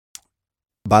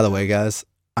By the way, guys,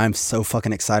 I'm so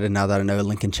fucking excited now that I know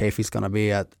Lincoln Chafee's going to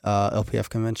be at LPF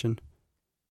convention.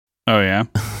 Oh, yeah?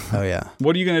 Oh, yeah.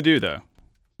 What are you going to do, though?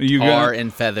 Are you Tar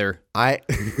and feather.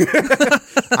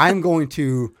 I'm going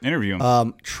to interview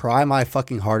him. Try my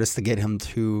fucking hardest to get him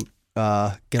to get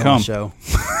Come. on the show.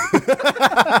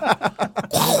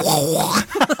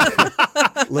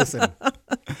 Listen,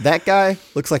 that guy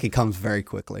looks like he comes very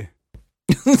quickly.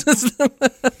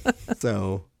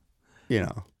 So, you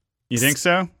know. You think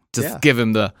so? Just give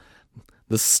him the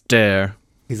stare.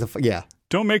 He's yeah.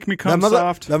 Don't make me come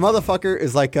soft. That motherfucker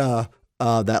is like that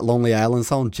Lonely Island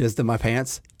song, Jizzed in My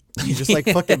Pants. You just like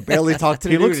fucking barely talk to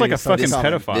the He dude looks like and a you start fucking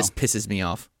talking. pedophile. This pisses me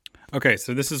off. Okay,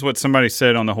 so this is what somebody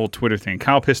said on the whole Twitter thing.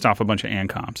 Kyle pissed off a bunch of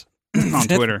ANCOMs on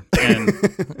Twitter, and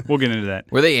we'll get into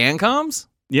that. Were they ANCOMs?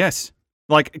 Yes.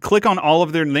 Like, click on all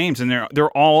of their names, and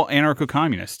they're all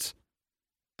anarcho-communists.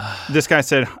 This guy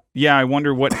said, yeah, I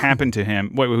wonder what happened to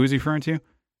him. Wait, who's he referring to?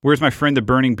 Where's my friend the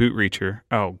burning boot reacher?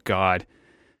 Oh, God.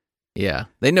 Yeah.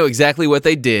 They know exactly what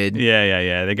they did.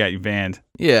 Yeah. They got you banned.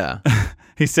 Yeah.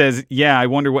 He says, yeah, I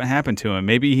wonder what happened to him.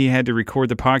 Maybe he had to record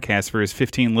the podcast for his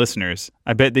 15 listeners.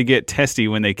 I bet they get testy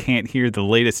when they can't hear the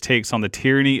latest takes on the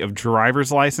tyranny of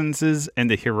driver's licenses and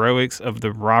the heroics of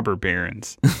the robber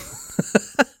barons.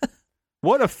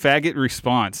 What a faggot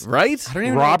response. Right?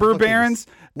 Robber barons?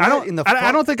 I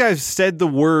don't think I've said the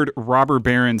word robber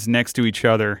barons next to each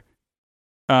other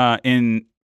in,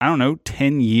 I don't know,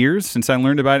 10 years since I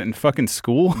learned about it in fucking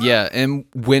school. Yeah, and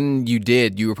when you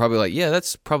did, you were probably like, yeah,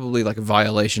 that's probably like a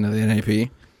violation of the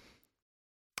NAP.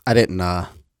 I didn't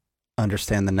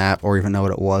understand the NAP or even know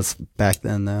what it was back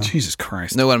then, though. Jesus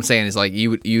Christ. No, what I'm saying is like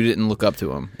you didn't look up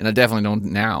to him, and I definitely don't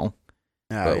now.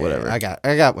 But whatever. I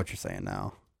got what you're saying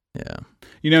now. Yeah.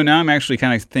 You know, now I'm actually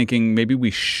kind of thinking maybe we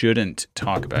shouldn't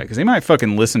talk about it because they might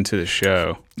fucking listen to the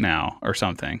show now or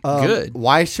something. Good.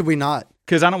 Why should we not?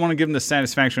 Because I don't want to give them the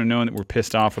satisfaction of knowing that we're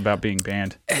pissed off about being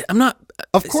banned. I'm not.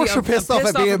 Of course, you're pissed off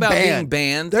at being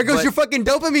banned. There goes your fucking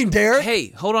dopamine, Derek. Hey,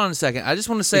 hold on a second. I just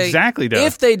want to say exactly. Though.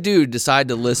 If they do decide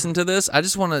to listen to this, I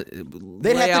just want to.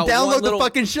 They'd have to download the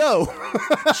fucking show.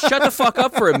 Shut the fuck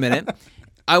up for a minute.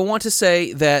 I want to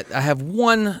say that I have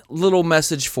one little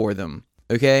message for them.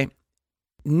 Okay.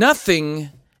 Nothing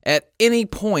at any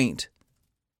point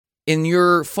in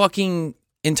your fucking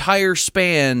entire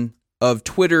span of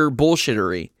Twitter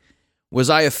bullshittery was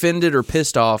I offended or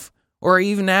pissed off or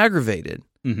even aggravated.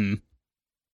 Mm-hmm.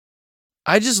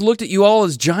 I just looked at you all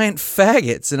as giant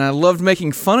faggots, and I loved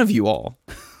making fun of you all.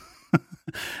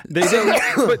 But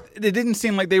it didn't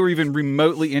seem like they were even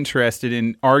remotely interested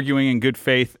in arguing in good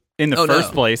faith in the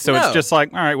first place. So it's just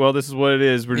like, all right, well, this is what it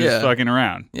is. We're just fucking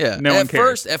around. Yeah. No one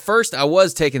cares. At first, I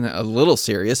was taking it a little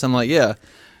serious. I'm like, yeah.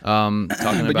 Talking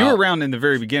but you were around in the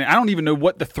very beginning. I don't even know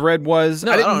what the thread was.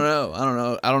 No, I don't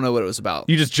know. I don't know what it was about.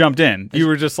 You just jumped in. You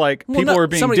were just like, people were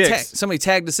being dicks. Somebody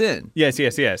tagged us in. Yes.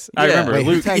 I remember. Wait,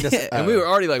 Luke tagged us? And we were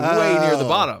already like way near the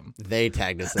bottom. They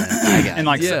tagged us in. I got and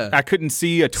like, I couldn't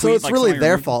see a tweet. So it's like really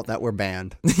their fault that we're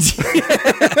banned.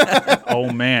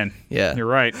 Oh man. Yeah. You're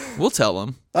right. We'll tell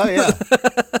them. Oh yeah.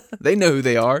 They know who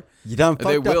they are. You done fucked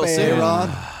They up, will soon. A-Rod.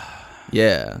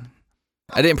 Yeah.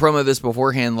 I didn't promo this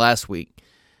beforehand last week.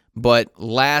 But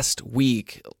last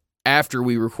week, after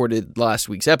we recorded last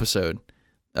week's episode,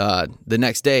 the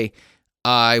next day,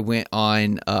 I went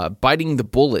on Biting the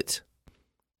Bullet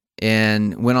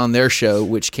and went on their show,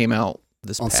 which came out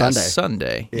this past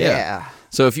Sunday. Yeah.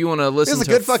 So if you want to listen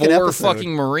to four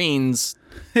fucking Marines...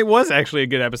 It was actually a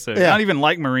good episode. Yeah. Not even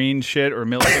like Marine shit or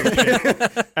military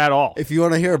shit at all. If you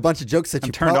want to hear a bunch of jokes that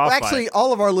you turned off by actually, it.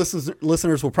 all of our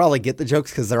listeners will probably get the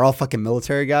jokes because they're all fucking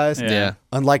military guys. Yeah.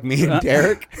 Unlike me and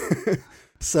Derek.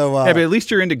 So yeah, but at least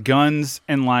you're into guns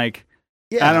and like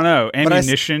I don't know,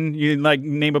 ammunition. You like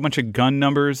name a bunch of gun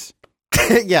numbers.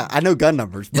 Yeah, I know gun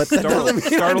numbers, but that doesn't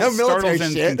mean I know military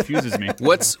startles shit. and confuses me.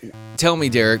 Tell me,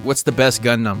 Derek, what's the best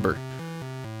gun number?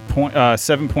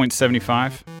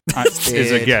 7.75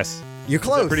 is a guess. You're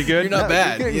close. Pretty good. You're not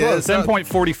bad. Yeah,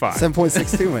 7.45.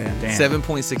 7.62, man. Damn.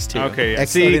 7.62. Okay.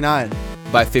 X39.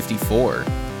 By 54.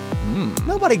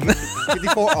 Nobody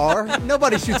 54R.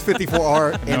 Nobody shoots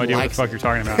 54R. And No idea what the likes fuck you're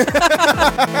talking about.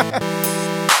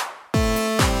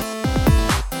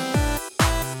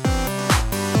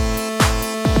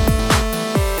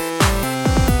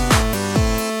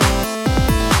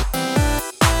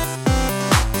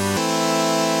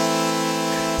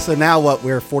 So now what?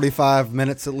 We're 45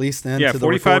 minutes at least in. Yeah, to 45 the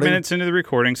recording? minutes into the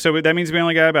recording. So that means we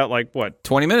only got about like what?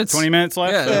 20 minutes. 20 minutes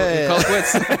left. Yeah. Call it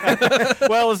quits.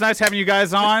 Well, it's nice having you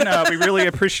guys on. We really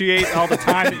appreciate all the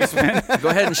time that you spend. Go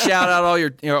ahead and shout out all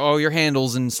your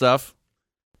handles and stuff.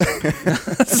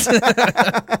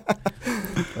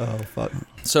 Oh fuck!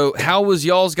 So how was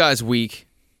y'all's guys' week?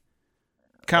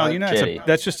 Kyle, shitty.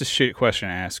 that's just a shit question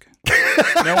to ask.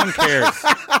 No one cares.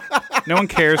 No one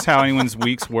cares how anyone's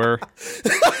weeks were.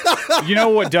 You know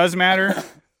what does matter?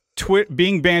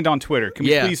 Being banned on Twitter. Can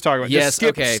we please talk about this?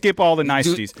 Skip all the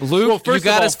niceties. Luke, you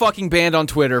got us fucking banned on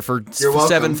Twitter for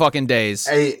 7 fucking days.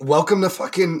 Hey, welcome to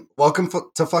fucking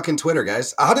Twitter,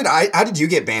 guys. How did you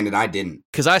get banned and I didn't?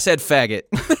 Because I said faggot.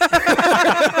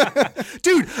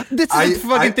 Dude, this is the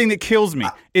fucking thing that kills me.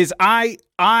 Is I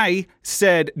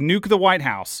said nuke the White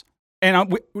House and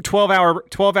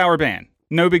 12-hour ban.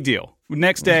 No big deal.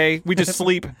 Next day we just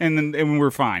sleep and we're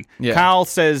fine. Yeah. Kyle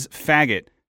says faggot.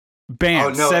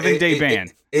 Ban. 7-day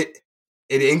ban. It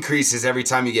increases every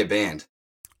time you get banned.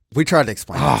 We tried to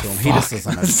explain that to him. He just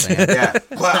doesn't understand. Yeah.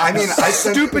 But I mean,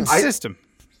 stupid system.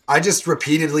 I just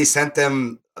repeatedly sent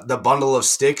them the bundle of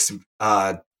sticks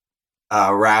wrapped.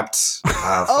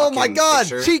 Oh my God.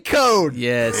 Picture. Cheat code.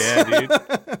 Yes. Yeah, dude.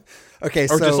 Okay.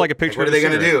 Or just like a picture. What are they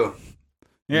going to do?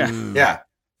 Yeah. Yeah.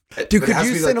 Dude, could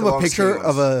you send him a picture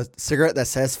of a cigarette that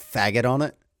says faggot on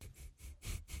it?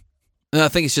 No, I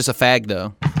think it's just a fag,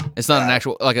 though. It's not an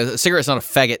actual, like a cigarette's not a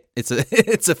faggot. It's a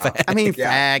fag. I mean,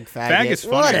 faggot. Fag is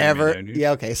funny. Whatever. To me, though,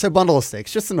 yeah, okay. So bundle of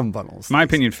sticks. Just send them bundles. My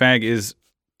opinion, fag is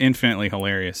infinitely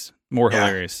hilarious. More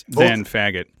hilarious than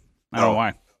faggot. I don't know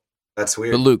why. That's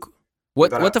weird. But Luke,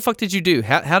 what the fuck did you do?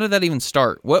 How did that even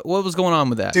start? What was going on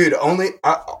with that? Dude,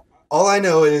 all I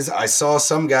know is I saw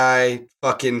some guy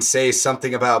fucking say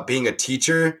something about being a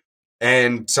teacher.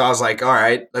 And so I was like, all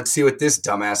right, let's see what this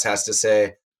dumbass has to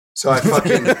say. So I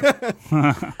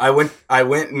fucking I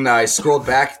went and I scrolled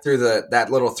back through that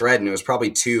little thread, and it was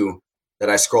probably 2 that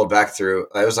I scrolled back through.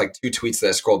 It was like 2 tweets that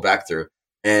I scrolled back through,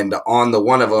 and on the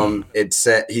one of them he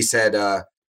said,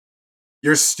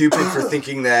 "You're stupid for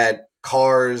thinking that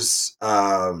cars."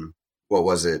 What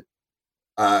was it?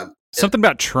 Something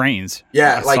about trains.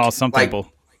 Yeah, I saw some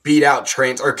people beat out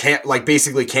trains or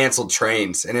basically canceled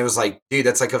trains, and it was like, dude,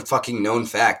 that's like a fucking known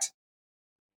fact.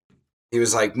 He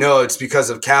was like, no, it's because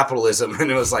of capitalism. And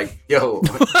it was like, yo.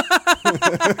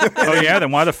 Oh, yeah?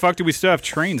 Then why the fuck do we still have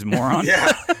trains, moron?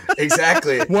 Yeah,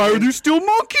 exactly. Why are there still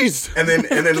monkeys? And then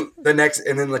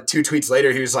like 2 tweets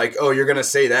later, he was like, oh, you're going to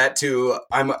say that too?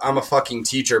 I'm a fucking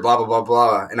teacher, blah, blah, blah,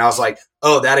 blah. And I was like,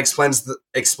 oh, that explains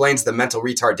the mental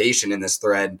retardation in this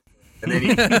thread. And then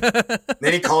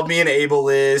he called me an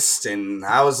ableist, and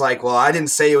I was like, well, I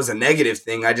didn't say it was a negative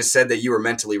thing. I just said that you were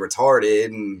mentally retarded,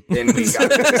 and then we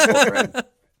got this whole thread.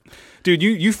 Dude,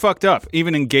 you fucked up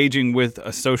even engaging with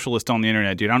a socialist on the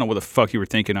internet, dude. I don't know what the fuck you were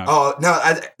thinking of. Oh, no,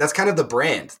 that's kind of the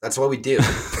brand. That's what we do.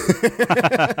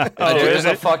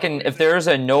 If there's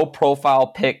a no profile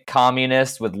pic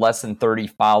communist with less than 30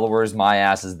 followers, my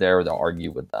ass is there to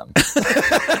argue with them.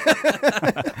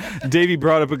 Davey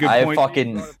brought up a good point.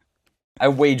 I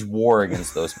wage war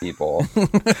against those people.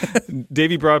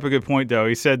 Davey brought up a good point, though.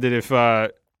 He said that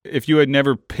if you had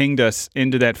never pinged us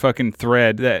into that fucking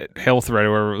thread, that hell thread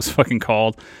or whatever it was fucking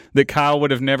called, that Kyle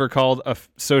would have never called a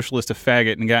socialist a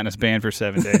faggot and gotten us banned for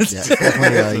 7 days. Yeah,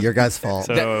 definitely your guys' fault.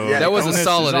 So, that was a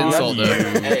solid insult, though.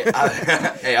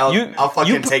 Hey, I'll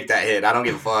fucking take that hit. I don't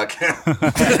give a fuck.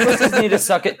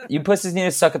 You pussies need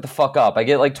to suck it the fuck up. I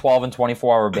get like 12 and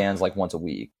 24-hour bans like once a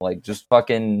week. Like, just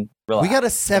fucking relax. We got a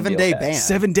 7-day ban.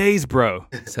 7 days, bro.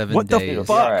 7 what days. The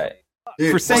fuck? All right.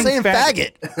 Dude, for saying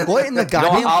faggot. What in the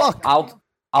goddamn fuck?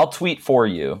 I'll tweet for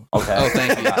you. Okay. Oh,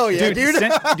 thank you. Oh yeah, dude.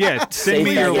 Send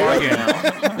me your login.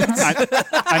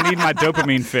 I need my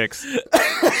dopamine fix.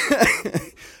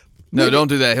 No, don't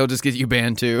do that. He'll just get you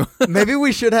banned too. Maybe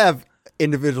we should have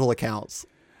individual accounts.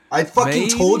 I fucking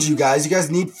told you guys. You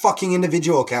guys need fucking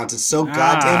individual accounts. It's so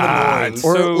goddamn annoying.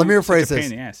 Or let me rephrase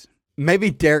this. Maybe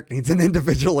Derek needs an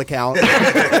individual account.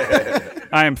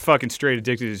 I am fucking straight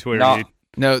addicted to Twitter, dude.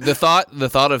 No, the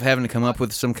thought of having to come up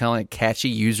with some kind of like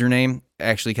catchy username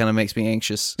actually kind of makes me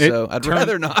anxious. So I'd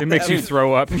rather not. It makes you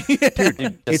throw up.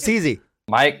 Dude, it's easy.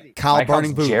 Kyle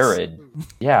Burning Boots. Jared.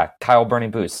 Yeah, Kyle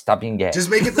Burning Boots. Stop being gay. Just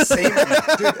make it the same.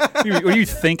 Dude. Are you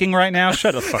thinking right now?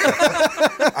 Shut the fuck up.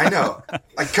 I know.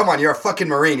 Like, come on, you're a fucking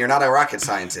Marine. You're not a rocket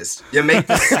scientist. You make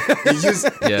this.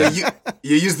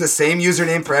 You use the same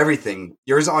username for everything.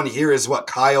 Yours on here is what?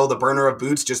 Kyle, the burner of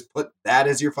boots. Just put that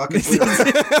as your fucking.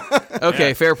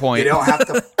 Okay, fair point. You don't have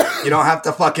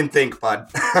to fucking think, bud.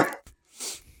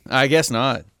 I guess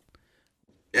not.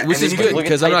 Yeah, which is good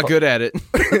because I'm not good at it.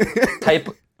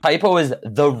 Typo is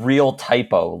the real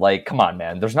typo. Like, come on,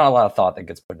 man. There's not a lot of thought that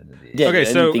gets put into these. Yeah, okay,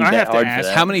 so I have to ask,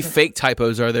 how many fake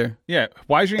typos are there? Yeah,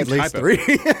 why is your name At least Typo?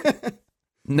 3.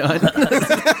 None.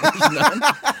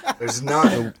 There's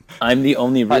none. I'm the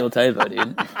only real typo,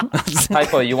 dude.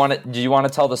 Typo, do you want to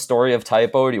tell the story of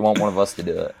Typo, or do you want one of us to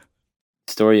do it?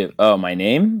 Story of my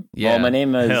name? Yeah. Well, my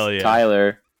name is Hell yeah.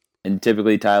 Tyler, and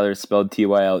typically Tyler is spelled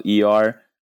Tyler.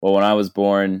 Well, when I was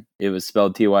born, it was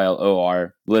spelled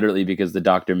Tylor, literally because the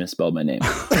doctor misspelled my name.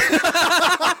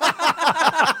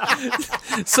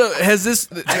 So has this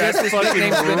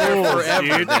nickname's been there rules,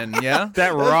 forever dude. then, yeah? That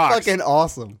That's rocks. fucking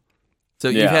awesome. So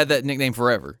Yeah. you've had that nickname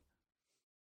forever.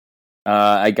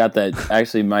 I got that.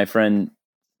 Actually, my friend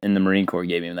in the Marine Corps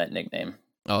gave me that nickname.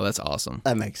 Oh, that's awesome.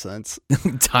 That makes sense.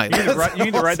 Tyler. You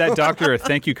need to write that doctor a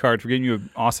thank you card for giving you an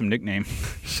awesome nickname.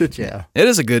 Shit, yeah. It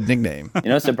is a good nickname.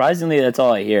 Surprisingly, that's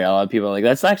all I hear. A lot of people are like,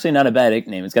 that's actually not a bad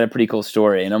nickname. It's got a pretty cool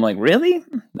story. And I'm like, really?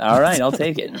 All right, I'll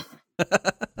take it.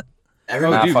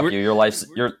 Everyone, dude, fuck we're- you.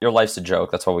 Your life's a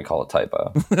joke. That's why we call it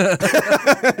typo.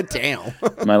 Damn.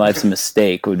 My life's a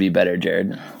mistake would be better,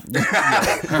 Jared. you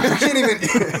can't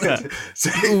even.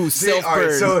 All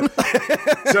right, so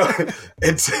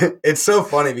it's so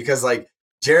funny because like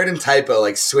Jared and Typo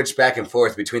like switch back and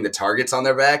forth between the targets on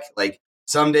their back. Like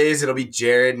some days it'll be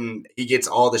Jared and he gets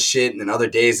all the shit, and then other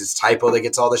days it's Typo that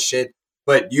gets all the shit.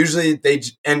 But usually they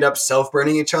end up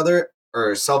self-burning each other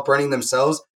or self-burning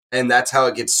themselves, and that's how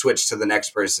it gets switched to the next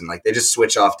person. Like they just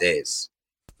switch off days.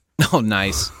 Oh,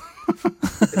 nice.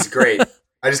 It's great.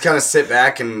 I just kind of sit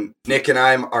back, and Nick and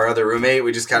I, our other roommate,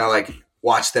 we just kind of like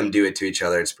watch them do it to each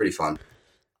other. It's pretty fun.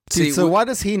 Dude, See, so why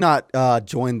does he not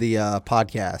join the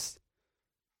podcast?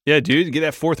 Yeah, dude, get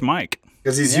that fourth mic.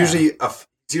 Because he's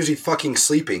usually fucking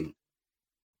sleeping.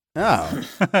 Oh.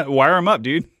 Wire him up,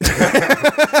 dude.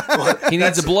 Well, He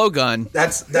needs a blowgun.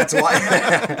 That's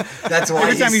why. That's why.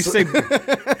 Every time you he's say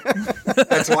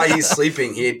That's why he's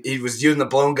sleeping. He was using the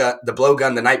blow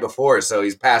gun the night before, so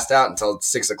he's passed out until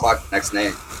 6:00 the next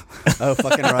day. Oh,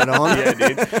 fucking right on. yeah,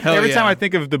 dude. Every yeah. time I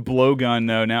think of the blowgun,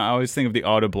 though, now I always think of the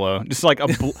auto blow, just like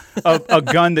a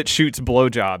gun that shoots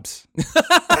blowjobs.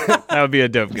 That would be a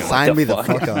dope gun. Sign me the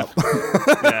fuck up.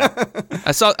 Yeah.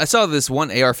 I saw this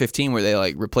one AR-15 where they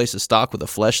like replaced the stock with a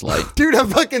fleshlight. Dude,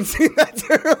 I've fucking seen that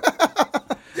too.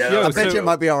 Yeah, Yo, I bet you it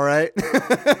might be all right.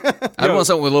 I want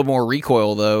something with a little more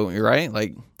recoil though, right?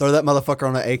 Like Throw that motherfucker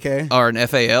on an AK. or an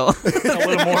FAL. A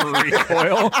little more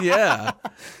recoil. Yeah.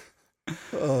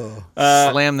 Oh.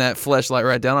 Slam that fleshlight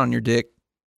right down on your dick.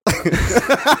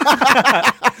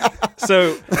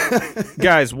 So,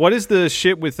 guys, what is the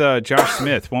shit with Josh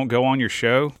Smith? Won't go on your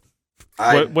show?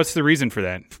 What's the reason for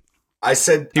that? I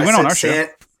said He went on our show.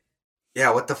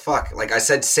 Yeah, what the fuck? Like I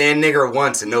said sand nigger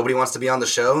once and nobody wants to be on the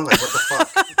show? Like what the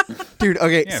fuck? Dude,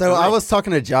 okay, Yeah, so for I real. was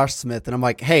talking to Josh Smith and I'm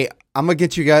like, hey, I'm gonna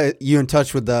get you in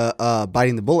touch with the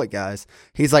Biting the Bullet guys.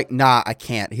 He's like, nah, I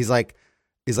can't. He's like,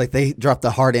 they dropped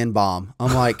the hard N bomb.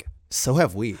 I'm like, so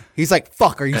have we. He's like,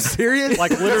 fuck, are you serious?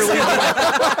 Like literally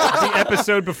the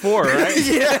episode before, right?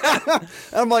 yeah.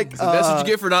 I'm like, That's what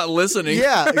you get for not listening.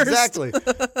 yeah, first. exactly.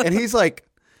 And he's like,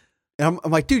 and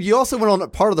I'm like, dude, you also went on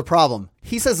part of the problem.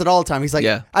 He says it all the time. He's like,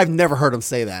 Yeah. I've never heard him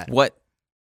say that. What?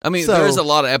 I mean, So- there's a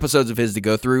lot of episodes of his to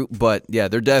go through, but yeah,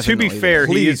 they're To definitely. be fair,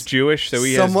 he is Please. Jewish, so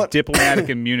he Somewhat- has diplomatic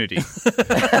immunity.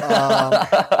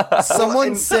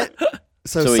 Someone sent.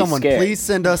 So he's someone, scared. please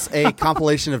send us a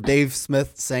compilation of Dave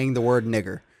Smith saying the word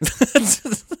nigger.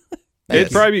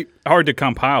 It'd probably be hard to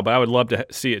compile, but I would love to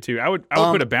see it too. I would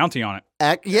put a bounty on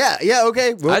it. Yeah,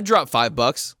 okay. Well, I'd drop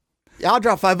 $5. I'll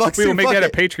drop $5. We will too, make fuck that a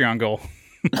it. Patreon goal.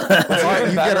 All right,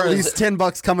 you get at least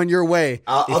 $10 coming your way.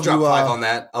 I'll if drop you, 5 on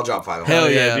that. I'll drop 5 on Hell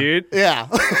that. yeah. dude. Yeah.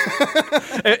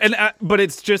 But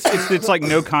it's just it's like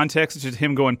no context. It's just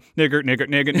him going nigger, nigger,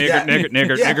 nigger, nigger, Yeah. nigger,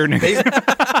 nigger, Yeah. nigger, nigger.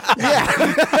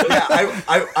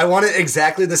 Yeah, I want it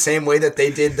exactly the same way that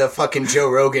they did the fucking Joe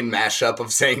Rogan mashup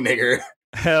of saying nigger.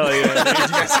 Hell yeah,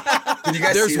 dude. Did you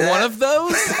guys There's see that? one of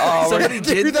those? Oh, Somebody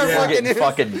Dude, did that that? We're fucking getting is.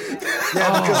 fucking,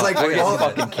 Yeah, because like we're all,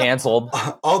 getting fucking canceled.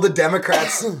 all the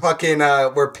Democrats fucking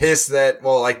were pissed that,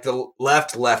 well, like the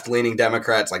left leaning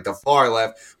Democrats, like the far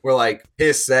left, were like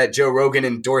pissed that Joe Rogan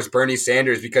endorsed Bernie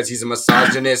Sanders because he's a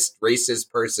misogynist,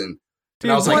 racist person.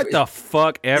 Dude, I was what like, the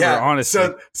fuck ever, honestly.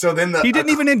 So then He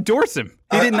didn't even endorse him.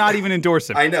 He did not even endorse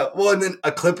him. I know. Well, and then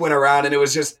a clip went around, and it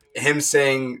was just him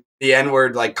saying the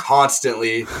N-word like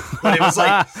constantly. But it was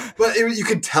like, you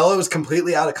could tell it was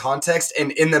completely out of context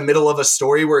and in the middle of a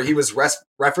story where he was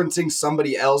referencing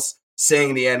somebody else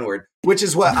saying the N-word, which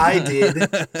is what I did,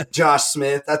 Josh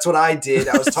Smith. That's what I did.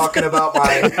 I was talking about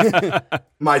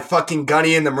my fucking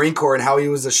gunny in the Marine Corps and how he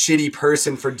was a shitty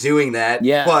person for doing that.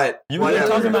 Yeah. But You were whatever.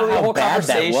 talking about the how whole bad that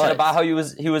conversation was. about how he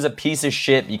was a piece of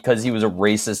shit because he was a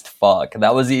racist fuck.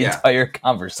 That was the Yeah. entire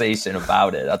conversation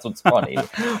about it. That's what's funny.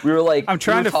 We were like, I'm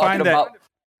trying we to were find talking that- about-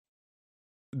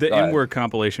 The Go ahead. N-word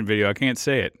compilation video. I can't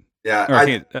say it. Yeah, Or I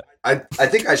can't. I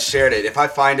think I shared it. If I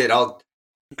find it, I'll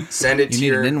send it You to need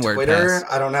your an N-word Twitter. pass.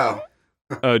 I don't know.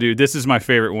 Oh, dude, this is my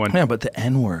favorite one. Yeah, but the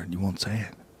N word, you won't say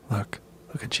it. Look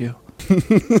at you.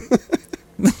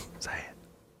 Say it.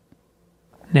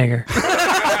 Nigger.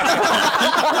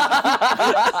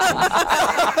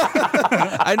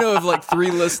 I know of like 3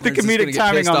 listeners The that's comedic gonna get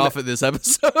timing pissed on off at this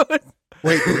episode.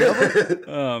 Wait, really?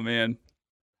 Oh man,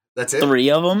 That's it.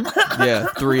 3 of them. Yeah,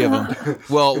 3 of them.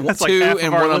 Well, That's 2 like half of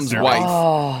and our one of them's listeners. wife.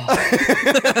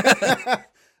 Oh,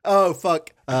 Oh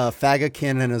fuck, Fagga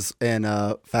Ken and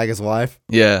Fagga's wife.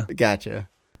 Yeah. Gotcha.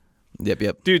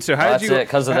 Yep. dude. So how that's did you? it.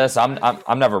 Because of this, I'm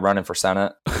never running for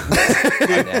Senate. God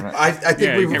damn it. I think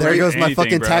Yeah, we you can There read goes my anything,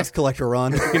 fucking bro. tax collector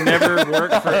run. You can never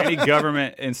work for any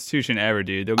government institution ever,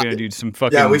 dude. They're gonna do some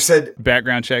fucking Yeah, we've said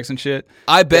background checks and shit.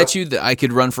 I bet you that I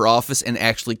could run for office and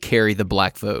actually carry the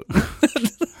black vote. With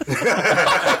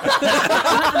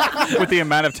the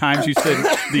amount of times you said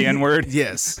the N word,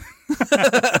 Yes.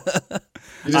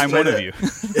 I'm one of you.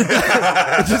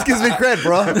 It just gives me cred,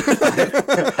 bro.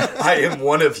 I am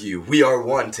one of you. We are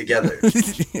one together.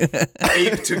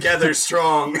 Ape together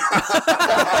strong. God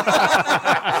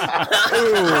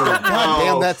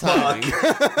damn that timing.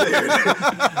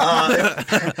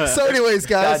 So, anyways,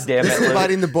 guys, God damn this it, is Luke.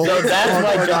 Biting the Bullet. So that's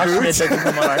why on Josh Party Boots. Smith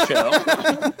doesn't come on our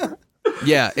show.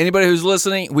 Yeah, anybody who's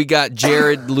listening, we got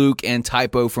Jared, Luke, and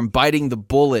Typo from Biting the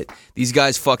Bullet. These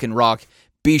guys fucking rock.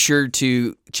 Be sure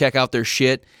to check out their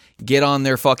shit. Get on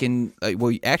their fucking...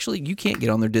 well, actually, you can't get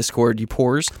on their Discord, you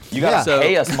pores. You gotta Yeah.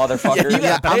 pay us, motherfucker. You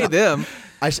gotta pay them.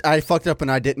 I fucked up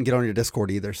and I didn't get on your Discord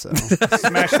either, so.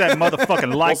 Smash that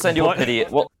motherfucking like We'll send you a button. pity.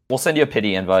 We'll send you a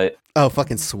pity invite. Oh,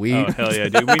 fucking sweet. Oh hell yeah,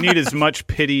 dude! We need as much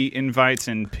pity invites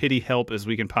and pity help as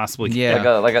we can possibly get.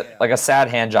 Yeah. Like a sad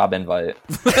hand job invite.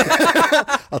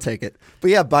 I'll take it. But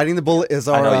yeah, Biting the Bullet is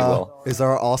our know you will. is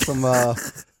our awesome.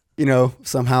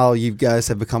 Somehow you guys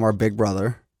have become our big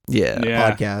brother. Yeah.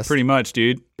 Yeah, podcast. pretty much,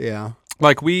 dude. Yeah,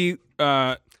 Like we,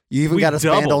 you even we got us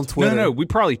banned doubled. on Twitter. No, we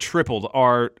probably tripled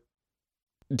our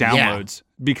downloads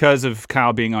because of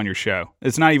Kyle being on your show.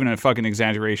 It's not even a fucking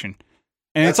exaggeration,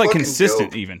 and That's it's like fucking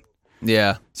consistent. dope. Even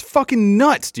Yeah. it's fucking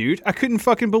nuts, dude. I couldn't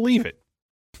fucking believe it.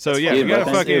 So yeah, Yeah, we gotta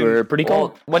but thank you. fucking. We're pretty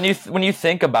cool. Well, when you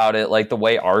think about it, like the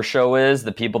way our show is,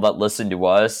 the people that listen to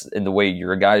us, and the way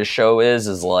your guys' show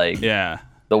is like Yeah,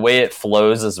 the way it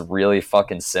flows is really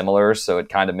fucking similar. So it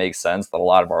kind of makes sense that a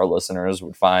lot of our listeners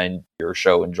would find your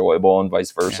show enjoyable and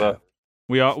vice versa.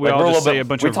 we all Like, we're a just little say bit- a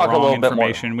bunch we of talk a wrong little bit more.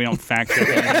 information. We don't fact check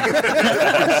anything.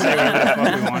 Say whatever the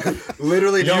fuck we want.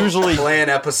 Literally don't Usually- plan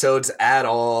episodes at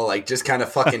all. Like just kind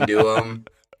of fucking do them.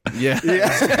 Yeah.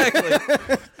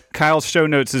 Exactly. Kyle's show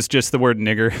notes is just the word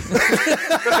nigger.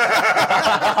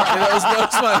 that was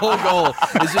my whole goal.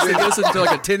 Is just to listen to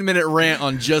like a 10-minute rant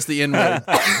on just the N-word.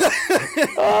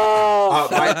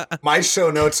 My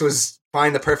show notes was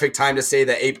find the perfect time to say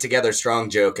the ape together strong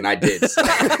joke, and I did. So.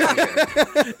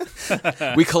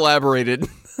 We collaborated.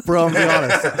 Bro, I'm being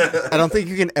honest. I don't think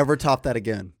you can ever top that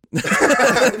again. Dude,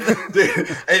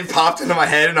 it popped into my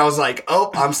head, and I was like,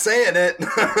 "Oh, I'm saying it."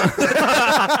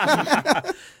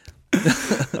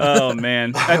 Oh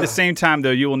man! At the same time,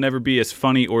 though, you will never be as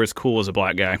funny or as cool as a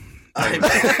black guy. Can't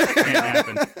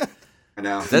happen. I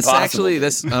know. That's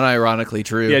unironically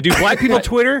true. Yeah, dude. Black people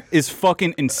Twitter is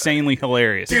fucking insanely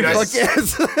hilarious. Dude, Fuck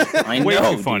yes. I Way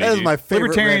know. too funny. That is dude. my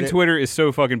favorite Libertarian Reddit. Twitter is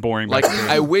so fucking boring. Like, by the way.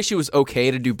 I wish it was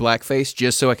okay to do blackface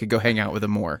just so I could go hang out with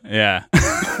him more. Yeah.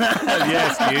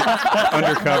 Yes, dude.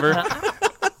 Undercover.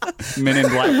 Men in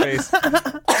blackface.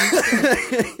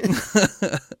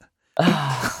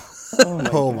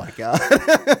 Oh my god.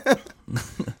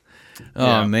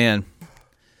 Oh, man.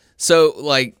 So,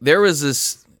 like, there was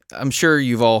this... I'm sure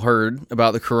you've all heard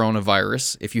about the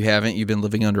coronavirus. If you haven't, you've been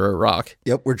living under a rock.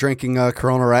 Yep, we're drinking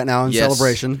Corona right now in Yes.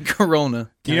 celebration.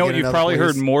 Corona. Can You I know get what you've another, probably please?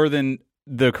 heard more than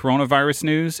the coronavirus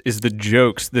news is the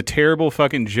jokes, the terrible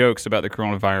fucking jokes about the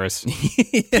coronavirus.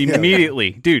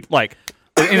 Immediately. Dude, like,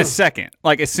 in a second.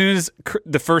 Like, as soon as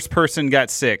the first person got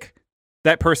sick,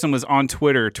 that person was on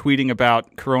Twitter tweeting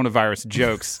about coronavirus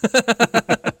jokes.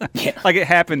 Like, it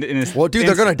happened in a Well, dude,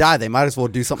 they're gonna die. They might as well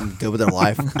do something good with their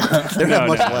life. They don't have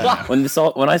much left.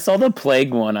 When I saw the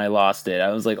plague one, I lost it. I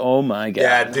was like, "Oh my god!"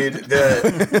 Yeah, dude.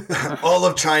 All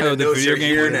of China the knows video you're game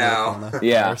here one? now.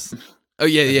 Yeah. Oh,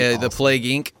 yeah, the Plague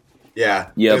Inc. Yeah.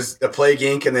 Yep. There's the Plague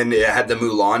Inc. and then it had the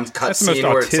Mulan That's the most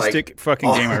cutscene where it's autistic like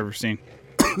fucking game I've ever seen.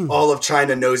 all of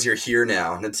China knows you're here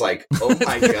now, and it's like, oh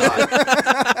my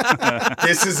god,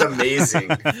 this is amazing.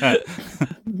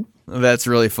 That's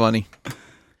really funny.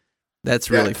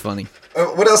 That's really Yeah. funny.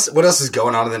 What else? What else is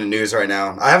going on in the news right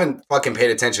now? I haven't fucking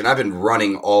paid attention. I've been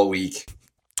running all week.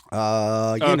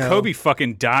 Kobe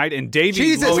fucking died, and Davey.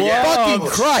 Jesus fucking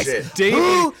Christ! shit. Davey-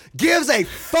 Who gives a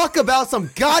fuck about some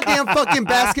goddamn fucking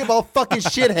basketball fucking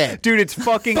shithead? Dude, it's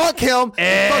fucking Fuck him. Fuck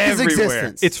his everywhere.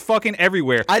 existence. It's fucking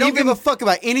everywhere. I don't give a fuck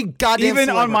about any goddamn. Even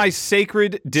on celebrity. my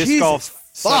sacred disc Jesus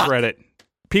golf fuck. subreddit.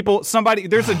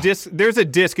 There's a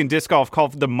disc in disc golf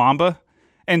called the Mamba,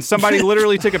 and somebody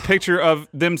literally took a picture of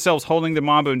themselves holding the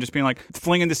Mamba and just being like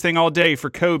flinging this thing all day for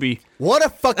Kobe. What a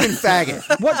fucking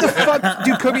faggot! What the fuck,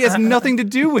 dude? Kobe has nothing to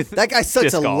do with That guy sucks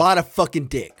disc a golf. lot of fucking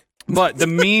dick. But the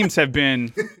memes have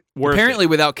been worth Apparently it.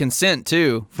 without consent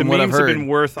too, The from what I've memes have heard. been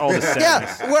worth all the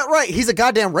sadness. Yeah, well, right. He's a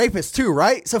goddamn rapist too,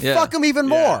 right? So Yeah. fuck him even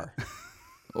more.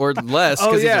 Or less Oh,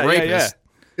 because yeah, he's a yeah, rapist.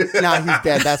 Nah, he's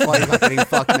dead. That's why he's not getting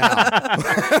fucked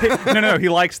now. No, he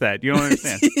likes that. You don't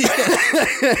understand.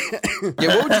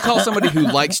 Yeah, what would you call somebody who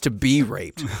likes to be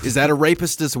raped? Is that a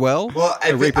rapist as well? Well,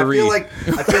 I rapery. feel like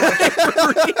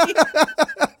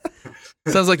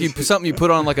Sounds like something you put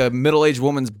on like a middle-aged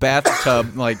woman's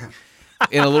bathtub, like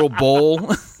in a little bowl,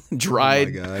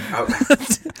 dried. Oh my God.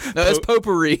 No, that's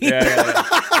potpourri. Yeah.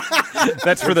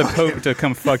 That's for the Pope to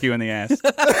come fuck you in the ass.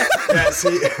 yeah,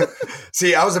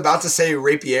 see, I was about to say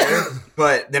rapier,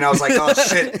 but then I was like, oh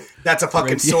shit, that's a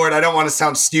fucking sword. I don't want to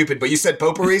sound stupid, but you said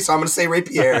potpourri, so I'm going to say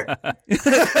rapier.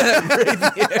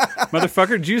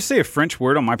 Motherfucker, did you say a French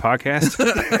word on my podcast?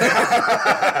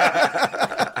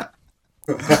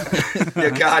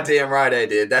 You're goddamn right I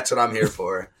did. That's what I'm here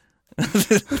for.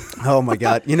 Oh my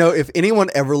God. You know, if anyone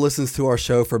ever listens to our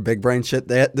show for big brain shit,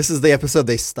 this is the episode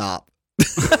they stop.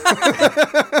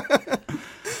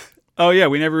 Oh yeah,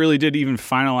 we never really did even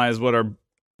finalize what our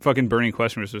fucking burning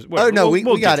question was. Oh no, we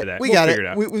we'll got get to it. that. We We'll got figure it.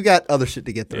 out. We got other shit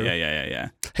to get through. Yeah.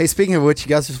 Hey, speaking of which, you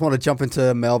guys just want to jump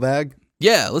into mailbag?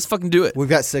 Yeah, let's fucking do it. We've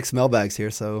got 6 mailbags here,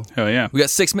 so Oh yeah. We got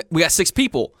six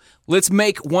people. Let's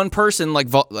make one person like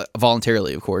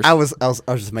voluntarily, of course. I was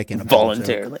just making a ball joke.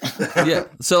 Voluntarily. Yeah.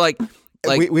 So like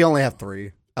we only have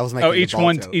 3. I was making Oh, a each ball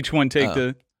one joke. take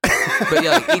the. but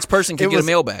yeah, like each person can It get was- a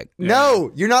mailbag.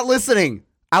 No, you're not listening.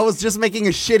 I was just making a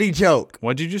shitty joke.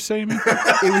 What'd you just say to me?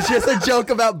 It was just a joke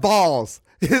about balls.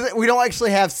 We don't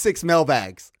actually have 6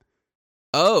 mailbags.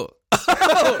 Oh.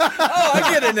 I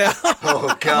get it now.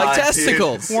 Oh god, Like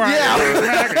testicles. Yeah.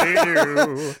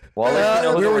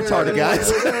 Well, We're retarded, guys.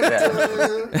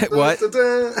 Yeah. What?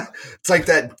 It's like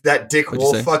that Dick What'd you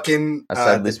Wolf say? fucking. I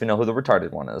said at least we know who the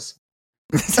retarded one is.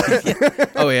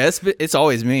 Oh yeah, it's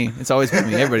always me. It's always been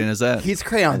me. Everybody knows that. He's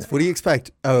crayons. What do you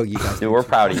expect? Oh, you guys. Dude, we're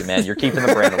proud of you, man. You're keeping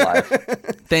the brand alive.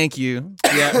 Thank you.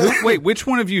 Yeah. Wait, which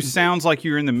one of you sounds like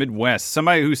you're in the Midwest?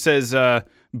 Somebody who says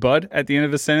 "bud" at the end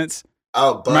of a sentence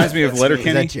Oh, bud, reminds me of that's Letterkenny.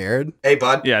 Is that Jared? Hey,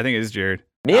 bud. Yeah, I think it is Jared.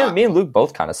 Me and Luke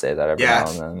both kind of say that every now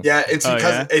and Yeah, then. yeah. It's Oh,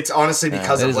 because yeah? it's honestly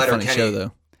because That of is a funny Letterkenny. show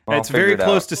though. Well, It's figure very it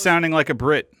close out. to sounding like a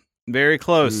Brit. Very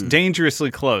close,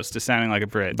 dangerously close to sounding like a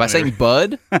Brit. By saying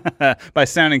Bud? by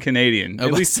sounding Canadian, Oh,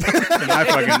 at by least in my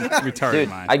fucking retarded Dude,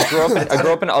 mind. I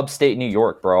grew up in upstate New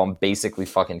York, bro. I'm basically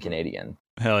fucking Canadian.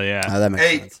 Hell yeah. Oh, that makes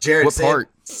Hey, sense. Jared, What say, part?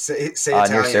 Say Near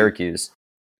Italian. Syracuse.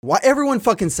 Why everyone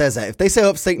fucking says that? If they say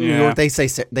upstate New Yeah. York,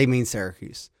 they mean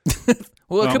Syracuse.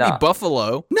 Well, it could Nah. be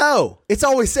Buffalo. No, it's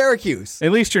always Syracuse.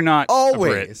 At least you're not a Brit.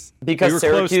 Always. Because We were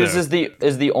close, Syracuse though.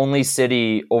 is the only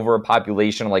city over a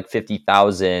population of like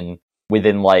 50,000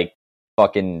 within like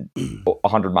fucking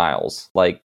 100 miles.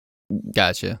 Like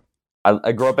Gotcha.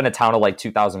 I grew up in a town of like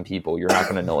 2,000 people. You're not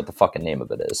gonna know what the fucking name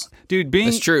of it is. Dude, being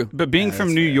That's true. But being Yeah, from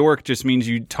that's New fair. York just means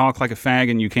you talk like a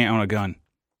fag and you can't own a gun.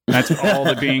 That's all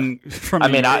that being from. I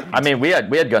New mean, York. I mean, we had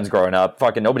guns growing up.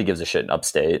 Fucking nobody gives a shit in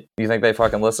upstate. You think they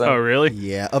fucking listen? Oh really?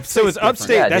 Yeah, So it's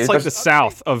upstate. Yeah, that's dude, like but- the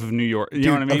south of New York. You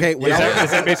know what I mean? okay, when is, I that, was-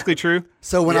 is that basically true?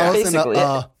 So when Yeah, I was in Basically,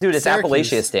 dude, it's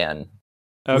Syracuse, Appalachia, Stan.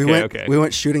 Okay, we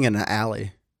went shooting in an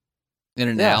alley. In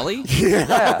an Yeah. alley?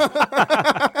 Yeah.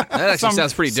 That actually Some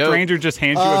sounds pretty dope. Stranger just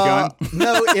hands you a gun.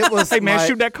 No, it was Hey man, my,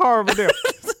 shoot that car over there.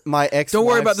 my ex. Don't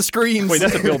worry about the screams. Wait,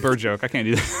 that's a Bill Burr joke. I can't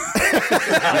do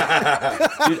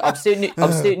that. Dude,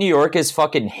 upstate New York is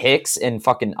fucking Hicks and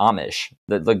fucking Amish.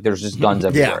 Like, there's just guns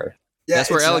everywhere. Yeah, That's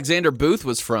where it's not- Alexander Booth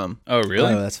was from. Oh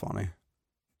really? Oh, that's funny.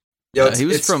 Yo, it's- He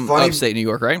was it's from funny. upstate New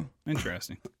York, right?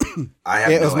 Interesting. I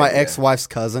have It no was my idea. ex-wife's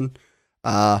cousin.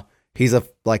 He's a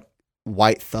like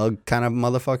white thug kind of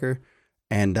motherfucker,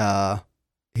 and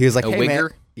he was like, A "Hey man,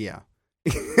 wigger? yeah."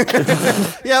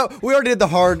 Yeah, we already did the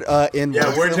hard in.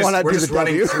 Yeah, we're Why not just, we're do just the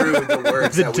running W? through the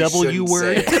words The that we W shouldn't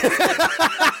word. say.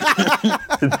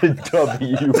 The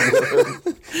W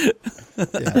word.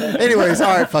 Yeah. Anyways,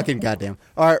 all right, fucking goddamn.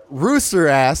 All right, Rooster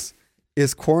ass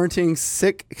is quarantining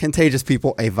sick, contagious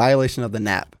people a violation of the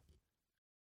NAP.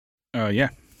 Oh yeah.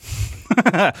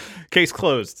 Case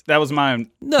closed. That was mine.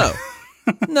 No.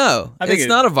 No, I think it's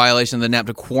not a violation of the NAP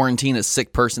to quarantine a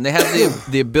sick person. They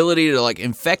have the ability to like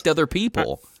infect other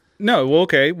people. No, well,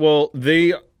 okay. Well,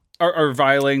 they are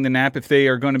violating the NAP if they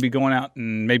are going to be going out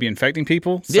and maybe infecting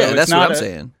people. So Yeah, it's that's not what I'm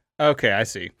saying. Okay, I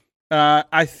see.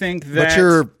 I think that But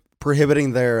you're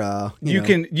prohibiting their. you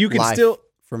can life still.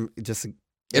 from just.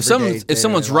 If everyday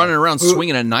someone's day-to-day running life. around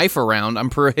swinging a knife around, I'm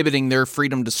prohibiting their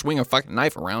freedom to swing a fucking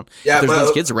knife around. Yeah, if there's a bunch but-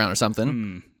 of kids around or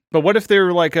something. But what if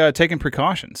they're like taking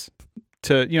precautions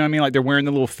to, you know what I mean? Like they're wearing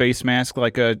the little face mask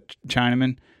like a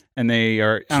Chinaman and they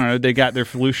are, I don't know, they got their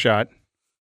flu shot.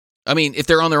 I mean, if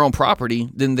they're on their own property,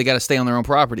 then they got to stay on their own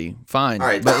property. Fine. All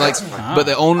right, but like, that's fine. but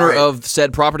the owner All right. of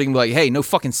said property can be like, hey, no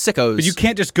fucking sickos. But you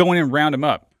can't just go in and round them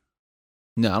up.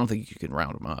 No, I don't think you can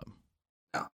round them up.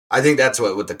 I think that's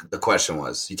what the question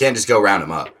was. You can't just go round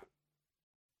them up.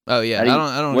 Oh yeah, How do you-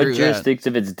 I don't What agree with that. jurisdicts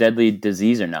if it's deadly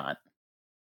disease or not?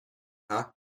 Huh?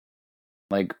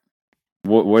 Like,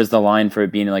 where's the line for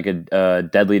it being like a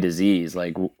deadly disease?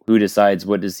 Like, who decides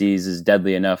what disease is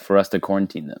deadly enough for us to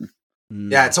quarantine them?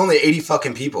 Yeah, it's only 80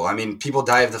 fucking people. I mean, people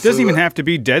die of the It flu. doesn't even have to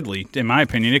be deadly, in my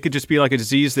opinion. It could just be like a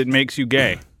disease that makes you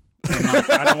gay.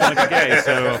 I don't want to be gay,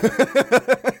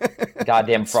 so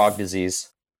Goddamn frog disease.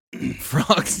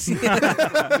 Frogs.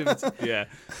 yeah.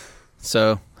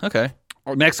 So okay.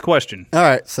 Next question. All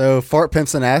right, so Fart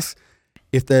Pimpson asks,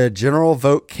 if the general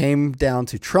vote came down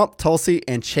to Trump, Tulsi,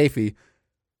 and Chafee,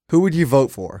 who would you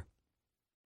vote for?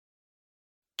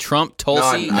 Trump,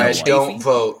 Tulsi, None. and I Chafee? don't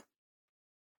vote.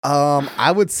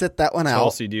 I would sit that one out.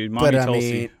 Tulsi, dude. Mommy but I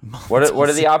Tulsi. mean, What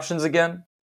are the options again?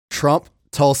 Trump,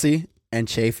 Tulsi, and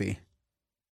Chafee.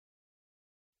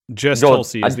 Just Go with-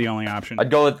 Tulsi is the only option. I'd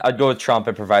go with Trump.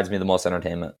 It provides me the most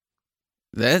entertainment.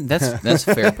 That's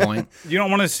a fair point. You don't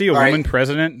want to see a All right. woman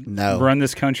president No. run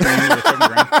this country into the fucking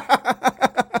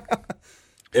ground?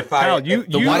 If I, Kyle, you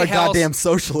The I'm White a House- goddamn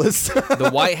socialist. The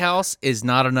White House is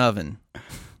not an oven,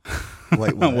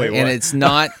 Wait, what? Wait, and what? it's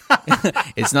not.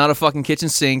 It's not a fucking kitchen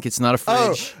sink. It's not a Oh,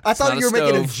 fridge. I it's thought not you were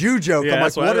making a stove. Jew joke. Yeah, I'm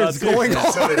like, that's what what I is thought too. going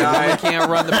on? so did We I. can't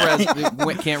run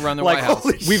the can't run the Like, White House.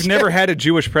 holy we've never had a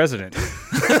Jewish president.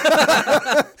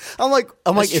 I'm like,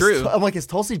 That's true. I'm like, is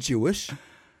Tulsi Jewish?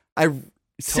 I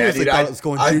seriously dude, thought I- it was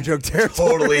going I Jew joke territory.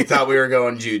 totally thought we were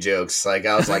going Jew jokes. Like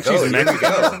I was like, oh, here we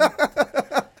go.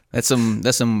 That's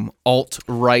some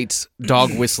alt-right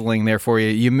dog whistling there for you.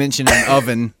 You mentioned an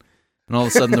oven, and all of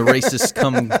a sudden the racists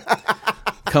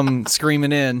come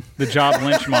screaming in. The job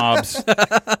lynch mobs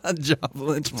Job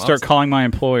lynch mobs. start calling my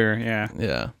employer. Yeah.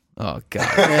 Yeah. Oh god.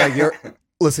 Yeah,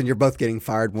 you're both getting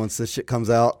fired once this shit comes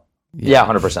out. Yeah,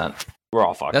 100%. We're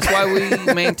all fucked. That's why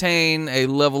we maintain a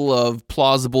level of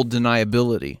plausible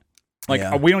deniability. Like,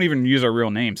 Yeah. we don't even use our real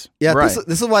names. Yeah, Right.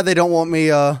 this is why they don't want me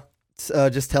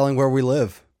just telling where we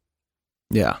live.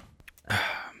 Yeah.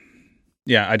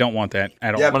 Yeah, I don't want that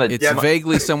at all. Yeah, I'm gonna, It's Yeah,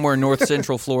 vaguely somewhere north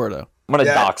central Florida. I'm gonna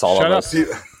Yeah. dox all Shut of up. us.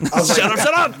 I was like,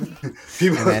 Shut up!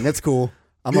 People, Hey, man, it's cool.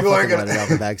 I'm gonna People aren't fucking gonna- let it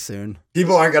out of the bag soon.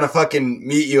 people aren't gonna fucking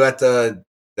meet you at the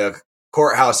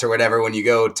courthouse or whatever when you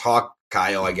go talk,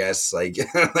 Kyle. I guess like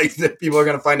like the people are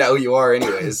gonna find out who you are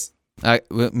anyways.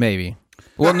 Maybe.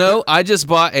 Well, no, I just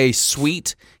bought a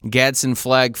sweet Gadsden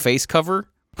flag face cover,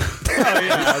 Oh,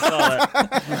 yeah, I saw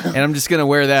that. and I'm just gonna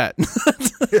wear that.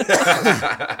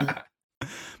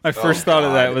 My first Oh, thought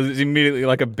of that God. was immediately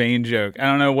like a Bane joke. I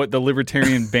don't know what the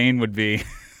libertarian Bane would be.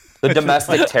 The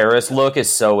domestic terrorist look is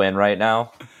so in right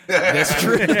now. That's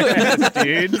true. Dude,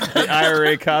 the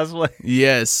IRA cosplay.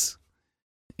 Yes.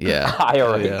 Yeah.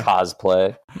 IRA yeah.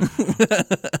 cosplay.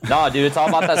 No, dude, it's all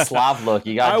about that Slav look.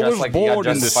 You I got was dressed like you got born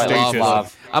in dressed the like States.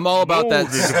 Slav. I'm all about that.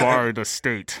 by the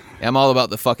state. I'm all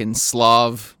about the fucking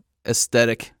Slav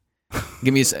aesthetic.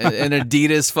 Give me an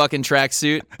Adidas fucking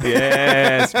tracksuit.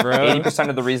 Yes, bro. 80%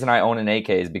 of the reason I own an AK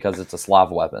is because it's a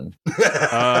Slav weapon.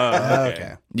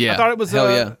 Okay. Yeah. I thought it was. Hell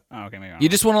yeah. Oh, okay, maybe not. You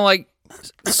just want to like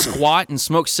squat and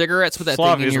smoke cigarettes with that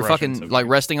Slav thing, and is you're Russian, fucking so like maybe.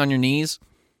 resting on your knees.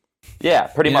 Yeah,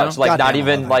 pretty You much. know? Like not Goddamn, I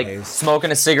even love like AKs.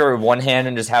 smoking a cigarette with one hand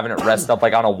and just having it rest up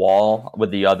like on a wall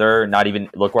with the other. Not even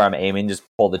look where I'm aiming. Just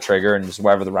pull the trigger and just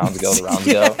wherever the rounds go, the rounds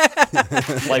go.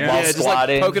 Like Yeah, while just like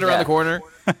squatting, poking around yeah. the corner.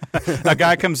 a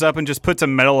guy comes up and just puts a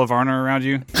Medal of Honor around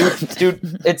you. Dude,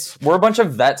 we're a bunch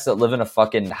of vets that live in a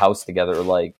fucking house together.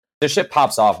 Like this shit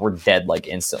pops off, we're dead like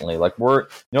instantly. Like we're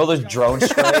those drone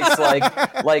strikes,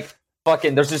 like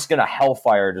fucking. There's just gonna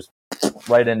hellfire just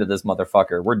right into this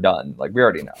motherfucker. We're done. Like we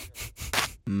already know.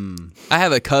 I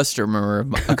have a customer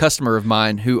of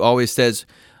mine who always says,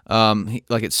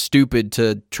 like it's stupid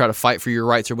to try to fight for your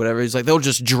rights or whatever. He's like, they'll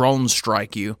just drone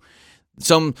strike you.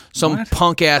 Some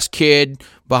punk ass kid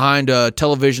behind a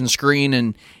television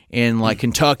screen in like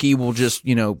Kentucky will just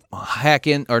hack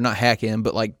in, or not hack in,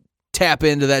 but like tap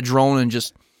into that drone and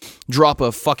just drop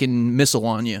a fucking missile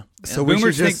on you. So we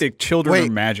Boomers should think just, that children wait.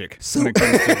 are magic So- when it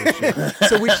comes to this shit.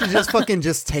 so we should just fucking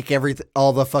just take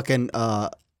all the fucking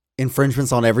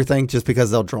infringements on everything just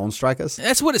because they'll drone strike us.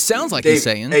 That's what it sounds like Dave, he's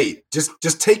saying. Hey,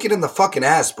 just take it in the fucking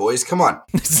ass, boys. Come on.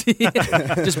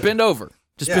 Just bend over.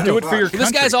 Just Yeah, bend Do over. it for your This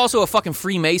country. guy's also a fucking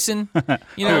Freemason.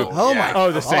 You know. Oh yeah. my!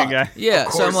 Oh, the same guy. Yeah,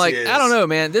 Of so I'm course like, he is. I don't know,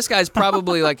 man. This guy's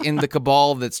probably like in the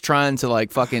cabal that's trying to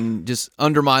like fucking just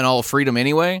undermine all freedom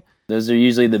anyway. Those are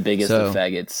usually the biggest So- of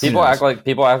faggots.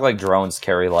 People act like drones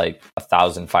carry like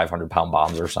 1,500 pound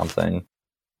bombs or something.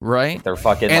 Right? They're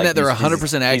fucking And like, that they're these-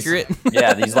 100% accurate.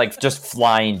 Yeah, these like just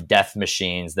flying death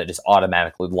machines that just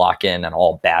automatically lock in on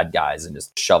all bad guys and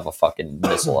just shove a fucking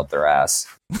missile up their ass.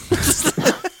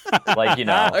 Like, you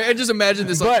know, I just imagine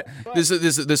this like,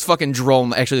 this fucking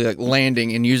drone actually like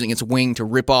landing and using its wing to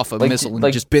rip off a Like- missile and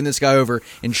like- just bend this guy over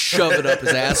and shove it up his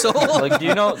asshole. like do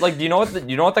you know what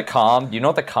the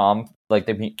comm like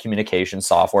the communication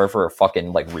software for a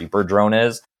fucking like Reaper drone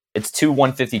is? It's two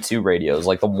 152 radios,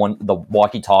 like the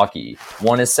walkie-talkie.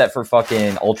 One is set for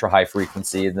fucking ultra high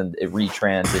frequency, and then it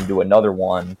retrans into another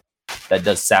one that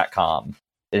does SATCOM,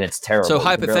 and it's terrible. So You can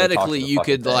barely talk to hypothetically, the you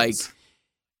fucking could like things.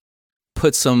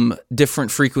 put some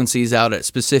different frequencies out at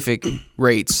specific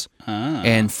rates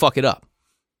and fuck it up.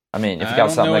 I mean, if you I got don't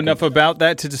something know that enough about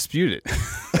that to dispute it.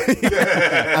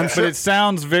 But it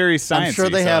sounds very sciencey. I'm sure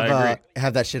they so I agree.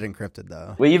 have that shit encrypted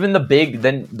though. well, even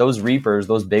those Reapers,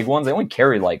 those big ones, they only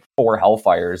carry like 4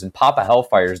 Hellfires, and Papa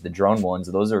Hellfires, the drone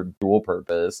ones, those are dual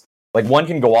purpose. Like one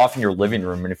can go off in your living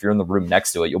room, and if you're in the room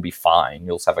next to it, you'll be fine.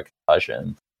 You'll just have a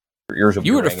concussion. Your ears will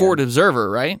You be were a ringing. Ford Observer,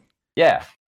 right? Yeah,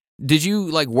 Did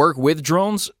you like work with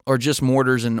drones or just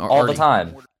mortars and all the arty?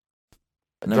 time.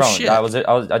 No Drone. shit.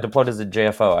 I deployed as a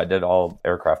JFO. I did all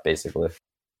aircraft basically.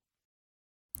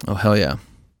 Oh hell yeah!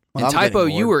 Well, and I'm Typo,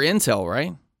 getting you bored. were Intel,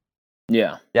 right?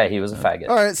 Yeah. Yeah, he was a faggot.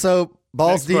 All right, so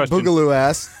balls Next deep question. boogaloo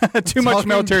ass. Too much Talking-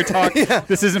 military talk. Yeah.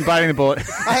 This isn't biting the bullet.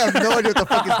 I have no idea what the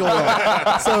fuck is going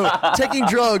on. So taking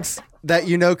drugs that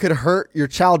you know could hurt your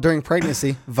child during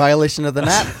pregnancy, violation of the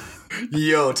NAP.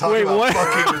 Yo, talk Wait, about what?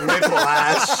 fucking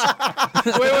whiplash.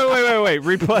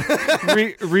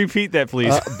 Wait. Repeat that,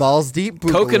 please. Balls deep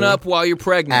boogaloo Coking up while you're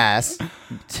pregnant. ass.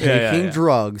 Taking yeah.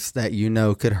 drugs that you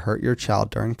know could hurt your child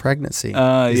during pregnancy. Is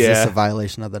yeah. this a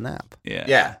violation of the NAP?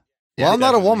 Yeah. Well, I'm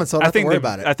not a woman, so I don't have to worry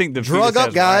about it. I think the Drug fetus up,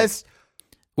 has guys.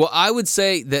 Well, I would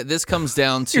say that this comes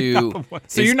down to.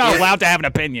 So you're not allowed to have an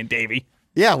opinion, Davey.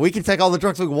 Yeah, we can take all the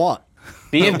drugs we want.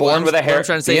 Being Well, born I'm- with a what I'm hair.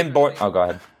 trying to say- Being born. Oh, go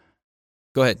ahead.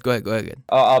 Go ahead.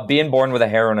 Being born with a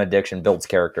heroin addiction builds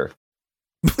character.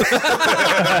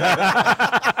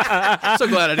 I'm so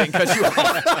glad I didn't cut you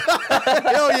off.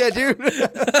 Hell yeah, dude.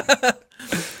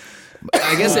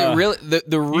 I guess it really the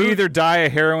You root. either die a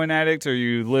heroin addict or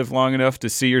you live long enough to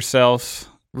see yourself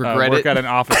Regret work it. at an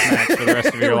office max for the rest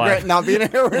of your Regret life. not being a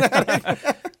heroin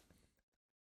addict.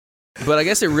 But I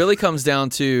guess it really comes down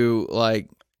to like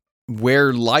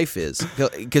where life is,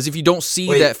 because if you don't see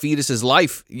Wait. that fetus's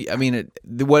life, I mean,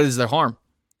 what is the harm?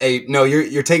 Hey, no,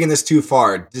 you're taking this too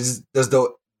far. Does the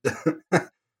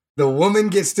the woman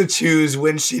gets to choose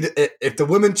when if the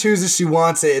woman chooses she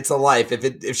wants it, it's a life.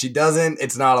 If she doesn't,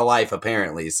 it's not a life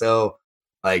apparently. So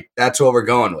like that's what we're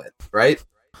going with, right?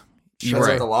 You're That's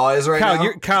right. what the law is right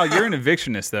now. Kyle, you're an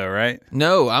evictionist though, right?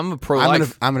 No, I'm a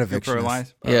pro-life. I'm an You're evictionist.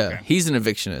 pro-life? Oh, Yeah, okay. he's an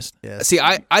evictionist. Yes. See,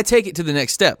 I take it to the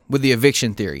next step with the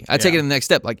eviction theory. I take it to the next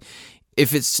step. Like,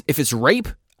 if it's rape,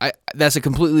 that's a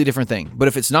completely different thing. But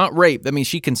if it's not rape, that means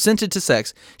she consented to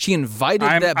sex. She invited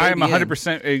that baby I'm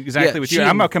 100% exactly Yeah, with you. she-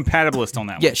 I'm a compatibilist on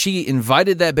that in. Yeah, one. she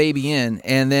invited that baby in,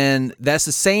 and then that's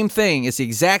the same thing. It's the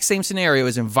exact same scenario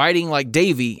as inviting like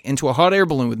Davey into a hot air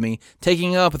balloon with me,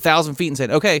 taking up 1,000 feet and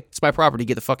saying, "Okay, it's my property.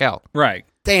 Get the fuck out." Right.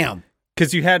 Damn.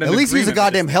 Because you had an At least use a agreement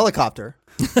goddamn helicopter.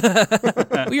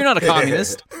 Well, you're not a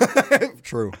communist,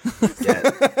 True.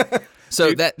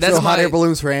 so that's So hot my. air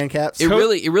balloons for ANCAPs.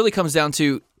 It really comes down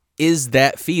to, is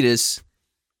that fetus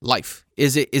life?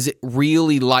 Is it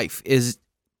really life?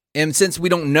 And since we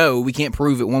don't know, we can't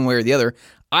prove it one way or the other.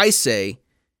 I say,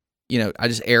 I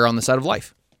just err on the side of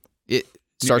life. It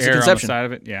You starts at err on the conception. side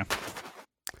of it. Yeah.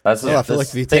 That's Well, I feel like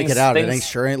if you take it out, it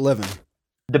ain't living.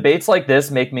 Debates like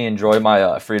this make me enjoy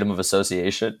my freedom of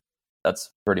association.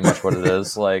 That's pretty much what it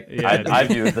is. Like Yeah, I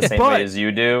view it the same way as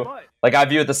you do. Like I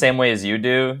view it the same way as you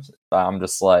do. I'm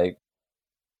just like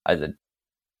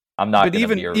I'm not. But gonna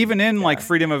even be in like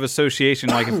freedom of association,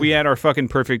 like if we had our fucking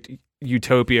perfect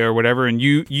utopia or whatever, and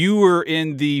you were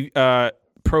in the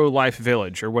pro-life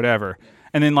village or whatever,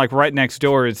 and then like right next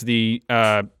door is the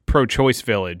pro-choice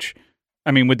village,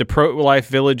 I mean, would the pro-life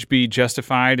village be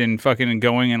justified in fucking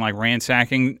going and like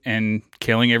ransacking and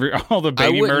killing all the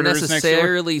baby I wouldn't murderers next door?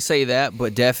 necessarily say that,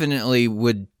 but definitely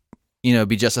would,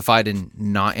 be justified in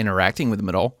not interacting with them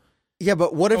at all. Yeah,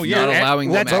 but what if Oh yeah, not allowing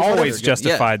them that's access to always their gun.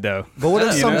 justified though. But what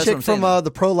if Yeah, some that's what chick I'm from saying.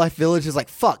 the pro-life village is like,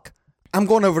 fuck, I'm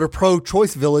going over to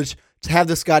pro-choice village to have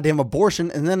this goddamn abortion,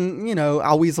 and then,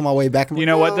 I'll weasel my way back. And You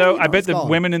know what though? I bet it's the gone.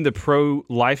 women in the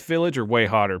pro-life village are way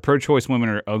hotter. Pro-choice women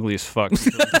are ugly as fuck.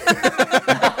 Jesus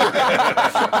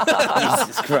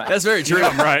Christ. That's very true.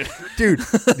 I'm right. Dude,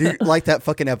 do you like that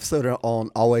fucking episode on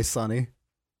Always Sunny?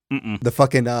 Mm-mm. The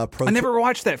fucking pro. I never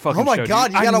watched that fucking Oh my show,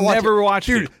 god, dude. you gotta I watch never it. watched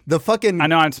Dude, it. the fucking I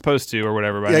know I'm supposed to or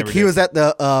whatever, but I like never he did. was at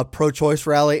the pro-choice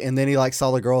rally, and then he like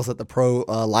saw the girls at the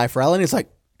pro-life rally, and he's like,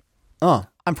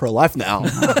 I'm pro-life now.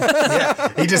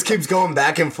 Yeah, he just keeps going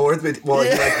back and forth. He like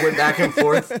went back and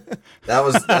forth. That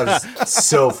was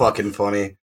so fucking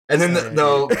funny. And then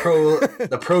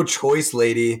the pro-choice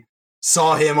lady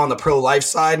saw him on the pro-life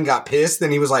side and got pissed,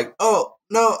 and he was like, "Oh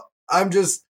no, I'm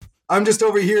just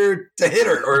over here to hit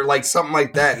her," or like something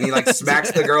like that. And he like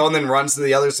smacks the girl and then runs to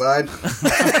the other side.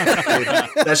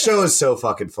 Dude, that show is so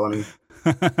fucking funny.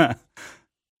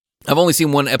 I've only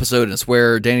seen one episode, and it's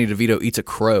where Danny DeVito eats a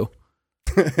crow.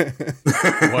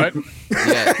 What?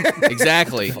 Yeah,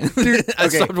 exactly. I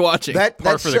stopped watching.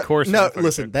 Par for the course No, motherfucker.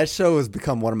 listen, that show has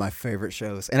become one of my favorite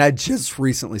shows, and I just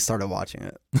recently started watching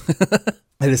it.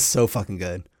 It is so fucking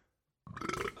good.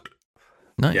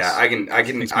 Nice. Yeah, I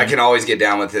can always get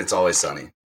down with It's Always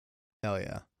Sunny. Hell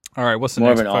yeah. All right, what's the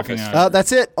More of next an fucking? office.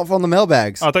 That's it on the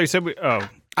mailbags. Oh, I thought you said we. Oh,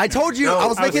 I told you No, I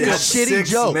was making a we had shitty 6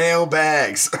 joke. mail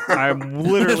bags. I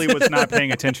literally was not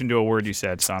paying attention to a word you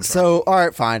said. So I'm sorry. So, all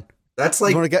right, fine. That's You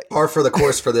wanna like get- par for the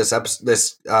course for this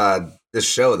this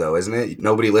show, though, isn't it?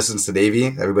 Nobody listens to Davey.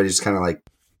 Everybody's just kind of like,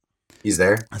 he's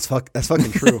there. That's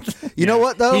fucking true. You know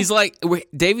what though? He's like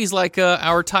Davey's like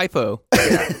our typo.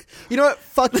 You know what?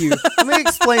 Fuck you. Let me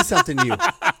explain something to you.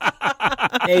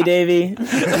 Hey, Davey.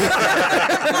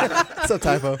 So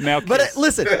typo. Now But kiss.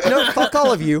 listen, fuck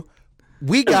all of you.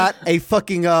 We got a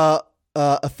fucking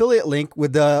affiliate link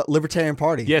with the Libertarian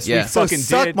Party. Yes, Yeah. we So fucking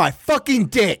suck did. my fucking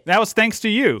dick. That was thanks to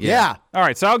you. Yeah. All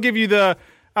right, so I'll give you the.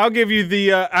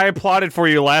 I applauded for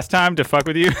you last time to fuck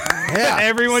with you. Yeah.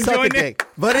 Everyone Suck a joined it. dick.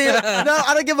 But no,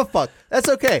 I don't give a fuck. That's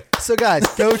okay. So guys,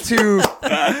 go to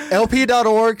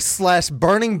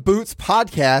lp.org/burning boots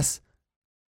podcast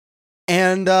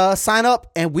and sign up,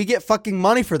 and we get fucking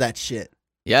money for that shit.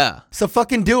 Yeah. So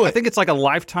fucking do it. I think it's like a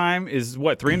lifetime is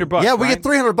what $300. Yeah, we right? get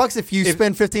 $300 if you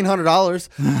spend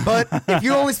 $1,500. But if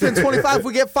you only spend $25,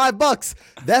 we get $5.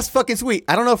 That's fucking sweet.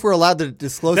 I don't know if we're allowed to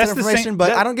disclose That's that the information, same- but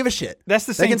that- I don't give a shit. That's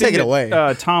the They same can thing take it that,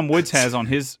 away. Tom Woods has on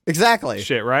his Exactly.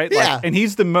 shit, right? Yeah. Like, and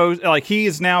he's the most like he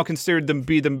is now considered to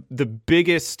be the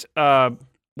biggest.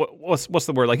 What's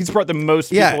the word? Like he's brought the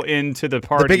most Yeah. people into the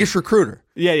party. The biggest recruiter.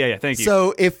 Yeah. Thank you.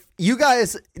 So if you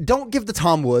guys don't give the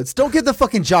Tom Woods, don't give the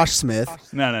fucking Josh Smith,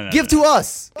 no. give to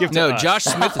us. Give to No, us. Josh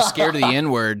Smith is scared of the N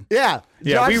word. Yeah.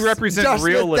 Yeah, we represent Josh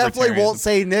real Smith definitely libertarians. won't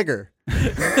say nigger.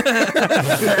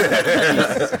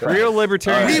 Real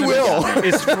libertarian. He will.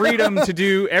 Is freedom to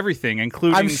do everything,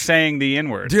 including I'm saying the N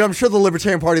word. Dude, I'm sure the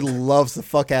Libertarian Party loves the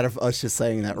fuck out of us just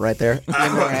saying that right there.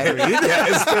 Yeah,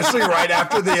 especially right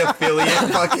after the affiliate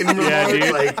fucking Yeah, remark.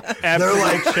 dude. Like, they're Absolute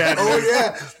like, Chad oh move.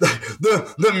 yeah,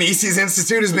 the Mises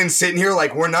Institute has been sitting here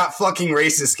like, we're not fucking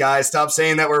racist, guys. Stop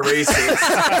saying that we're racist.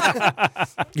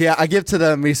 Yeah, I give to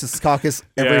the Mises Caucus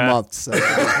every Yeah. month. So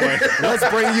let's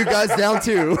bring you guys down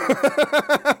too.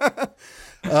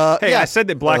 Hey, yeah. I said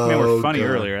that black men were Oh, funny God.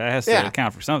 earlier. That has to Yeah.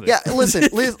 account for something. Yeah,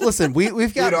 listen.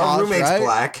 We've got Dude, our Maj, roommate's right?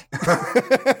 black.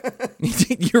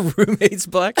 Your roommate's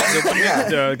black. Yeah.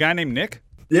 The guy named Nick.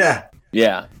 Yeah.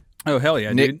 Yeah. Oh hell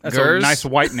yeah, Nick dude! That's Gers? a nice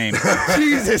white name.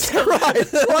 Jesus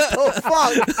Christ! What the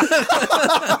fuck?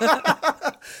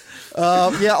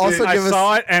 Yeah. Also I give us.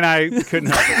 saw it and I couldn't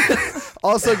help it.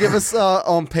 Also give us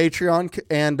on Patreon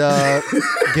and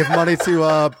give money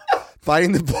to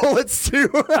Fighting the Bullets too.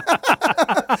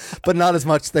 But not as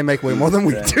much. They make way more than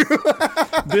we do.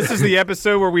 This is the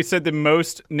episode where we said the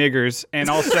most niggers, and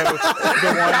also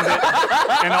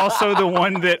the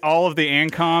one that all of the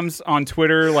ANCOMs on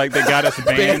Twitter like that got us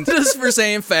banned. Banned us for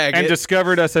saying faggot. And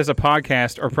discovered us as a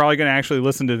podcast are probably going to actually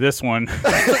listen to this one. They're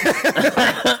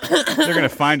going to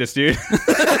find us, dude.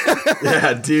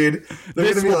 Yeah, dude. They're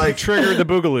This gonna be will like, trigger the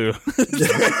boogaloo.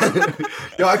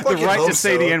 yo, I The fucking right hope to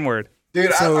say so. the N-word.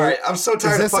 Dude, So, all right, I'm so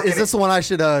tired of fucking. Is this the one I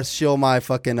should shill my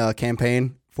fucking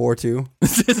campaign for too? Not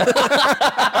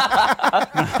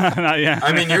yet.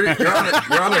 I mean, you're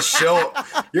on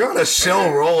a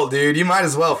shill roll, dude. You might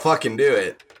as well fucking do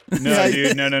it. No,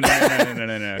 dude, no. You have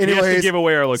to Anyways, give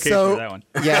away our location so- for that one.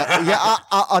 Yeah,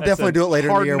 I'll definitely a do it later in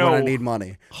the hard year when I no. need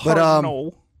money. Hard But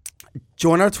no.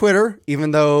 join our Twitter,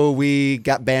 even though we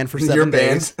got banned for 7 You're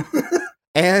days. banned.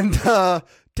 And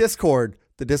Discord.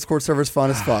 The Discord server's fun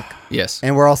as fuck. Yes.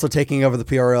 And we're also taking over the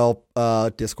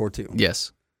PRL Discord too.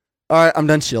 Yes. All right, I'm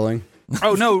done shilling.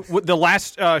 Oh no, the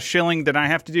last shilling that I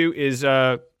have to do is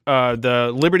the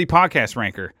Liberty Podcast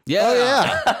Ranker. Yeah. Oh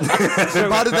yeah.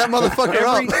 Invited that motherfucker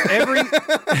up.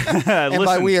 And by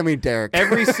Listen, we I mean Derek.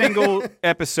 every single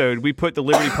episode, we put the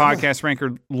Liberty Podcast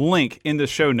Ranker link in the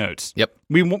show notes. Yep.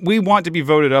 We want to be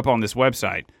voted up on this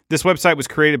website. This website was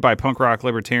created by a punk rock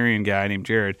libertarian guy named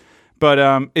Jared.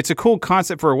 But it's a cool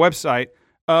concept for a website.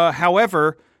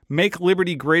 However, Make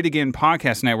Liberty Great Again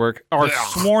Podcast Network, our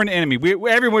sworn enemy.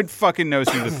 Everyone fucking knows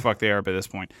who the fuck they are by this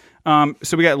point.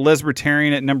 So we got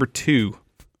Lesbertarian at number 2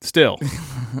 still.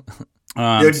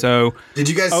 So Did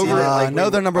you guys see that? no,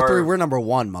 they're number 3. our- We're number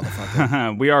 1,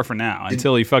 motherfucker. we are for now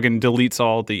until he fucking deletes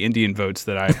all the Indian votes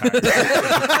that I hired.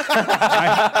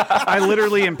 I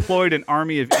literally employed an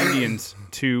army of Indians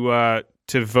to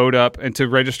vote up and to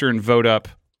register and vote up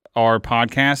our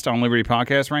podcast on Liberty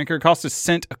Podcast Ranker. It cost a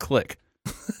cent a click.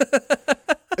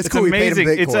 It's It's cool. We paid him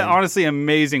amazing. It's Bitcoin. honestly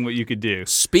amazing what you could do.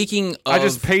 Speaking of I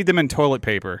just paid them in toilet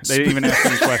paper. They didn't even ask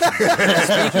any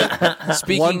questions.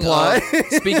 speaking ply. of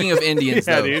speaking of Indians,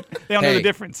 Yeah, though, dude. They don't know the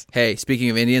difference. Hey, speaking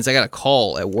of Indians, I got a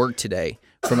call at work today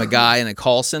from a guy in a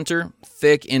call center,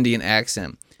 thick Indian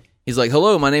accent. He's like,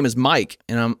 "Hello, my name is Mike,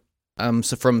 and I'm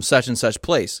from such and such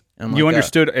place." And I'm You like,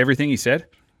 understood everything he said?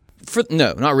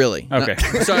 no, not really. Okay.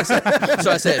 So I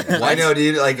said, what? I know,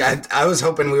 dude. Like, I was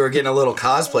hoping we were getting a little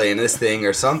cosplay in this thing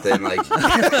or something. Like,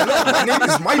 my name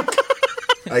is Mike.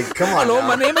 Like, come on. Hello, now.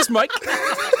 my name is Mike.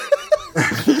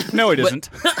 No, it isn't.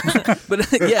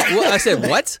 But yeah, well, I said,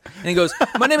 what? And he goes,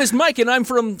 my name is Mike, and I'm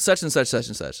from such and such, such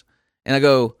and such. And I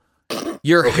go,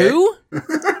 you're who?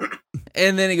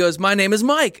 And then he goes, my name is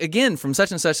Mike, again, from such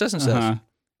and such, such and such. Uh-huh.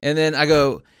 And then I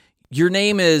go, your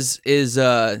name is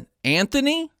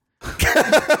Anthony?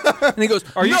 And he goes,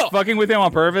 Are you no. fucking with him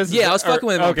on purpose? Yeah, I was fucking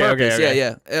with him on purpose. Okay.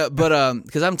 Yeah. But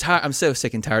because I'm tired, I'm so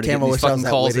sick and tired of Camo, getting these wish I was fucking that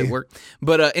calls witty. at work.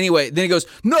 But anyway, then he goes,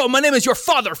 "No, my name is your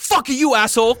father. Fuck you,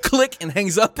 asshole." Click and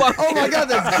hangs up on me. Oh my god,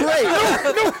 that's great.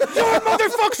 Your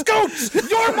motherfucking goats!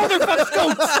 Your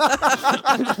motherfucking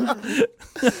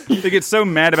goats! They get so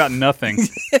mad about nothing.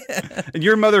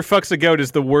 Your motherfucks a goat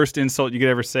is the worst insult you could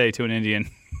ever say to an Indian.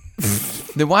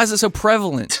 Then why is it so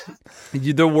prevalent?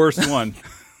 You're the worst one.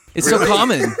 It's so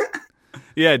common.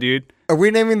 Yeah, dude. Are we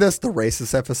naming this the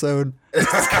racist episode?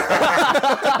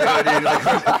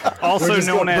 Also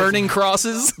known as Burning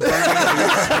crosses.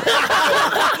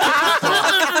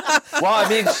 Well, I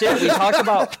mean, shit.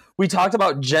 We talked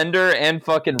about gender and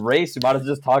fucking race. We might as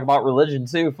well just talk about religion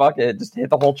too. Fuck it, just hit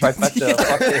the whole trifecta.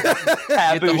 Fucking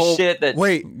taboo whole- shit. That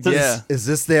Wait, Yeah. is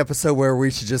this the episode where we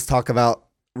should just talk about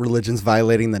religions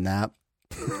violating the nap?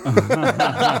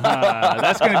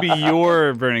 that's going to be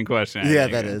your burning question. I Yeah,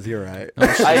 think. that is. You're right.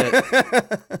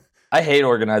 I hate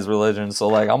organized religion, so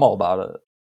like I'm all about it.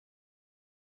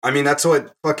 I mean, that's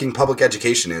what fucking public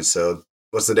education is. So,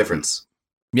 what's the difference?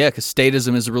 Yeah, because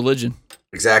statism is a religion.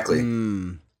 Exactly.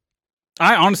 Mm.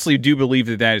 I honestly do believe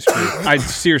that is true. I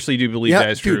seriously do believe Yeah, that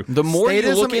is dude. true. The more you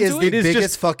look Statism is into the it, is biggest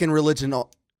just- fucking religion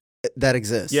that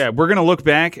exists. Yeah, we're going to look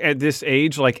back at this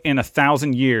age like in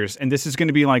 1,000 years, and this is going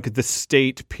to be like the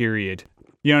state period.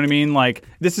 You know what I mean? Like,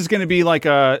 this is going to be like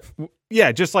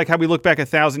just like how we look back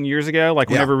 1,000 years ago, like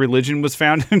whenever religion was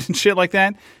founded and shit like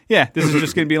that. Yeah, this is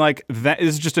just going to be like that.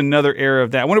 This is just another era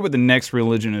of that. I wonder what the next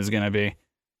religion is going to be.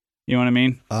 You know what I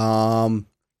mean?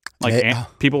 Like Yeah.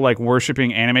 people like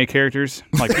worshiping anime characters.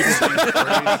 Like people saying they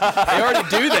already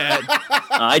do that.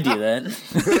 I do that.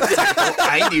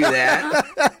 I knew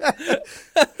that.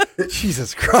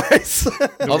 Jesus Christ.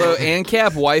 Although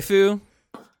ANCAP waifu,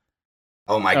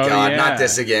 Oh my Oh, god, yeah. not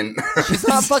this again. She's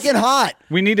not fucking hot.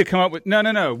 we need to come up with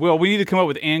no. Well, we need to come up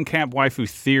with ANCAP waifu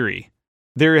theory.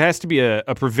 There has to be a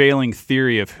prevailing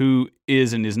theory of who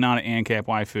is and is not an ANCAP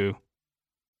waifu.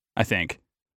 I think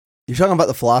You're talking about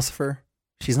the philosopher?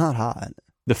 She's not hot.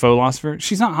 the philosopher.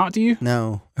 She's not hot to you.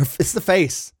 No. It's the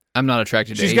face. I'm not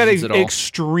attracted to She's got Asians at an all.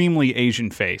 extremely Asian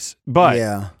face, but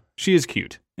Yeah. she is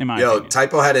cute in my Yo, opinion.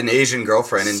 Typo had an Asian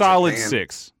girlfriend in Solid Japan.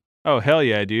 6. Oh hell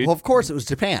yeah, dude. Well, of course it was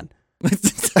Japan.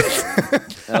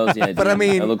 Hells yeah, But I dude.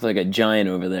 mean- I look like a giant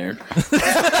over there.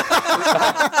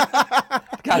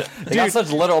 God They got such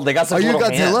little. They got such Are you little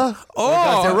hands. Godzilla?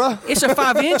 Oh, it's a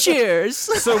 5 inches.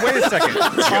 So wait a second.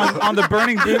 On the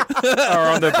Burning Boot, or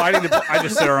on the Biting the Bullet, I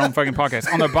just said our own fucking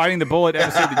podcast. On the Biting the Bullet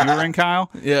episode that you were in, Kyle.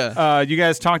 Yeah. You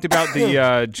guys talked about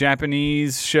the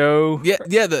Japanese show. The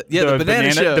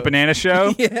banana show. The banana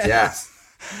show. Yeah.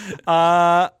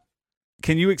 Yeah.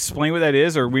 Can you explain what that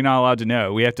is, or are we not allowed to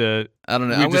know? We have to. I don't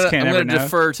know. We I'm just going can't to ever know?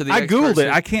 defer to the I googled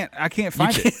experts. it. I can't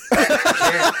find it.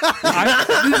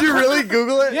 Did you really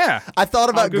Google it? Yeah. I thought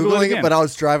about I'll Google it Googling it, again. but I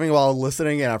was driving while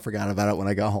listening, and I forgot about it when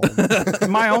I got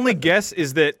home. My only guess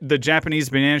is that the Japanese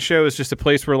banana show is just a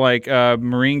place where like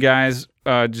Marine guys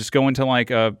just go into like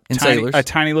a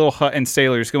tiny little hut, and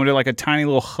sailors go into like a tiny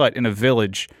little hut in a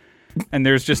village, and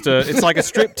there's just it's like a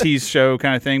striptease show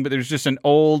kind of thing, but there's just an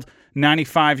old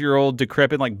 95-year-old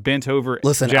decrepit, like bent over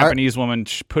Japanese woman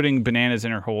putting bananas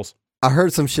in her holes. I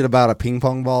heard some shit about a ping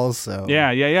pong balls. So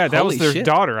Yeah. That Holy was their shit.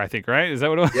 daughter, I think, right? Is that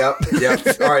what it was?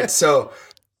 Yep. All right. So,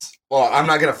 well, I'm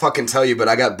not gonna fucking tell you, but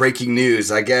I got breaking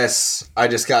news. I guess I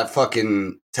just got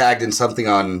fucking tagged in something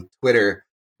on Twitter.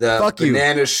 The Fuck you.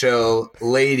 banana show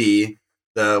lady,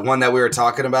 the one that we were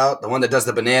talking about, the one that does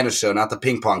the banana show, not the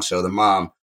ping pong show, the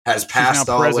mom, has passed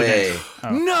now away. president. Oh.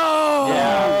 No.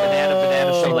 Yeah,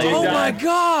 banana show lady. Oh my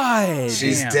god.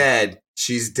 She's Damn. dead.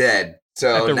 She's dead.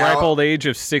 So At the now, ripe old age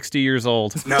of 60 years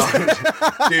old. no,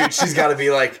 dude, she's got to be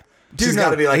like, she's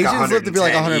got to be like Asians 110 live to be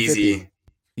like 150. easy.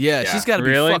 Yeah, Yeah. she's got to be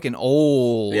Really? fucking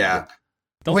old. Yeah.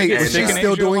 Don't Wait, they get is sick she in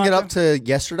still Asia a doing lot, it up though? to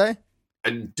yesterday?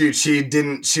 Dude,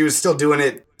 she was still doing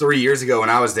it 3 years ago when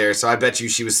I was there, so I bet you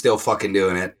she was still fucking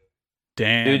doing it.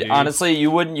 Damn, Dude, honestly, you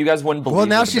guys wouldn't believe. Well,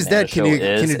 now what the she's banana dead. Can show you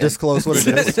is, can you and disclose what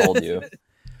it we is? told you.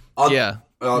 Yeah.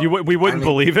 we wouldn't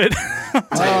believe it.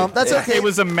 That's okay. It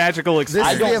was a magical This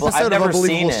experience. is the I've episode of never Unbelievable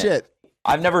seen it. Shit.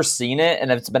 I've never seen it,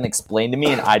 and it's been explained to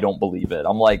me, and I don't believe it.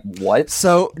 I'm like, what?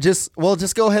 So just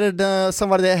go ahead and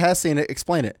somebody that has seen it,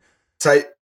 explain it.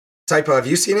 Typo, have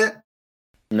you seen it?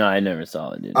 No, I never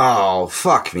saw it, dude. Oh,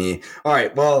 fuck me. All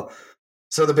right, well,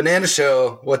 so the banana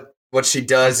show, what she I'm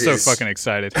does so is fucking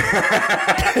excited.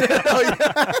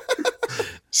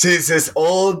 she's this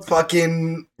old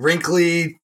fucking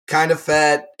wrinkly, kind of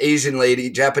fat Asian lady,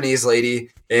 Japanese lady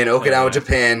in Okinawa, Yeah.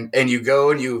 Japan, and you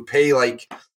go and you pay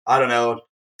like, I don't know,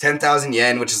 10,000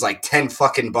 yen, which is like 10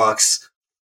 fucking bucks.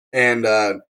 And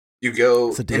you go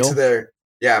It's a deal. into their,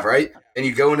 yeah, right? And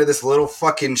you go into this little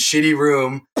fucking shitty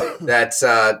room that's,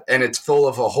 and it's full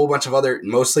of a whole bunch of other,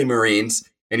 mostly Marines.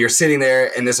 And you're sitting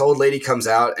there, and this old lady comes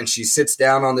out, and she sits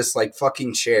down on this like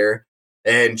fucking chair,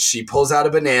 and she pulls out a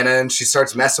banana, and she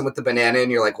starts messing with the banana, and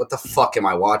you're like, "What the fuck am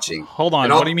I watching?" Hold on.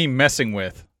 And What do you mean messing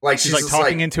with? Like She's like just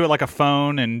talking into it like a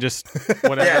phone and just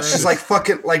whatever. yeah, she's like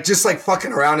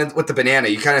fucking around with the banana.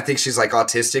 You kind of think she's like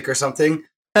autistic or something,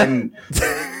 and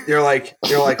you're like,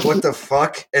 "What the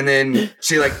fuck?" And then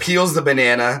she like peels the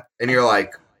banana, and you're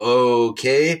like,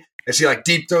 "Okay," and she like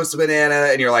deep throats the banana,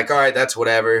 and you're like, "All right, that's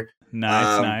whatever."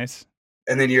 nice.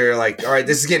 And then you're like, all right,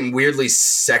 this is getting weirdly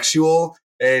sexual.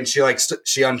 And she like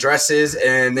she undresses,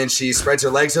 and then she spreads her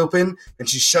legs open, and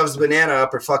she shoves the banana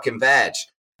up her fucking vag.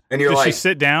 And you're Does like, she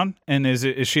sit down? And is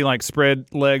she like spread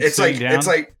legs it's like sitting down?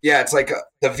 it's like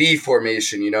the V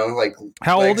formation, you know, like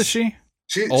How old legs. is she?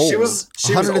 She Old. was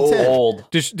 110. old.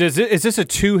 Old. Is this a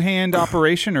two-hand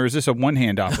operation or is this a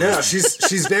one-hand operation? No,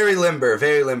 she's very limber,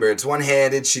 very limber. It's one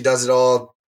handed. She does it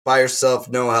all by herself,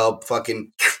 no help.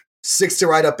 Fucking sticks it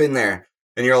right up in there,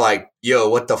 and you're like, yo,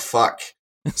 what the fuck?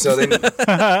 So then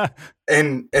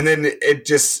and then it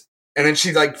just and then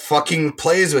she like fucking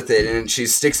plays with it, and she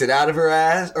sticks it out of her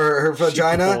ass or her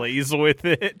vagina, She plays with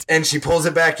it. and she pulls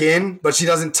it back in, but she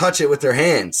doesn't touch it with her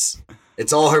hands.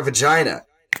 It's all her vagina.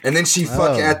 And then she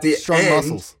fucking at the strong end,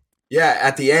 muscles. yeah,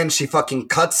 at the end she fucking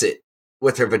cuts it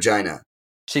with her vagina.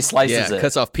 She slices Yeah, it.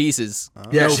 cuts off pieces.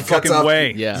 Yeah, No she cuts fucking off.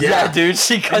 way. Yeah. yeah, dude,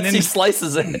 she cuts. then- He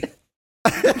slices it.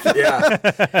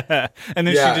 Yeah. And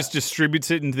then Yeah. she just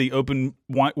distributes it into the open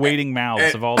waiting mouths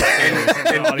And- of all the sailors in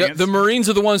the The, audience. the Marines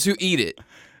are the ones who eat it.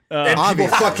 And people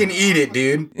Obviously. fucking eat it,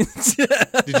 dude.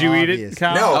 Did you eat it, Obvious.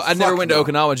 Kyle? No. I never fuck went to no.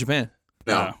 Okinawa, Japan.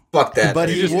 No, fuck that. But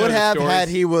You he just know would the have stories. had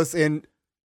he was in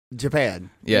Japan.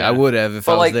 Yeah, Yeah. I would have if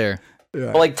But I was like- there.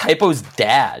 Yeah. But like Typo's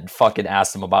dad fucking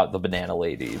asked him about the banana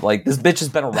lady. Like this bitch has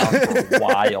been around for a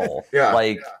while. Yeah.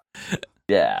 Like,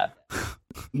 yeah.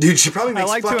 Dude, she probably I makes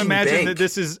like to fucking imagine bank. that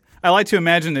this is. I like to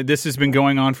imagine that this has been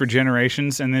going on for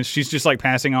generations, and then she's just like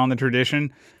passing on the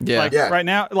tradition. Yeah. Like Yeah. right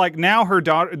now, like now her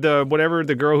daughter,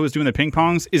 the girl who's doing the ping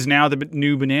pongs, is now the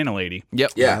new banana lady.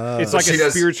 Yep. Yeah. It's But like she a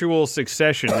does- spiritual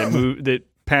succession that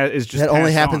is just that only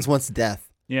passed happens on. once death.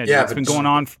 Yeah, Yeah, it's but been just- going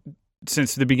on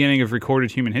since the beginning of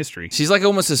recorded human history. She's like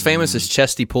almost as famous as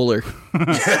Chesty Puller, who's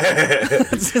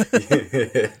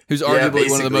arguably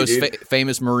one of the most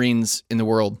famous Marines in the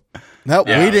world. No,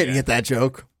 we didn't get that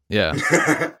joke. Yeah.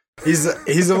 He's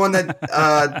the one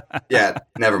that yeah,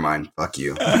 never mind. Fuck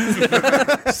you.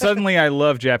 Suddenly I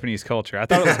love Japanese culture. I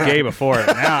thought it was gay before.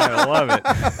 Now I love it.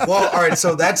 Well, all right,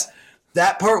 so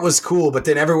that part was cool, but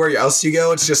then everywhere else you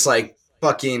go, it's just like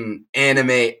fucking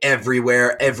anime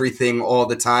everywhere, everything all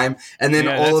the time. And then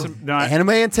Anime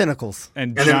and tentacles.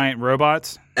 And giant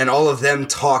robots. And all of them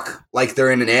talk like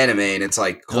they're in an anime, and it's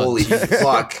like, holy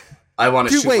fuck, I want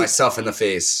to shoot myself in the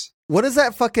face. What is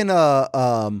that fucking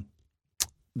that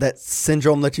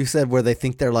syndrome that you said where they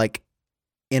think they're like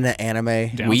in an anime?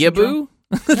 Weeaboo?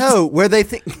 No, where they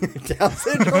think Down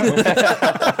syndrome.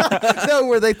 No,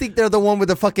 where they think they're the one with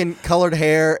the fucking colored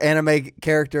hair anime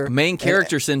character. Main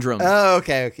character syndrome. Oh,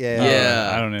 okay.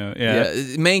 Yeah. I don't know.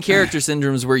 Yeah. Main character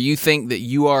syndrome is where you think that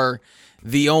you are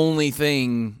the only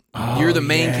thing. You're the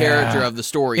main character of the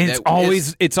story. And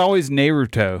it's always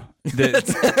Naruto.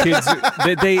 Kids,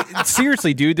 they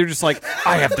seriously, dude. They're just like,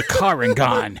 I have the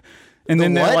Sharingan, and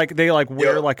then they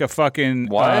wear like a fucking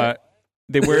what?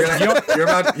 They wear.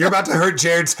 You're about to hurt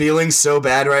Jared's feelings so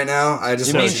bad right now. I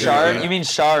just you mean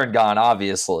Sharingan,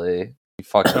 obviously. You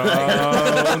fucking.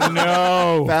 Oh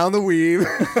no! Found the weave.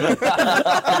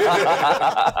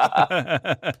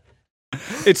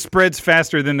 It spreads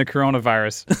faster than the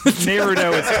coronavirus.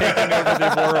 Naruto is taking over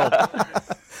the world.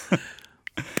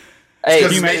 Hey,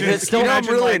 can you imagine? I'm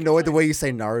really annoyed the way you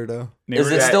say Naruto. Is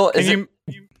it still?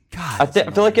 I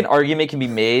feel like an argument can be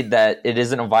made that it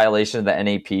isn't a violation of the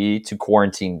NAP to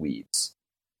quarantine weebs.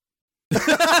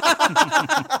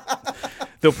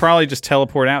 They'll probably just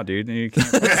teleport out, dude. You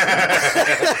can't...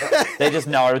 They just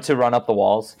Naruto run up the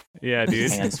walls. Yeah, dude.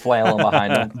 Hands flailing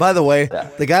behind them. By the way,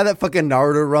 the guy that fucking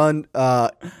Naruto run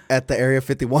at the Area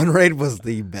 51 raid was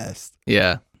the best.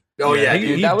 Yeah. Oh yeah,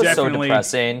 dude, that was definitely... so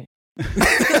depressing.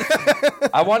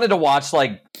 I wanted to watch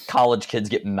like college kids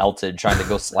get melted trying to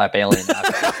go slap alien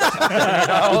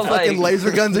fucking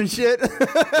laser guns and shit.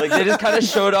 Like they just kind of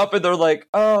showed up and they're like,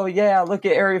 oh yeah, look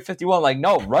at Area 51. Like,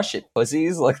 no, rush it,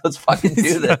 pussies. Like, let's fucking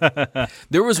do this.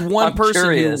 There was one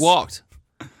person who walked.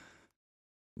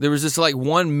 There was this like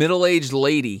one middle-aged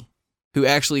lady who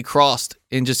actually crossed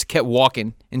and just kept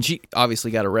walking, and she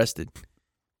obviously got arrested.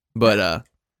 But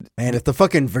man, if the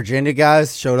fucking Virginia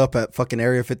guys showed up at fucking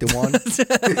Area 51,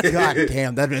 god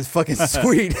damn, that is fucking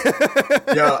sweet.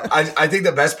 Yeah, I think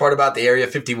the best part about the Area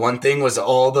 51 thing was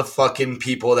all the fucking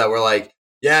people that were like,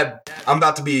 yeah, I'm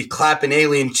about to be clapping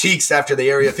alien cheeks after the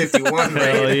Area 51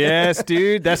 raid. Hell yes,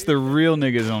 dude. That's the real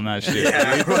niggas on that shit.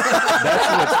 Yeah. Dude.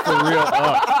 That's what's for real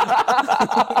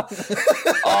up.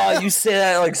 Oh, you say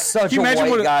that like such a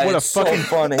white guy. What a fucking so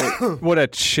funny. What a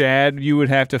Chad you would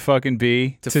have to fucking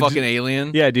be to fucking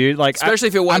alien. Yeah, dude. Like, especially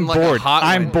if it wasn't like bored. a hot.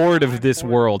 I'm bored of this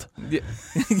world.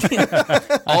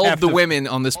 All of the women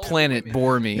on this planet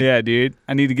bore me. Yeah, dude.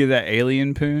 I need to get that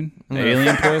alien poon.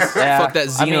 Alien puss. Yeah. Fuck that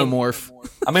xenomorph.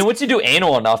 I mean, once you do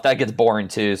anal enough, that gets boring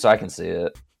too. So I can see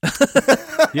it.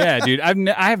 Yeah, dude.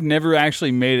 I have never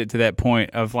actually made it to that point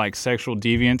of like sexual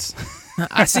deviance.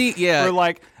 I see. Yeah, or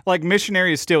like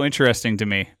missionary is still interesting to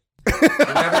me. Maybe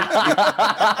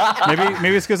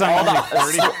it's because I'm only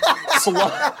 30.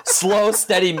 Slow,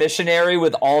 steady missionary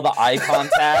with all the eye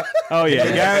contact. Oh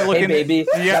yeah, hey baby,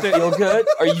 you feel good?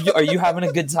 Are you having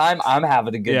a good time? I'm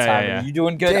having a good time. Yeah. Are you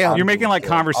doing good? Damn. You're making like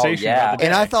conversation. Yeah.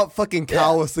 And I thought fucking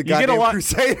Kyle was the goddamn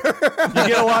crusader. You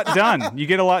get a lot done. You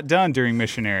get a lot done during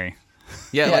missionary.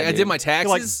 Yeah, like I did my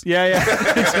taxes. Like, yeah.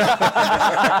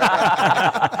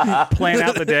 Plan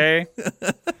out the day.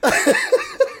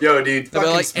 Yo, dude.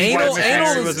 Like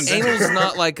anal's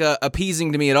not like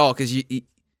appeasing to me at all because you,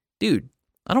 dude,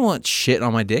 I don't want shit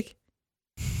on my dick.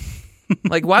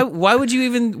 Like, why would you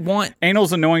even want?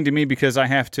 Anal's annoying to me because I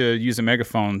have to use a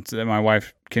megaphone so that my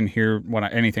wife can hear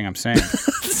anything I'm saying.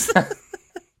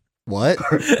 What?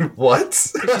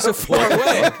 What? You're so far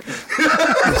away.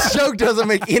 This joke doesn't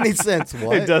make any sense.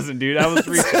 What? It doesn't, dude. I was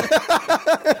reaching.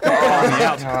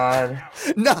 Oh, God.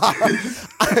 Nah.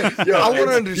 I want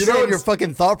to understand your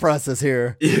fucking thought process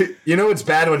here. You know it's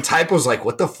bad when Typo's like,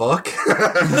 what the fuck?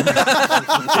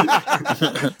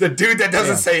 The dude that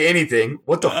doesn't say anything.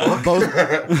 What the fuck?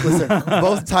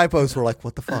 Both Typos were like,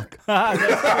 what the fuck?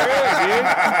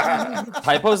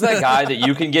 Typo's that guy that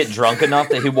you can get drunk enough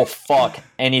that he will fuck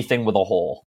anything with a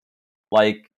hole.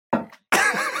 Like,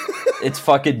 it's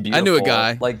fucking beautiful. I knew a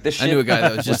guy. Like this shit. I knew a guy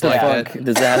that was just like that.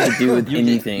 Does that have to do with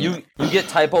anything? You get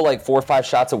Typo like 4 or 5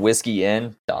 shots of whiskey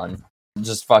in, done.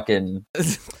 Just fucking.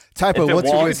 Typo,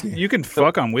 what's your whiskey? You can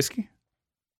fuck on whiskey?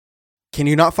 Can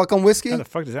you not fuck on whiskey? How the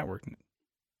fuck does that work?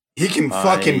 He can I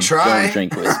fucking try. Don't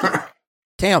drink whiskey.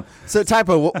 Damn. So,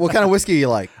 Typo, what kind of whiskey you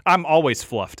like? I'm always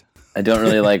fluffed. I don't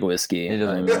really like whiskey. He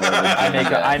doesn't- I'm more of a I make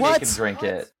gin guy. What? him drink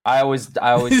it. I always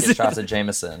get shots of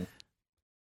Jameson.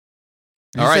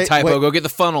 You All right, say- Typo, wait, go get the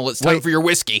funnel. It's time Wait. for your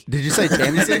whiskey. Did you say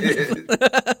Jameson?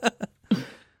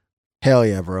 Hell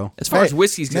yeah, bro. As far as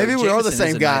whiskey's go, maybe we are the Jameson same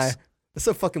is a guy. nice- That's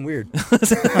so fucking weird.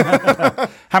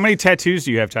 How many tattoos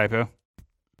do you have, Typo?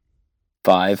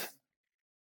 5.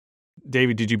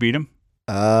 David, did you beat him?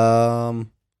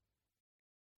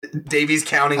 Davey's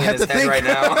counting I in have his to head think. right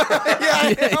now.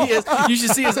 Yeah, he is. You should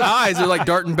see his eyes. They're like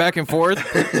darting back and forth.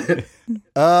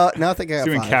 No, I think I got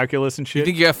Doing 5. calculus and You shit.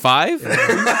 think you got 5? Are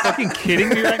you fucking kidding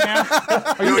me right now?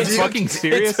 Are you fucking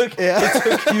serious? It took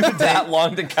you that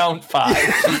long to count 5.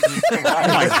 Jesus Oh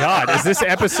my god, is this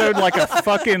episode like a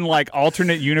fucking like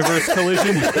alternate universe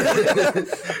collision?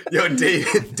 Yo,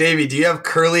 Davey, do you have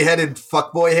curly-headed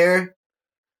fuckboy hair?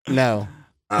 No.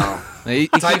 Oh. He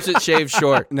keeps it shaved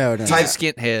short. No. Type-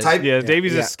 Skint head. Type. Yeah,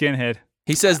 Davey's Yeah. a skinhead.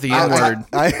 He says the N word.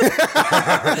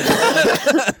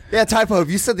 Yeah, Typo, have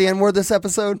you said the N word this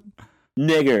episode?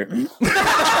 Nigger.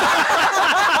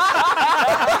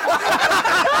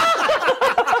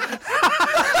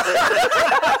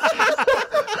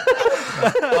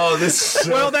 Oh, this.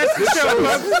 Well, that's the show.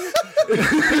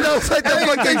 You know, it's like the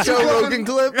fucking Joe Rogan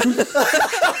clip.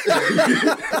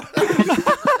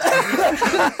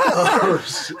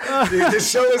 Dude, this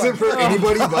show isn't for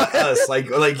anybody but us. Like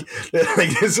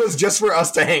this was just for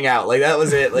us to hang out. Like that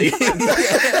was it. Like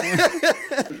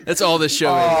That's all this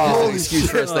show is. It's an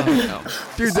excuse for us to hang out.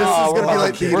 Dude, this is going to be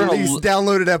like the we're gonna least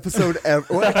downloaded episode ever.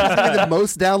 Well, it's going to be the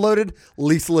most downloaded,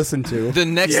 least listened to. The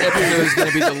next episode is going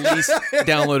to be the least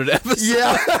downloaded episode.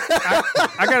 Yeah.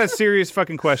 I got a serious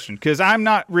fucking question because I'm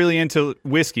not really into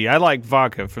whiskey. I like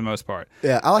vodka for the most part.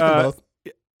 Yeah, I like them both.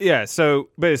 Yeah, so,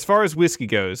 but as far as whiskey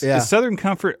goes, Yeah. is Southern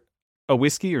Comfort a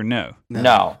whiskey or no?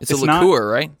 No. It's It's a not- liqueur,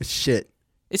 right? It's shit.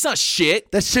 It's not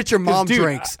shit. That shit your mom dude,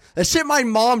 drinks. That shit my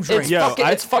mom drinks. It's Yo, fucking,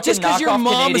 it's fucking Just because your knockoff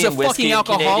mom is a Canadian whiskey fucking and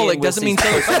alcoholic Canadian doesn't mean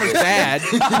whiskey's Southern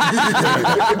Comfort's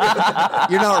bad.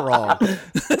 You're not wrong.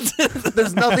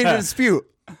 There's nothing to dispute.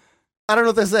 I don't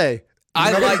know what to say.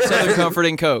 I like Southern Comfort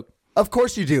and Coke. Of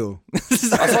course you do.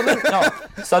 Southern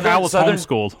I was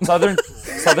homeschooled.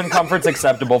 Southern Comfort's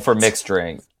acceptable for mixed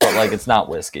drink, but like it's not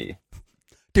whiskey.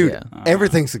 Dude, Yeah.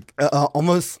 everything's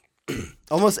almost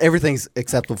everything's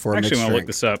acceptable for a Actually, mixed want to look drink.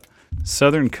 this up.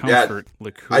 Southern Comfort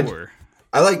liqueur.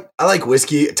 I like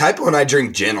whiskey. Typo and I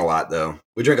drink gin a lot though.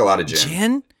 We drink a lot of gin.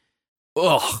 Gin?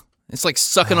 Ugh. It's like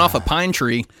sucking off a pine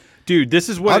tree. Dude, this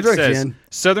is what I'll it drink says. gin.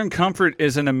 Southern Comfort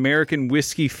is an American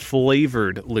whiskey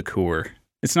flavored liqueur.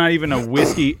 It's not even a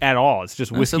whiskey at all. It's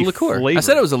just It's whiskey a liqueur. flavored. I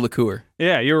said it was a liqueur.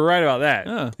 Yeah, you were right about that.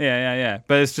 Oh. Yeah.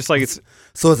 But it's just like it's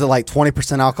So is it like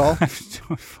 20% alcohol? I have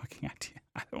no fucking idea.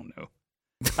 I don't know.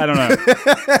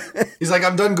 He's like,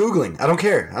 I'm done Googling. I don't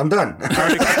care. I'm done.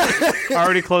 I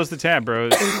already closed the tab, bro.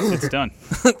 It's done.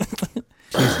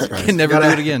 Can never do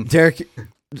it again. Derek,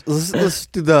 let's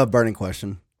do the burning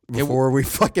question before we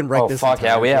fucking wreck Oh this. fuck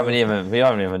yeah, entire we show.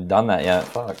 haven't even done that yet.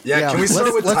 Fuck. Yeah, Yeah, can we start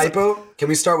let's- with let's- typo? Can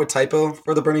we start with typo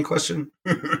for the burning question?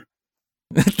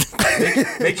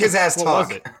 make his ass What talk.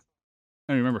 was it? I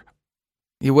don't remember.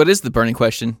 Yeah, what is the burning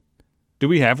question? Do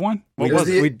we have one? What We- was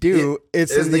it? We do.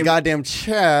 It's is in the the- goddamn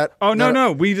chat. Oh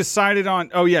no! We decided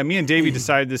on. Oh yeah, me and Davey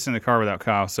decided this in the car without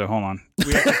Kyle. So hold on.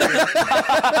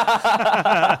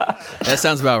 That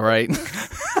sounds about right.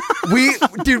 We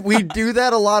do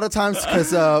that a lot of times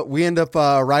because we end up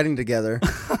riding together,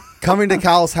 coming to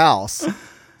Kyle's house.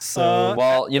 So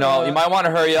Well, you might want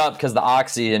to hurry up because the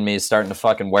oxy in me is starting to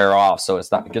fucking wear off. So it's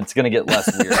gonna get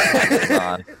less weird. as time goes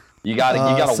on. You got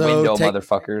a so window, take-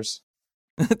 motherfuckers.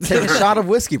 take a shot of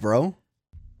whiskey, bro.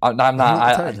 I'm not.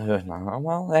 I'm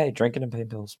Well, hey, drinking and pain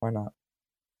pills. Why not?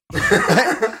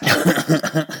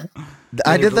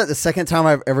 I did that the second time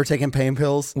I've ever taken pain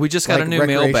pills, We just got Like a new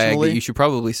mailbag that recreationally? you should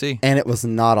probably see. and it was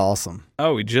not awesome.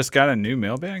 Oh, we just got a new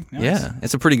mailbag. Nice. Yeah,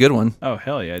 it's a pretty good one. Oh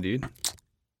hell yeah, dude.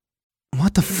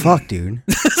 What the fuck, dude?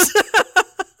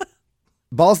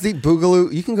 Balls deep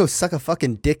boogaloo. You can go suck a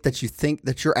fucking dick that you think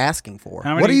that you're asking for.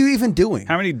 How What are many- you even doing?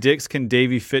 How many dicks can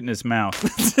Davey fit in his mouth?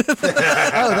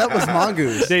 Oh, that was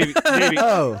Mongoose. Davey,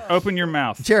 Oh, open your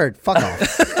mouth. Jared, fuck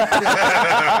off.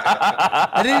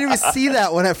 I didn't even see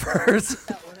that one at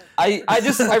first. I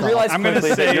realized I'm gonna quickly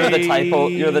that say-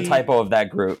 you're the typo of that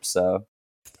group. So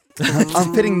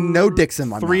I'm fitting no dicks in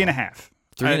my mouth. 3.5.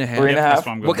 3.5. 3.5? That's what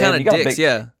I'm going What with. kind you of got a dicks? big-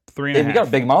 Yeah. 3.5. Dave, you got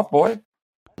a big mouth, boy.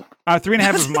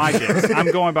 3.5 is my dick.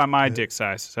 I'm going by my dick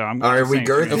size. So I'm. Are we saying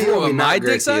girthy 3.5. or are we My not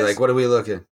dick girthy? size? Like, what are we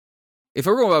looking? If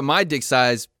we're going by my dick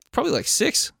size, probably like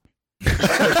 6.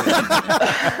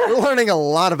 We're learning a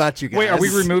lot about you guys. Wait, are we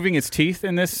removing its teeth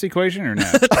in this equation or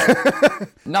not?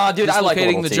 Nah, dude, I like a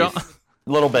Dislocating little the teeth. jaw.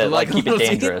 A little bit, like keep it little teeth?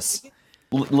 dangerous.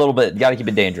 Little bit, got to keep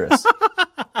it dangerous.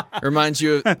 Reminds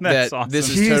you that That's awesome. this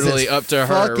is Jesus totally up to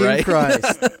her, fucking right?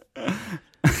 Christ.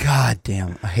 God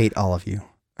damn, I hate all of you.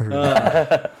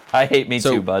 I hate me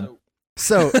So- too, bud.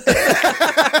 So,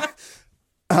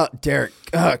 Derek,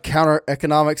 counter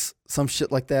economics, some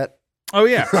shit like that. Oh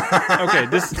yeah. Okay,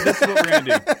 this is what we're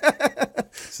gonna do.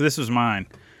 So this was mine.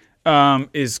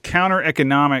 Is counter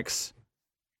economics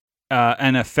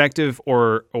an effective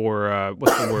or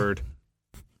what's the word?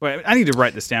 Wait, I need to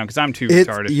write this down because I'm too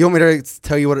retarded. You want me to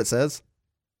tell you what it says?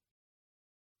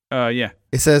 Yeah.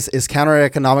 It says, is counter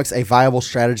economics a viable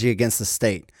strategy against the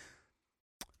state?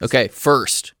 Okay,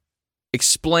 first,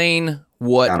 explain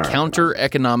what counter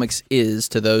economics is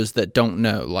to those that don't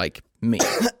know, like me.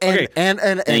 Okay. And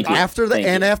Thank you. after that, Thank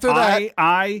you. and after that,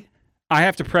 I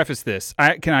have to preface this.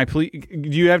 Can I please? Do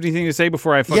you have anything to say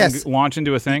before I fucking Yes. launch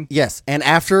into a thing? yes, and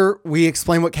after we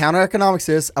explain what counter economics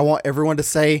is, I want everyone to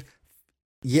say,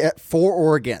 for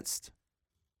or against.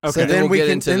 Okay. So then Then we'll we get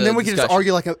can, into and the then we can just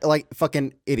discussion. argue like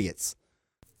fucking idiots.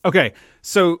 Okay,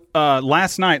 so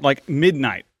last night, like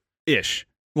midnight-ish,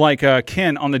 like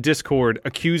Ken on the Discord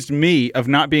accused me of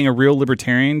not being a real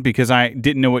libertarian because I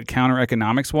didn't know what counter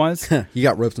economics was. You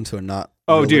got roped into a not.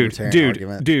 Oh, real dude, libertarian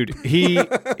argument.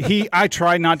 he. I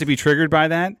tried not to be triggered by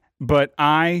that, but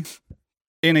I,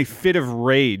 in a fit of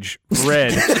rage,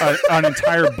 read an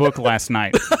entire book last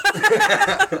night.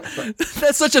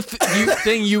 That's such a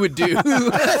thing you would do.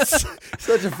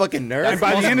 Such a fucking nerd. And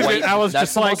by the end of it, I was That's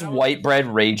just the like, most white bread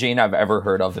raging I've ever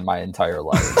heard of in my entire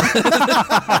life.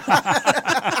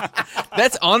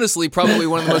 That's honestly probably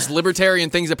one of the most libertarian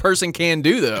things a person can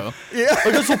do, though.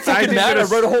 I got so fucking mad. I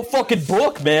wrote a whole fucking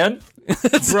book, man.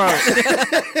 bro.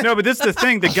 No, but this is the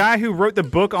thing. The guy who wrote the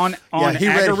book on he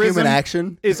read agorism Human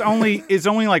Action. is only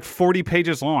like 40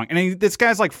 pages long, and this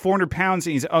guy's like 400 pounds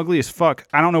and he's ugly as fuck.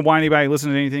 I don't know why anybody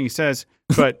listens to anything he says,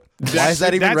 but Why is that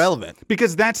even that's- relevant?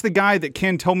 Because that's the guy that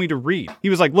Ken told me to read. He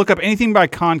was like, look up anything by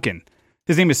Konkin.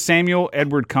 His name is Samuel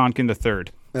Edward Konkin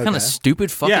III. What kind of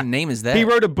stupid fucking name is that? He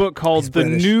wrote a book called The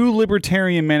British. New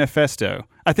Libertarian Manifesto.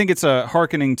 I think it's a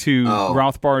hearkening to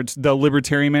Rothbard's The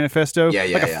Libertarian Manifesto. Yeah,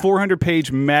 like a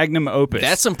 400-page magnum opus.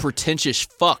 That's some pretentious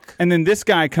fuck. And then this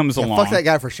guy comes along. Fuck that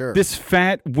guy for sure. This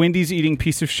fat Wendy's eating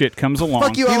piece of shit comes along.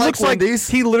 Fuck you, I he like looks Wendy's.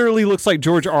 He literally looks like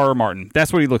George R.R. Martin.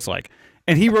 That's what he looks like.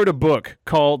 And he wrote a book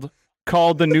called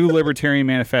The New Libertarian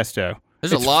Manifesto.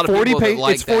 There's a lot of people that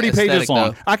like It's 40 that pages aesthetic,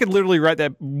 long. though. I could literally write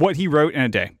what he wrote in a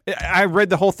day. I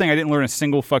read the whole thing. I didn't learn a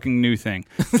single fucking new thing.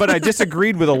 But I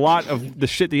disagreed with a lot of the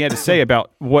shit that he had to say about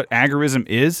what agorism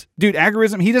is. Dude,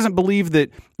 agorism, he doesn't believe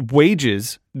that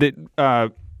wages, that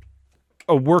a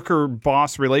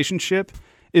worker-boss relationship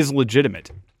is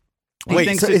legitimate. He Wait,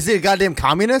 thinks so that- is he a goddamn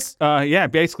communist? yeah,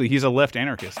 basically, he's a left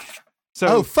anarchist. So,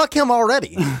 Oh, fuck him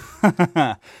already.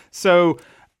 so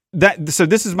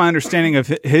this is my understanding of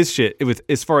his shit.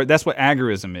 That's what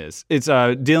agorism is. It's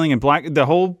dealing in black. The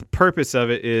whole purpose of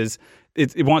it is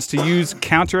it wants to use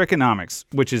counter economics,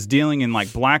 which is dealing in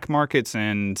like black markets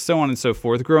and so on and so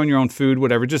forth, growing your own food,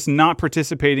 whatever. Just not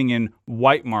participating in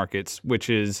white markets, which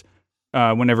is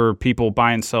whenever people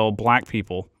buy and sell black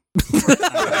people.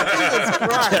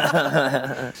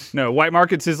 No, white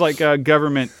markets is like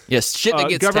government. Yes, shit that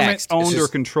gets government taxed. owned It's or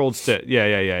just- controlled state.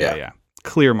 Yeah.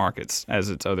 Clear markets, as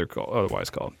it's otherwise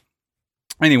called.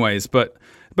 Anyways, but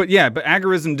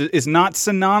agorism is not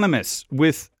synonymous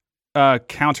with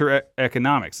counter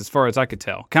economics, as far as I could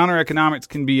tell. Counter economics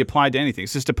can be applied to anything.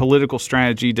 It's just a political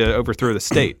strategy to overthrow the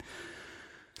state.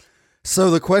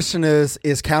 So the question is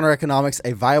counter economics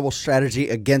a viable strategy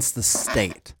against the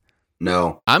state?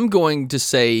 No. I'm going to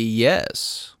say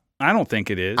yes. I don't think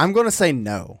it is. I'm going to say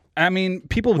no. I mean,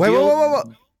 people. Wait. Go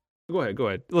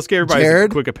ahead. Let's get everybody's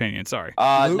Jared? quick opinion. Sorry.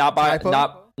 Luke, Not by typo?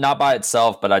 not by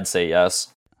itself, but I'd say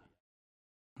yes.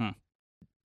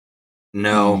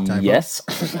 No. Typo? Yes.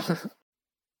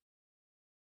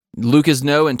 Luke is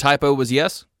no and typo was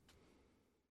yes.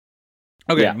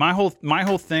 Okay, Yeah. my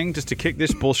whole thing, just to kick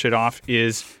this bullshit off,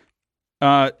 is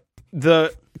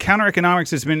the counter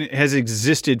economics has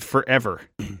existed forever.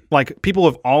 Like, people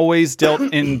have always dealt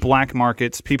in black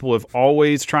markets. People have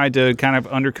always tried to kind of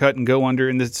undercut and go under,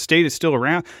 and the state is still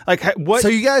around. Like, what? So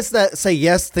you guys that say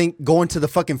yes think going to the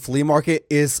fucking flea market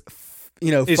is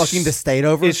fucking the state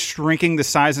over? Is shrinking the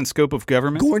size and scope of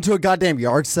government? Going to a goddamn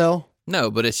yard sale? No,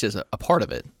 but it's just a part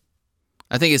of it.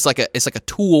 I think it's like a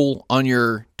tool on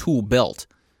your tool belt.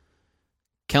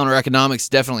 Counter economics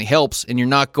definitely helps, and you're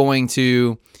not going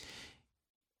to.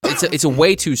 It's a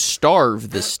way to starve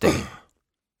the state.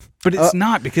 But it's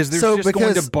not because they're so just going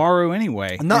because- to borrow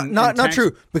anyway. Not tax-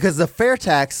 true, because the fair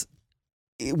tax,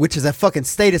 which is a fucking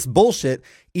status bullshit,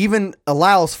 even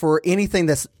allows for anything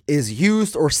that is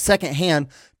used or secondhand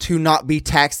to not be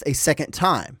taxed a second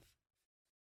time.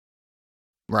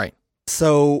 Right.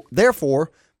 So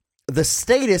therefore, the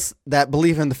statists that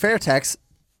believe in the fair tax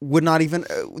would not even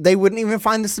they wouldn't even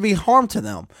find this to be harm to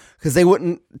them, because they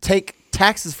wouldn't take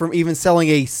taxes from even selling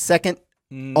a second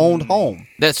owned home.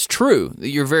 That's true.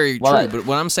 You're very Well, true. But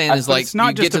what I'm saying is, but like, it's not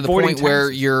you get just to the avoiding point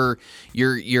where taxes.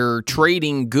 you're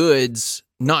trading goods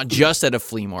not just at a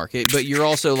flea market, but you're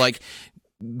also like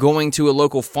going to a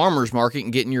local farmer's market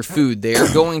and getting your food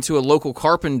there, going to a local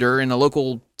carpenter and a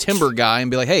local timber guy and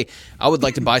be like, hey, I would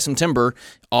like to buy some timber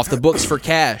off the books for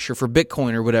cash or for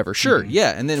Bitcoin or whatever. Sure,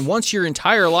 yeah. And then once your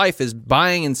entire life is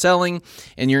buying and selling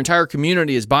and your entire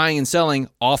community is buying and selling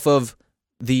off of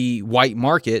the white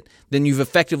market, then you've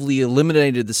effectively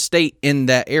eliminated the state in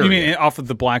that area. You mean off of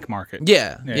the black market?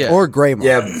 Yeah. Or gray market.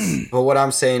 Yeah, but what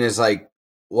I'm saying is like,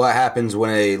 what happens when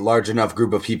a large enough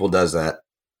group of people does that?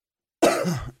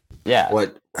 Yeah.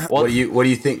 What do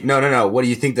you think? No. What do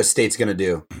you think the state's gonna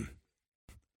do?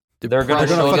 They're gonna They're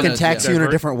show gonna them- fucking tax you in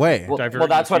a different way. Well,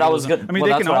 that's what I was gonna. I mean, well, they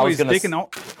that's can what I was always. gonna They s-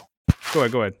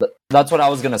 can. Go ahead. That's what I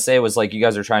was gonna say. Was like you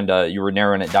guys are trying to. You were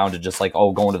narrowing it down to just like,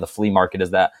 oh, going to the flea market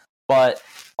is that. But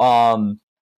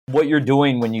what you're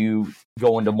doing when you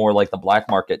go into more like the black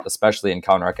market, especially in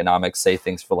counter economics, say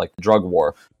things for like the drug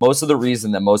war. Most of the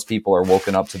reason that most people are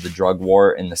woken up to the drug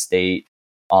war in the state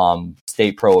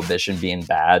prohibition being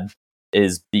bad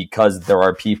is because there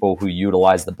are people who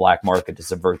utilize the black market to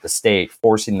subvert the state,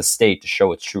 forcing the state to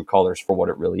show its true colors for what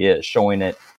it really is, showing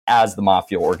it as the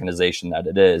mafia organization that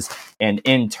it is. And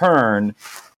in turn,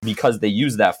 because they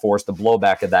use that force, the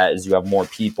blowback of that is you have more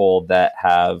people that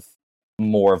have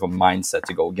more of a mindset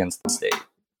to go against the state.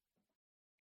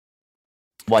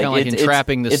 Kinda like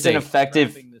entrapping the it's state. an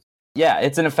effective,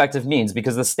 it's an effective means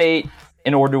because the state,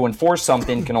 in order to enforce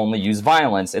something, can only use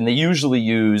violence, and they usually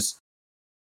use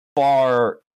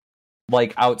far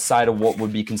like outside of what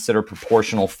would be considered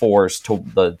proportional force to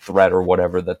the threat or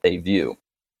whatever that they view.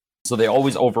 So they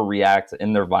always overreact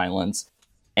in their violence,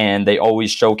 and they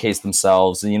always showcase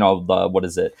themselves. You know,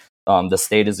 the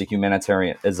state is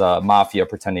a mafia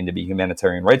pretending to be a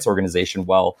humanitarian rights organization.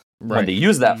 Well, when they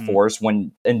use that force,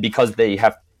 because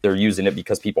they're using it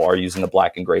because people are using the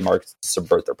black and gray markets to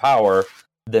subvert their power,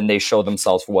 then they show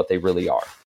themselves for what they really are.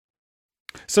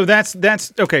 So that's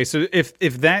okay. So if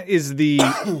that is the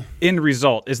end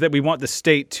result, is that we want the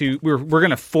state to we're going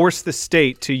to force the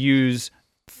state to use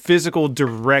physical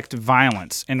direct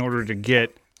violence in order to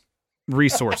get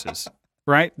resources,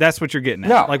 right? That's what you're getting at.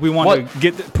 No. Like we want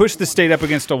to push the state up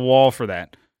against a wall for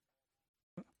that.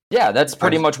 Yeah, that's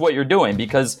pretty much what you're doing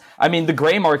because, I mean, the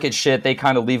gray market shit, they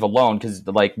kind of leave alone because,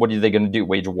 like, what are they going to do?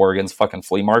 Wage a war against fucking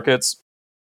flea markets?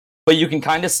 But you can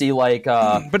kind of see, like...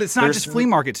 but it's not just flea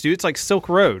markets, dude. It's like Silk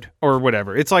Road or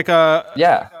whatever. It's like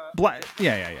Yeah.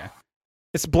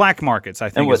 It's black markets, I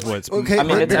think, is what's... Okay, I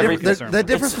mean, it's the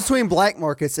difference between black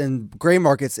markets and gray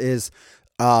markets is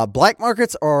black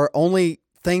markets are only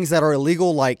things that are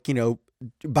illegal, like, you know,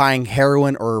 buying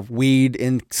heroin or weed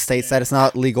in states that it's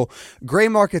not legal. Gray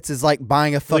markets is like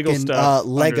buying a Legal fucking stuff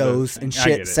Legos under and the- I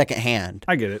get shit it. secondhand.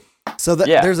 I get it. So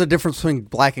Yeah. there's a difference between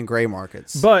black and gray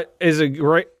markets. But is a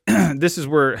gray... this is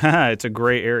where it's a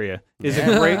gray area. Is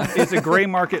a gray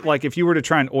market like if you were to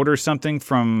try and order something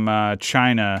from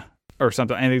China or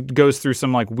something and it goes through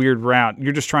some like weird route,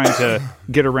 you're just trying to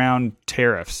get around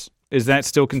tariffs. Is that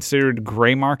still considered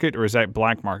gray market or is that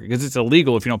black market? Because it's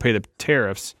illegal if you don't pay the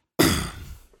tariffs.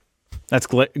 That's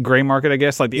gray market, I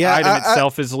guess. Like the item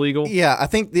itself is legal. Yeah, I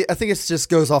think it just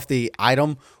goes off the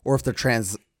item or if they're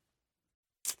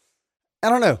I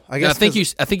don't know. I guess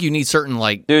I think you need certain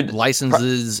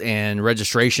licenses and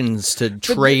registrations to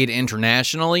trade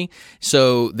internationally.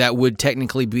 So that would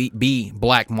technically be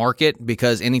black market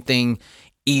because anything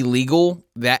illegal,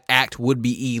 that act would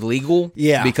be illegal.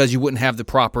 Yeah. Because you wouldn't have the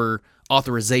proper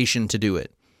authorization to do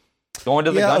it. Going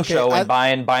to the gun show and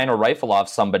buying a rifle off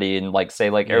somebody and like say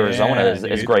like Arizona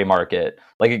is gray market.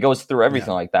 Like it goes through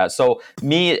everything like that. So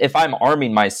if I'm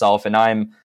arming myself and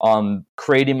I'm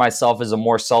creating myself as a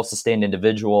more self-sustained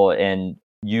individual and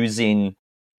using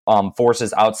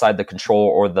forces outside the control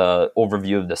or the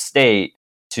overview of the state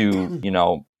to, you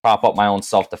know, prop up my own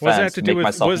self-defense, make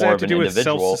myself more of an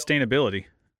individual. Self-sustainability?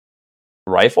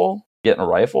 Rifle? Getting a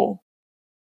rifle?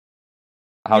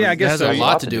 I guess it has a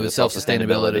lot to do with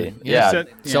self-sustainability. Yeah,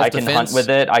 Self-defense, I can hunt with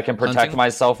it. I can protect hunting.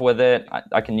 myself with it.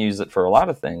 I can use it for a lot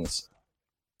of things.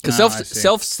 Because Oh, I see.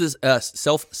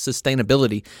 self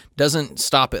sustainability doesn't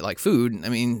stop at like food. I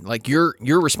mean, like you're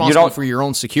responsible for your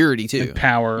own security too.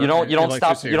 Power. You don't stop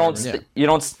electricity or whatever.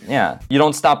 you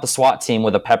don't stop the SWAT team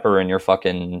with a pepper in your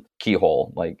fucking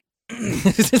keyhole, like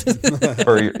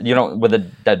or you don't with a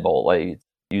deadbolt, like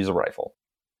use a rifle.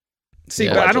 See,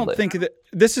 Yeah. but I don't Allegedly. think that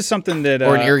this is something that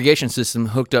Or an irrigation system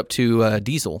hooked up to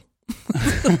diesel.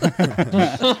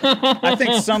 I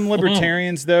think some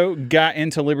libertarians, though, got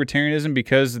into libertarianism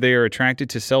because they are attracted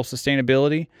to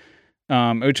self-sustainability,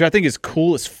 which I think is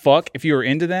cool as fuck if you are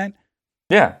into that.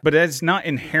 Yeah. But it's not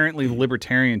inherently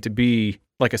libertarian to be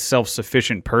like a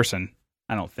self-sufficient person,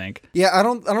 I don't think. Yeah, I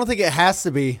don't think it has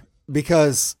to be,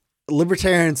 because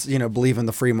libertarians, believe in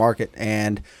the free market.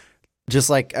 And just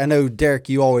like I know, Derek,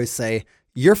 you always say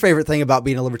your favorite thing about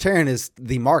being a libertarian is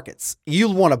the markets. You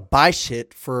want to buy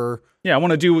shit for. Yeah, I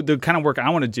want to do the kind of work I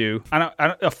want to do.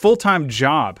 A full-time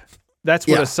job. That's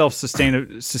what Yeah. a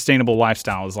self-sustainable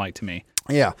lifestyle is like to me.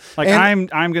 Yeah. Like And-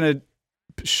 I'm going to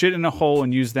shit in a hole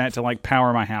and use that to like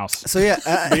power my house. So yeah,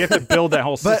 But you have to build that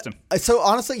whole but system. so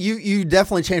honestly, you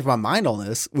definitely changed my mind on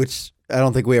this, which I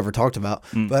don't think we ever talked about.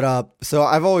 But so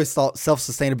I've always thought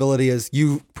self-sustainability is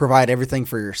you provide everything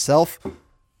for yourself.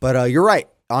 But you're right.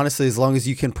 Honestly, as long as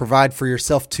you can provide for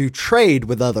yourself to trade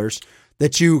with others,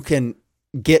 that you can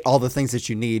get all the things that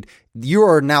you need, you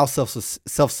are now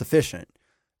self-sufficient.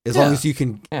 As long as you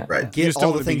can Right. You get just all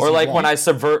don't the wanna be- things. Or you like want. when I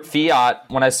subvert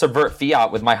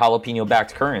fiat with my jalapeno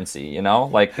backed currency,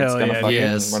 like it's Hell gonna yeah, fucking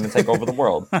yes. gonna take over the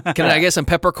world. Can I get some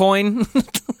pepper coin?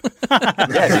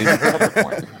 Yeah, dude.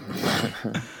 Peppercorn.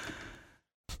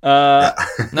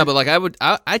 No, but like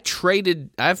I've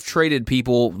traded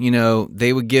people,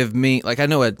 they would give me, like I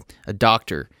know a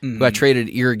doctor who I traded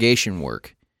irrigation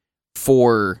work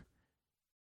for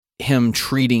him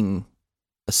treating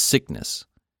a sickness.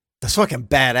 That's fucking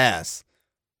badass.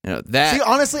 That See,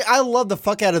 honestly, I love the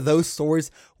fuck out of those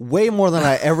stories way more than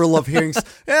I ever love hearing.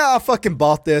 Yeah, I fucking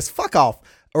bought this. Fuck off.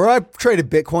 Or I traded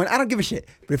Bitcoin. I don't give a shit.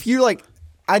 But if you like,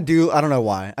 I do. I don't know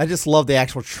why. I just love the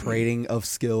actual trading of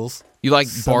skills. you like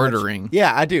so much. bartering.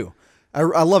 Yeah, I do. I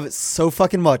love it so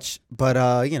fucking much. But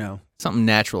Something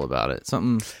natural about it.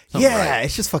 Something yeah, right.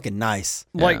 it's just fucking nice.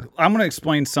 Like, I'm going to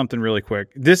explain something really quick.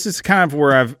 This is kind of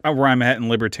where I'm at in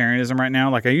libertarianism right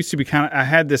now. Like, I used to be I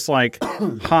had this like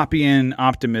Hoppian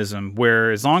optimism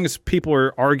where as long as people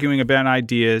are arguing about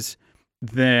ideas,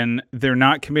 then they're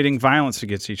not committing violence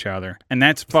against each other. And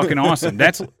that's fucking awesome.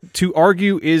 To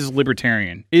argue is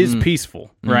libertarian, is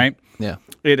peaceful, right? Yeah.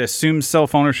 It assumes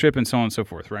self-ownership and so on and so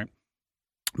forth, right?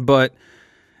 But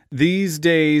these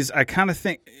days, I kind of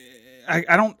think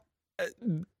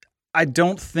I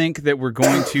don't think that we're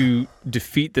going to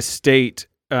defeat the state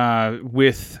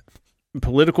with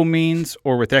political means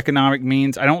or with economic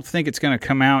means. I don't think it's going to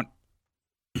come out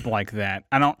like that.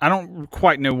 I don't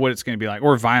quite know what it's going to be like,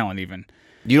 or violent even.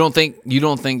 You don't think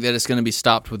that it's going to be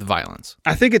stopped with violence?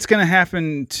 I think it's going to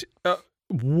happen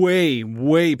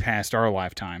way past our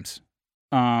lifetimes.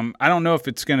 I don't know if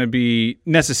it's going to be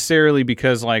necessarily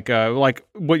because like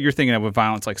what you're thinking of with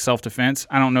violence, like self-defense.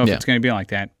 I don't know if it's going to be like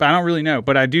that, but I don't really know.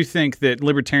 But I do think that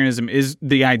libertarianism is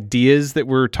the ideas that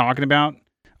we're talking about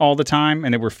all the time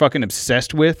and that we're fucking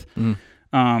obsessed with.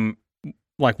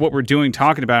 Like what we're doing,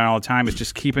 talking about it all the time is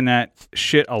just keeping that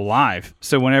shit alive.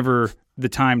 So whenever the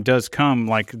time does come,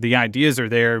 like the ideas are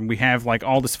there and we have like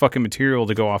all this fucking material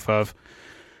to go off of.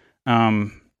 But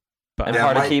And Yeah,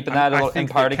 part of my- keeping that, I and think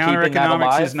part that of keeping that counter-economics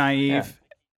alive is naive. Yeah.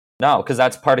 No, because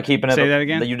that's part of keeping it. Say that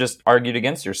again? That you just argued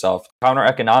against yourself. Counter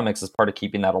economics is part of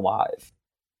keeping that alive.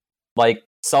 Like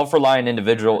self-reliant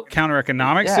individual,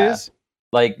 Counter-economics Yeah. is?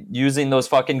 like using those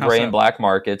fucking How gray so? and black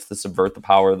markets to subvert the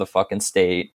power of the fucking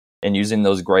state, and using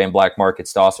those gray and black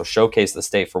markets to also showcase the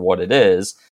state for what it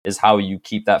is how you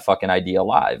keep that fucking idea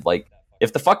alive. Like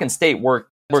if the fucking state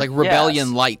worked It's like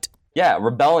rebellion light. Yeah,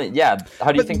 rebellion. Yeah,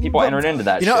 how do you think people entered into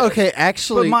that? shit? Okay,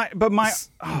 actually, But but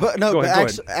go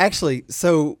ahead. actually,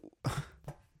 so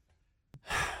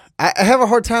I have a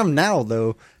hard time now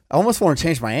though. I almost want to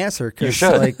change my answer because You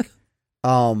should. like,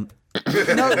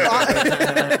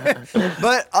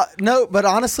 no, but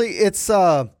honestly, it's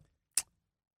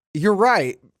you're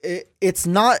right. It's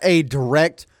not a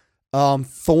direct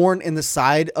thorn in the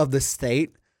side of the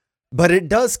state, but it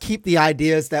does keep the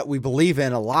ideas that we believe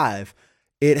in alive.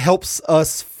 It helps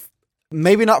us,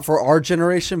 maybe not for our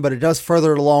generation, but it does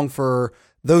further it along for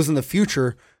those in the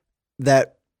future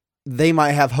that they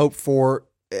might have hope for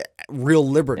real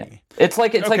liberty. It's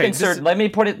like Okay, let me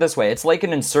put it this way. It's like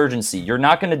an insurgency. You're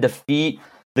not going to defeat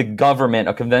the government,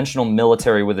 a conventional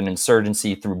military, with an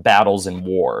insurgency through battles and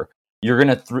war. you're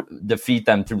gonna defeat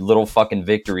them through little fucking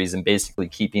victories and basically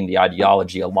keeping the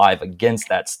ideology alive against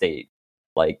that state.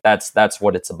 Like that's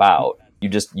what it's about.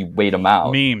 You wait them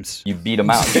out. Memes. You beat them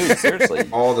out, dude. Seriously.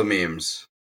 All the memes.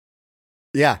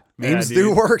 Yeah, memes dude.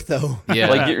 do work though. Yeah,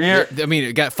 Like, you're- I mean,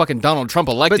 it got fucking Donald Trump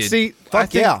elected. But see, I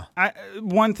think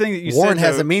one thing that you Warren said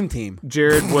has though, a meme team.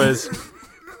 Jared, was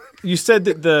you said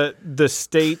that the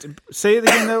state, say it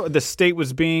again though, the state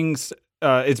was being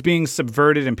it's being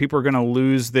subverted and people are going to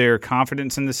lose their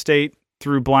confidence in the state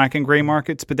through black and gray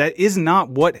markets, but that is not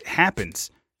what happens.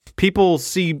 People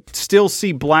still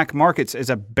see black markets as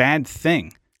a bad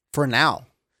thing For now.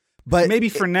 But maybe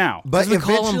for now. But we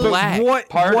call 'em eventually, black. What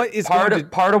part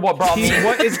of what brought me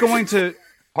what is going to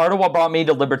part of what brought me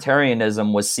to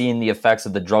libertarianism was seeing the effects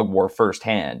of the drug war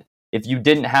firsthand. If you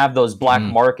didn't have those black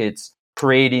markets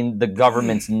creating the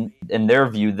government's, in their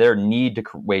view, their need to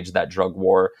wage that drug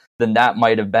war, then that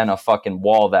might have been a fucking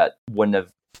wall that wouldn't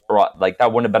have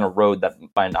been a road that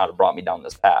might not have brought me down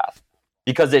this path.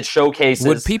 Because it showcases...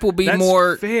 Would people be That's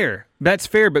more... fair? That's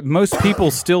fair, but most people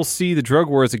still see the drug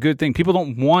war as a good thing. People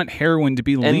don't want heroin to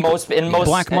be legal.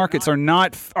 Black markets are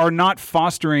not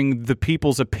fostering the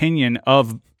people's opinion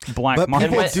of black but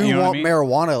markets. people do You know what want I mean?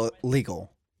 marijuana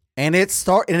legal, and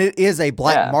it is a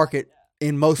black market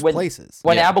in most places.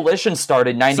 When abolition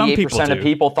started, 98% of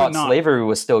people thought slavery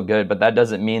was still good, but that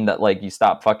doesn't mean that like you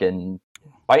stop fucking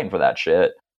fighting for that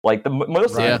shit. Like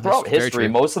throughout history,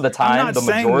 most of the time, the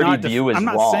majority view is wrong.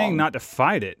 I'm not saying not to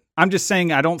fight it. I'm just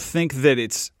saying I don't think that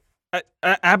it's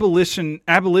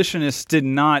abolitionists did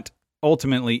not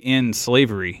ultimately end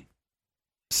slavery.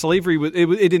 Slavery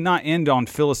it did not end on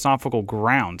philosophical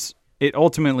grounds. It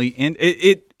ultimately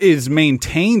it is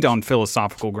maintained on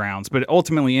philosophical grounds, but it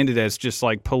ultimately ended as just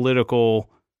like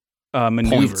political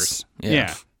maneuvers.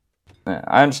 Yeah,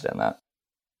 I understand that.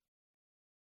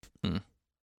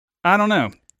 I don't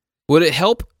know. Would it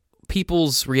help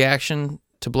people's reaction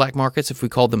to black markets if we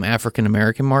called them African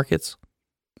American markets?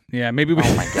 Yeah, maybe we.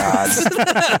 Oh my god,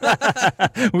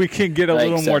 we can get a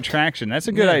little more traction. That's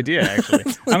a good idea, actually.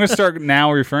 I'm gonna start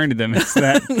now referring to them as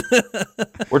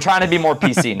that. We're trying to be more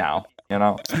PC now. You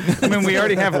know, I mean, we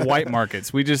already have white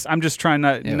markets. I'm just trying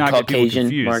not get people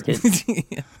confused. Markets.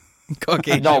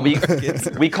 Caucasian no, markets.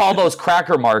 we call those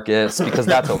cracker markets because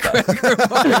that's okay.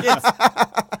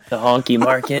 The honky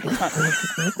market.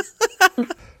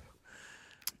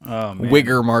 Oh, man.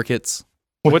 Wigger markets.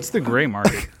 What's the gray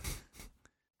market?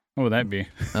 What would that be?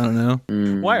 I don't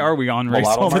know. Why are we on race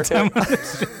all the time?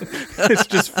 It's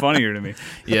just funnier to me.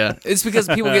 Yeah, it's because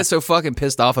people get so fucking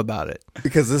pissed off about it.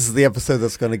 Because this is the episode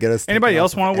that's going to get us. Anybody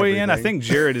else want to weigh in? I everything. think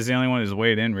Jared is the only one who's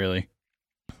weighed in, really.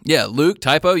 Yeah, Luke,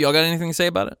 Typo, y'all got anything to say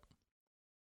about it?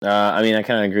 I mean, I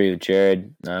kind of agree with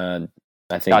Jared. I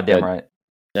think Goddamn right.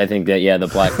 I think that the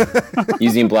black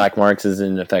using black marks is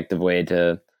an effective way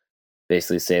to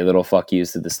basically say little fuck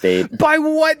yous to the state. By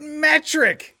what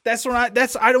metric? That's what I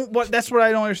don't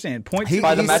understand. By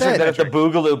the metric that if the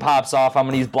Boogaloo pops off, I'm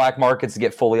gonna use black markets to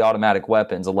get fully automatic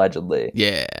weapons, allegedly.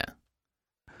 Yeah.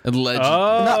 Allegedly.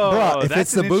 Bro, if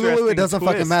it's the Boogaloo, it doesn't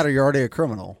fucking matter. You're already a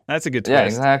criminal. That's a good twist. Yeah,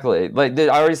 exactly. Like I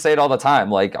already say it all the time.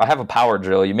 Like I have a power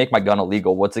drill. You make my gun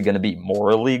illegal. What's it gonna be?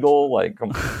 More illegal? Like,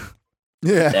 come on.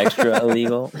 Yeah. Extra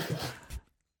illegal.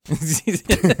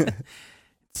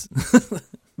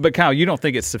 But Kyle, you don't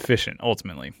think it's sufficient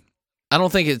ultimately? I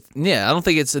don't think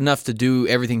it's enough to do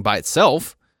everything by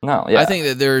itself. No, yeah. I think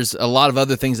that there's a lot of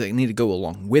other things that need to go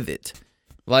along with it.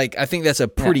 Like I think that's a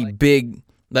pretty big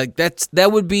that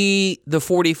would be the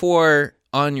 44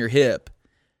 on your hip,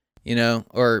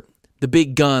 or the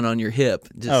big gun on your hip.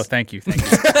 Oh, thank you.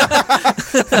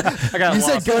 I got You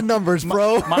lost. said gun numbers,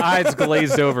 bro. My eyes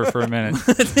glazed over for a minute.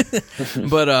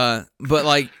 But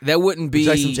like that wouldn't be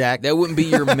Jackson Jack. that wouldn't be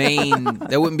your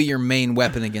main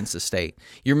weapon against the state.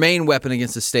 Your main weapon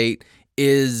against the state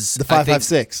is The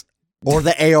 5.56 or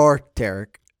the AR,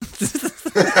 Tarek.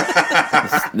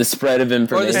 The spread of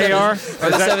information. AR? or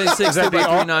the 76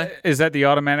 3x39. Is that the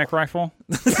automatic rifle?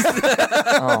 Like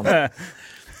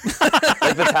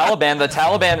the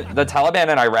Taliban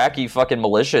and Iraqi fucking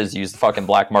militias use fucking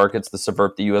black markets to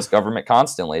subvert the U.S. government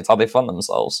constantly. It's how they fund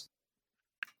themselves.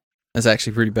 That's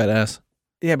actually pretty badass.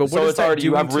 Yeah, but what So does it's that already- do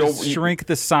you have to real- shrink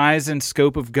the size and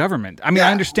scope of government? I mean,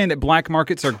 I understand that black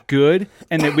markets are good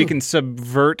and that we can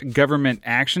subvert government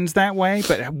actions that way,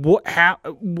 but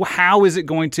how is it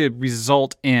going to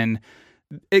result in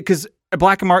it? Because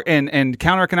black market and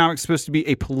counter economics is supposed to be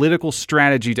a political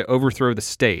strategy to overthrow the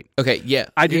state. Okay, yeah.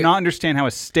 I do not understand how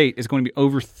a state is going to be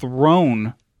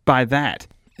overthrown by that.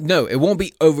 No, it won't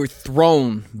be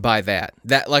overthrown by that.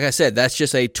 That, like I said, that's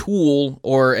just a tool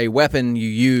or a weapon you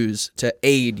use to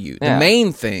aid you. The Yeah.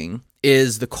 main thing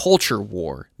is the culture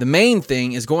war. The main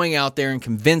thing is going out there and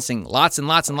convincing lots and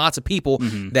lots and lots of people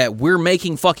that we're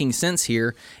making fucking sense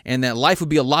here and that life would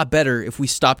be a lot better if we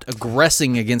stopped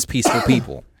aggressing against peaceful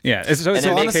people. Yeah. So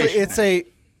honestly,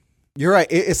 you're right.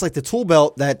 It's like the tool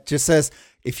belt that just says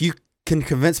if you can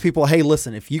convince people, hey,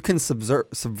 listen, if you can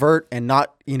subvert and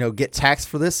not, get taxed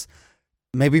for this,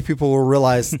 maybe people will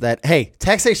realize that, hey,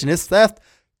 taxation is theft.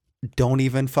 Don't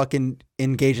even fucking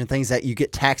engage in things that you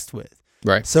get taxed with.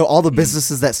 Right. So all the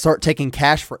businesses that start taking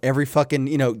cash for every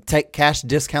fucking, take cash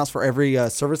discounts for every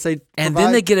service they And provide.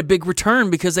 then they get a big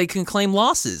return because they can claim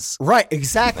losses. Right,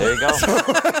 exactly. There you go.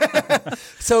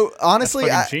 So honestly,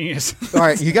 genius. all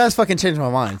right, you guys fucking changed my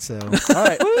mind. So all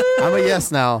right, I'm a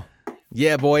yes now.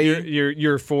 Yeah, boy.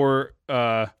 You're for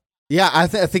Yeah, I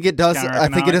think it does. I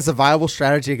think it is a viable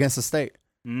strategy against the state.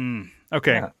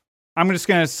 Okay. Yeah. I'm just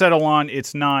going to settle on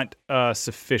it's not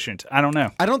sufficient. I don't know.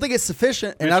 I don't think it's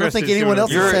sufficient, and You're I don't think interested anyone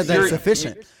else in- has said that You're- it's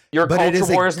sufficient. Your But it culture is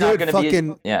a war is not good going to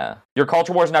fucking- be. Yeah, your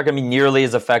culture war is not going to be nearly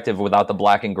as effective without the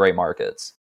black and gray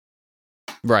markets.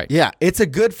 Right. Yeah, it's a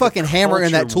good fucking hammer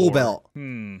in that Culture tool war. belt.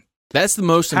 That's the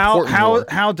most important war.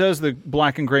 How does the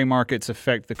black and gray markets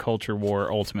affect the culture war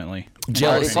ultimately?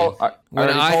 Jealousy. When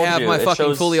I have my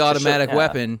fucking fully automatic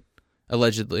weapon,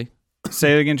 allegedly.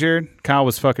 Say it again, Jared. Kyle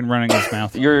was fucking running his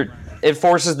mouth. It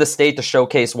forces the state to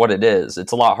showcase what it is.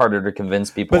 It's a lot harder to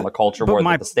convince people in a culture war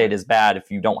that the state is bad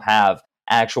if you don't have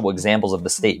actual examples of the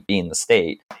state being the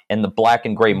state. And the black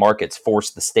and gray markets force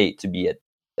the state to be at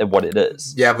what it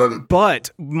is. Yeah,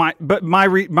 but my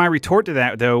retort to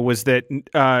that though was that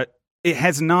it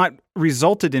has not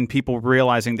resulted in people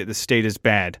realizing that the state is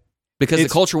bad Because the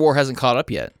culture war hasn't caught up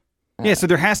yet. Yeah, so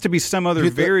there has to be some other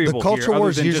Dude, the variable culture here war other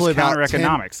is than usually just about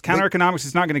counter-economics. 10 Counter-economics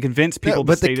is not going to convince people the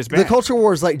but state is bad. The culture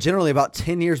war is like generally about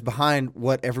 10 years behind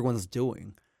what everyone's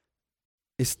doing.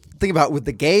 Think about with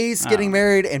the gays getting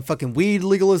married and fucking weed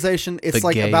legalization. It's The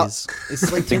like gays.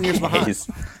 it's like 10 years behind. Is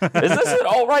this an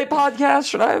alt-right podcast?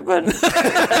 Should I have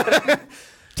been?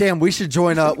 Damn, we should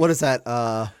join up. What is that?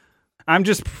 I'm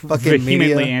just fucking vehemently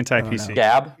media? anti-PC.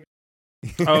 Gab?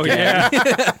 Oh, yeah.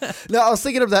 No, I was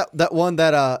thinking of that one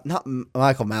that not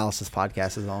Michael Malice's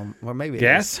podcast is on, or maybe it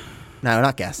Gas? is. No,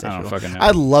 not Gas I don't Digital. fucking know.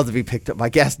 I'd love to be picked up by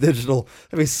Gas Digital.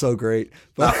 That'd be so great.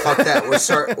 But fuck that.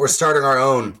 We're starting our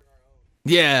own.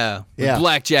 Yeah. Yeah.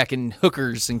 Blackjack and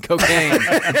hookers and cocaine.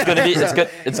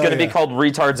 It's gonna be called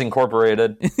Retards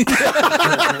Incorporated.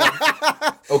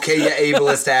 Okay, you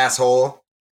ableist asshole.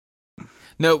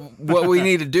 No, what we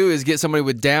need to do is get somebody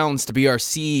with Downs to be our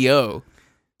CEO.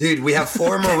 Dude, we have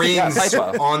 4 Marines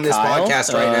typo. on this Kyle,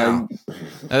 podcast right now.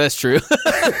 Oh, that's true.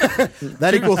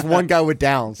 that equals one guy with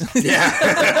Downs.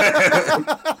 Yeah.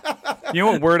 You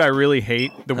know what word I really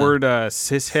hate? The word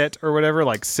cishet or whatever,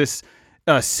 like cisgender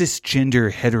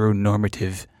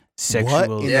heteronormative sexual. What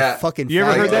in Yeah. the fucking You ever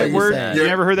fuck heard are that you word? saying? You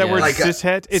ever heard that Yeah. word Like a-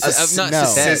 cishet? It's not No.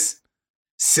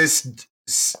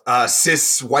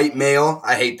 cis white male.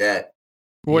 I hate that.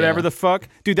 whatever Yeah. the fuck.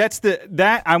 Dude,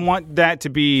 I want that to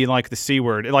be like the C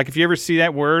word. Like if you ever see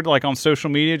that word like on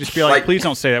social media, just be like, please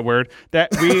don't say that word.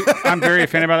 I'm very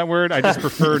offended by that word. I just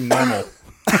prefer normal.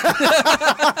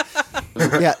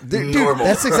 Yeah, dude, Normal.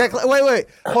 that's exactly. Wait,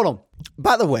 hold on.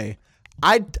 By the way,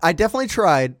 I definitely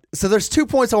tried. So there's 2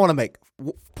 points I want to make.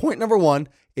 Point number 1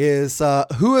 is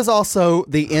who is also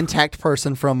the intact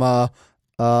person from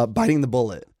Biting the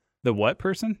Bullet. The what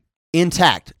person?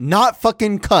 Intact, not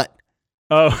fucking cut.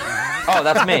 Oh, Oh,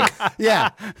 that's me. Yeah,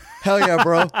 hell yeah,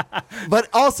 bro. But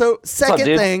also, second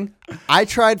dude? thing, I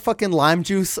tried fucking lime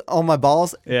juice on my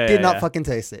balls. Yeah, did yeah, not yeah. fucking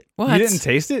taste it. What? you didn't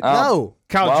taste it? No.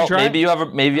 Kyle, Well, did you try? maybe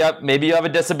you have a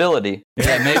disability.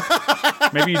 Yeah,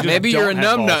 Maybe you just maybe you're a don't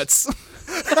have numb balls. nuts.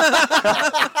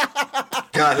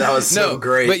 God, that was so No,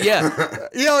 great. but yeah,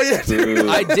 Yeah. Dude.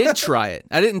 I did try it.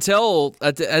 I didn't tell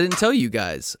you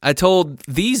guys. I told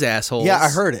these assholes. Yeah, I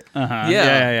heard it. Uh-huh.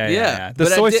 Yeah. The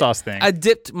But soy I sauce thing. I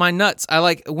dipped my nuts.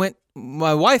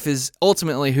 My wife is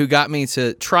ultimately who got me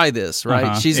to try this, right?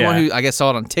 Uh-huh, She's the one yeah. who I guess saw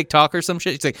it on TikTok or some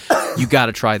shit. She's like, you got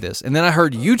to try this. And then I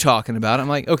heard you talking about it. I'm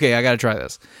like, okay, I got to try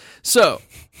this. So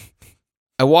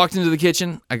I walked into the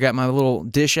kitchen. I got my little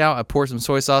dish out. I poured some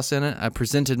soy sauce in it. I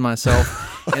presented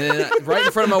myself. And then right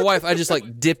in front of my wife, I just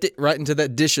like dipped it right into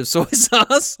that dish of soy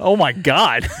sauce. Oh my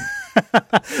god.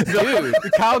 Dude.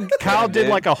 Kyle did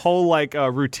like a whole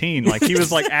routine. Like he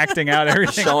was like acting out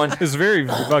everything. Showing- It was very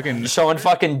fucking Showing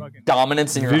fucking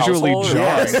dominance in your Visually household.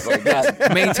 jarring. Yes. Like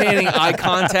that. Maintaining eye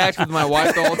contact with my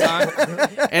wife the whole time.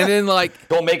 And then like,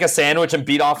 Don't make a sandwich and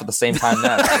beat off at the same time.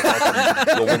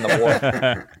 You'll win the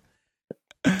war.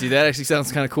 Dude, that actually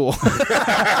sounds kind of cool.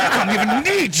 I don't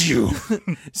even need you.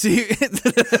 See, That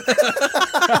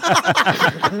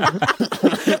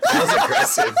was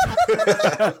aggressive.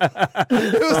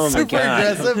 It was Oh my super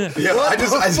God. aggressive. Yeah,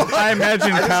 I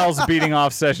imagine Kyle's beating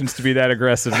off sessions to be that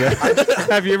aggressive.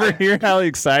 Have you ever heard how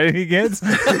excited he gets?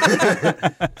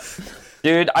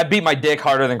 Dude, I beat my dick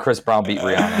harder than Chris Brown beat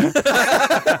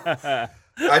Rihanna.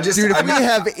 Dude, if we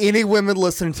have any women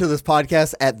listening to this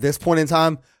podcast at this point in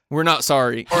time, we're not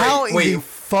sorry. how in wait. the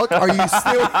fuck are you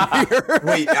still here?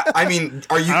 Wait, I mean,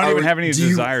 are you? I don't even have any do you-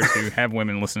 desire to have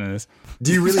women listen to this.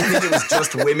 Do you really think it was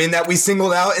just women that we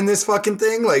singled out in this fucking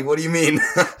thing? Like, what do you mean?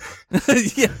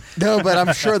 Yeah. No, but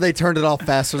I'm sure they turned it off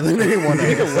faster than anyone You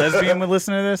think a else. lesbian would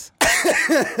listen to this?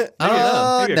 Maybe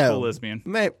a No. cool lesbian.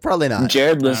 Probably not.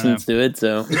 Jared listens to it,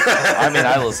 so I mean,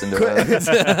 I listened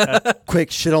to it.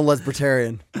 Quick, shit on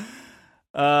lesbitarian.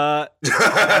 I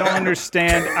don't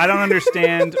understand. I don't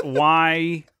understand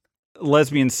why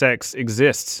lesbian sex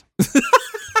exists.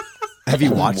 Have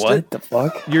you watched what it? the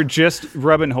fuck? You're just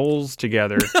rubbing holes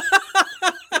together.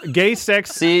 Gay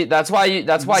sex, See, that's why you.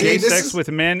 That's why gay you. this sex is- with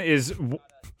men is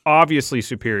obviously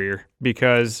superior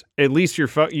because at least you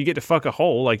get to fuck a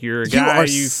hole. Like you're a You guy, are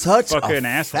you such fuck a an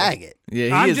asshole. faggot.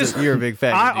 Yeah, I'm he is. just- You're a big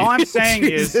faggot. All I'm saying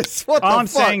is, Jesus, what all the I'm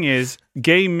fuck? saying is,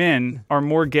 gay men are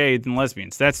more gay than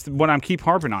lesbians. That's what I'm keep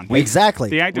harping on.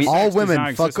 Exactly. The act of All sex does women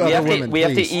not fuck exist. other We have, women. to, we have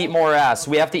to please. eat more ass.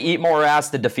 We have to eat more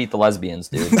ass to defeat the lesbians,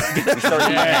 dude. We start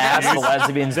eating ass, the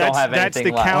lesbians don't have That's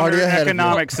anything the left. Already counter ahead of you.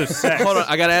 economics of sex. Hold on,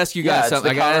 I gotta ask you Yeah, guys it's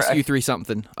something. the I gotta car- ask you three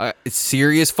something. It's a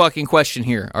serious fucking question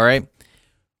here. All right,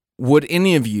 would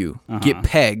any of you get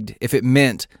pegged if it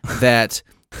meant that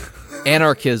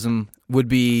anarchism would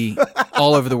be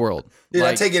all over the world? Dude,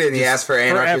 Like, I take it in the ass for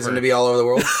anarchism forever. to be all over the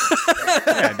world.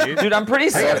 Yeah, dude. Dude, I'm pretty.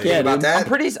 I gotta think about that.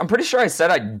 I'm pretty sure I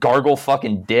said I'd gargle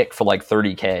fucking dick for like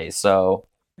 30K. So,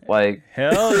 like,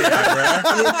 Hell yeah,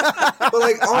 bro. But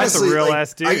like honestly, real like,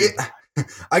 ass dude.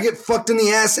 I get fucked in the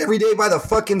ass every day by the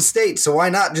fucking state. So why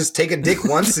not just take a dick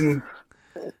once and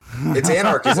it's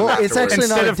anarchism? Well, it's afterwards. actually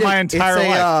not Instead a of my dick. entire it's a,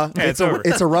 life. Yeah, it's it's a over.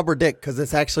 it's a rubber dick because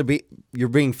it's actually you're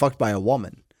being fucked by a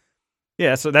woman.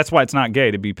 Yeah, so that's why it's not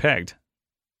gay to be pegged.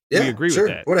 yeah, we agree with sure,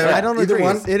 that. Whatever. I don't Either agree.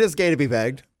 one. It is gay to be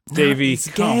pegged. Davey, it's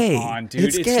come gay. on, dude.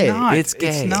 It's gay. Not. It's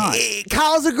gay. It's not.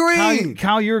 Kyle's agreeing.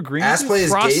 Kyle, you're agreeing? Ass play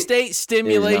is gay. prostate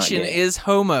stimulation gay. is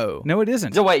homo. No, it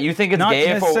isn't. so wait, you think it's Not gay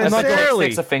if a girl necessarily.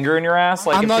 sticks a finger in your ass?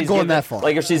 Like I'm if not she's going giving, that far.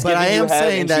 Like if she's But giving I you am head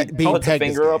saying and that she being puts a pegged is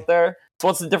finger gay. up there. So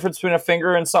what's the difference between a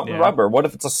finger and something Yeah. rubber? What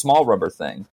if it's a small rubber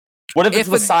thing? What if it's If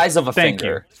the a- size of a Thank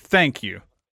finger? you. Thank you.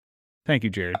 Thank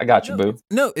you, Jared. I got you, boo.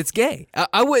 No, it's gay.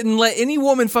 I wouldn't let any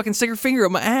woman fucking stick her finger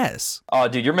up my ass. Oh,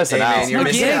 dude, you're missing Hey, man, out. you're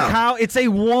missing Again, out. Kyle, it's a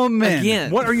woman.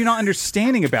 Again. What are you not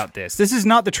understanding about this? This is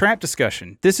not the trap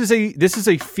discussion. This is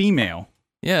a female.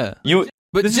 Yeah, You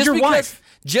but This is just your because, wife.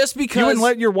 just because, You wouldn't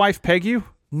let your wife peg you?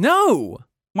 no.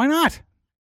 Why not?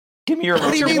 give me your.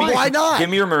 What do you your mean? wife. Why not? Give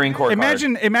me your Marine Corps card.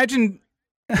 Imagine.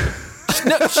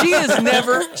 No, she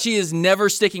is never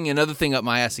sticking another thing up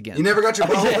my ass again. You never got your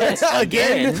ball wet?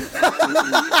 Again.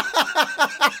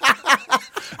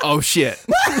 Oh shit.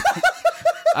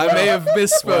 I may have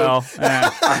misspoke. Well,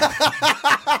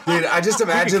 Dude, I just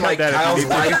imagine like cut that Kyle's if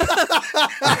wife.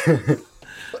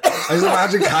 I just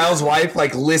imagine Kyle's wife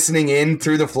like listening in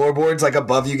through the floorboards, like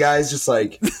above you guys, just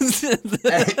like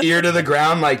ear to the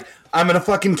ground, like I'm gonna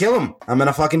fucking kill him. I'm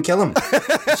gonna fucking kill him.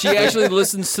 She actually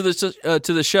listens to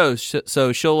the show,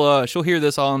 so she'll hear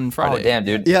this on Oh Friday. damn,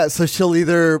 dude. Yeah, so she'll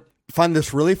either find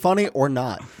this really funny or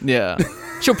not. Yeah,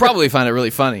 she'll probably find it really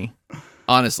funny.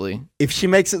 Honestly, If she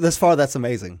makes it this far, that's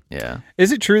amazing. yeah.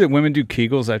 is it true that women do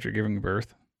Kegels after giving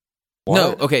birth?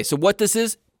 No, okay. So what this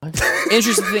is?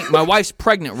 Interesting thing. My wife's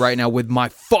pregnant right now with my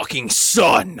fucking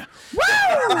son.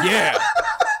 Yeah.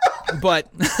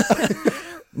 But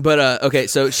okay.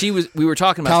 So we were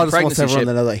talking Kyle about some just wants pregnancy everyone shit.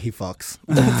 to know that he fucks.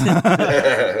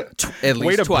 At least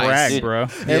Way to twice. brag, Dude. bro.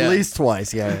 At Yeah. least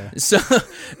twice, yeah. So,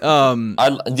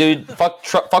 Dude, fuck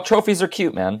trophies are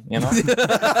cute, man. You know.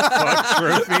 Fuck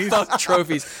trophies. fuck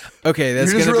trophies. Okay,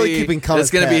 that's You're just gonna really be keeping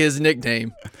Connor's that's gonna be cat. his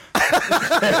nickname.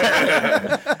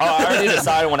 I already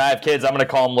decided when I have kids, I'm gonna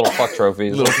call them little fuck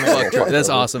trophies. Little fuck trophy. That's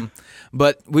awesome.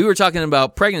 But we were talking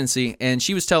about pregnancy, and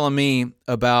she was telling me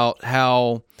about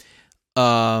how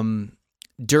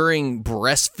during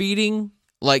breastfeeding,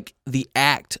 like the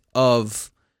act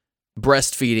of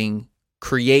breastfeeding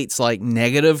creates like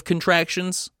negative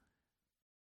contractions.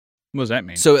 What does that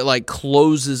mean? So it like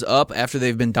closes up after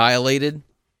they've been dilated.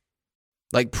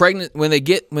 Like pregnant when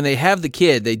they have the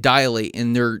kid, they dilate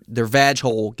and their vag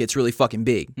hole gets really fucking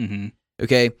big. Mm-hmm.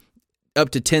 Okay,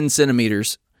 up to 10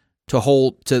 centimeters to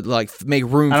like make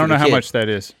room. I for don't the know how kid. much that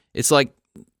is. It's like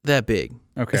that big.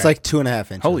 Okay. It's like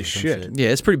 2.5 inches. Holy or some shit. Yeah,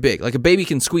 it's pretty big. Like a baby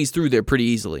can squeeze through there pretty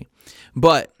easily.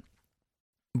 But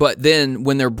then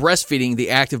when they're breastfeeding, the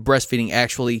act of breastfeeding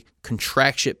actually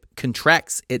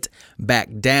contracts it back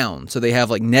down. So they have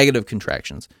like negative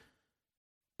contractions.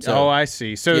 So, I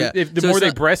see. So Yeah. if the So more it's they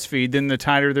not- breastfeed, then the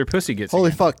tighter their pussy gets. Holy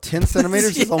again. fuck, 10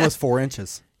 centimeters is almost 4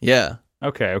 inches. Yeah.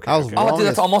 Okay. I was okay. wrong. Oh, dude,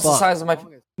 that's as almost the fuck. size of my.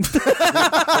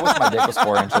 I wish my dick was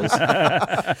 4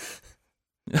 inches.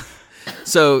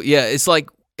 So yeah, it's like,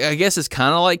 I guess it's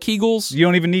kind of like Kegels. You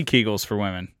don't even need Kegels for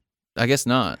women. I guess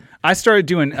not. I started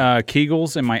doing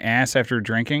Kegels in my ass after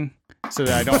drinking so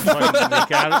that I don't fucking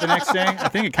leak out the next day. I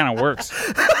think it kind of works.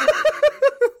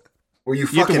 Were you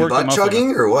You have to fucking work the butt muscle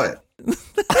chugging or what?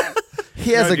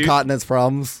 He has No, dude. incontinence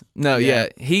problems. No, yeah.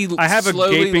 He I have a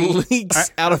slowly gaping-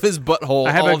 leaks out of his butthole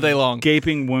I have all a day long.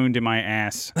 gaping wound in my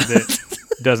ass that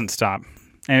doesn't stop.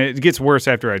 And it gets worse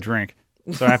after I drink.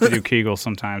 So I have to do Kegels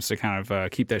sometimes to kind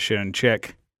of keep that shit in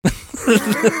check.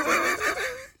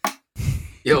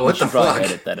 Yo, what the Should probably fuck?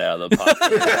 edit that out of the podcast.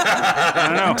 I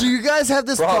don't know. Do you guys have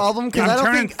this Bro, problem? Because I'm I don't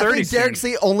turning think, I 30 think Derek's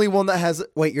the only one that has.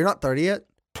 Wait, you're not 30 yet?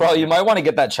 Bro, you might want to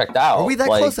get that checked out. Are we that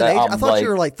Like, close in age? I thought like, you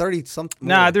were like 30 something.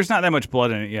 Nah, there's not that much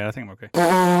blood in it yet. I think I'm okay.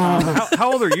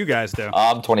 How old are you guys, though?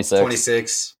 I'm 26.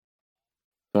 26.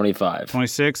 25.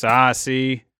 26?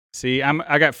 See,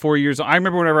 I got 4 years. I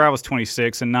remember whenever I was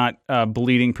 26 and not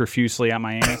bleeding profusely out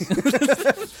my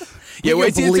ass. Yeah, You're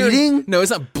wait till you turn- bleeding? No,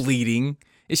 it's not bleeding.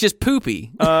 It's just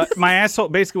poopy. My asshole,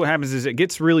 basically what happens is it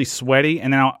gets really sweaty,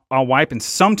 and then I'll wipe, and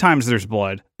sometimes there's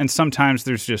blood, and sometimes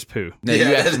there's just poo. No, you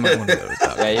Yeah. actually might want to go.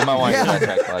 Yeah, you might want to Yeah. get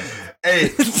that checked, bud. Hey,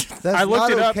 That's I looked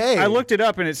not it up. okay. I looked it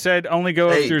up, and it said only go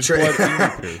Hey, if there's Trey- blood in the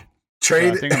poo.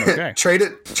 trade, I think I'm okay.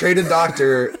 trade a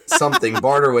doctor something,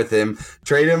 barter with him.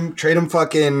 Trade him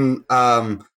fucking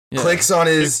clicks on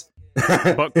his.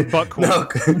 Buck corn. No,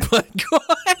 But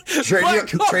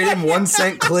trade him 1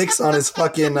 cent clicks on his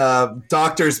fucking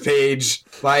doctor's page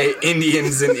by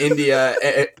Indians in India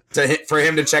for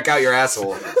him to check out your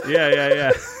asshole.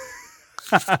 Yeah.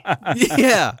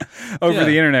 yeah. Over Yeah.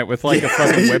 the internet with like a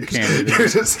fucking webcam. You're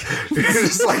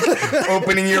just like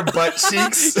opening your butt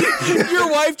cheeks.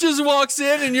 Your wife just walks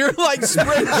in and you're like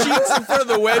spreading cheeks in front of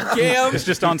the webcam. It's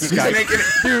just on He's Skype. making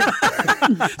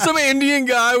it, Some Indian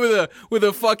guy with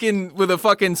a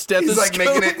fucking stethoscope. he's like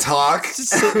making it talk. just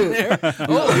sitting there. I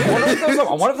wonder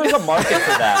if there's a market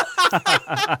for that.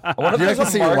 I wonder if You're not there's gonna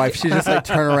a see your wife. market. She just like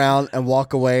turn around and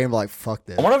walk away and be like, "Fuck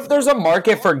this." I wonder if there's a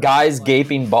market for guys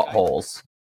gaping buttholes.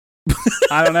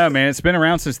 I don't know, man. It's been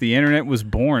around since the internet was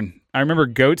born. I remember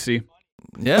Goatsy.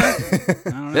 Yeah, I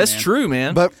don't know, that's man. true,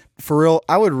 man. But for real,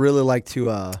 I would really like to.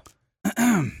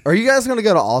 Are you guys gonna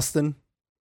go to Austin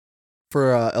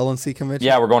for LNC convention?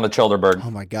 Yeah, we're going to Childerberg.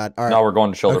 Oh my god! All right. No, we're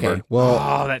going to Childerberg. Okay. Well,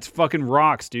 Oh, that's fucking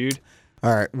rocks, dude.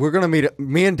 all right. We're gonna meet.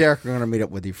 Me and Derek are gonna meet up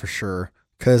with you for sure.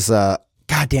 Cause,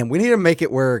 goddamn, we need to make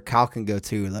it where Kyle can go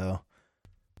too, though.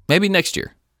 Maybe next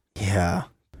year. Yeah.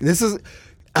 This is.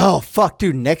 Oh fuck,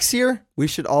 dude! Next year we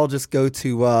should all just go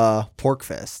to Pork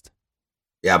Fest.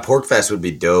 Yeah, Pork Fest would be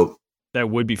dope. That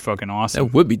would be fucking awesome.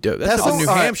 That would be dope. That's That's up in what- New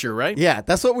all right. Hampshire, right? Yeah,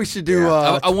 that's what we should do.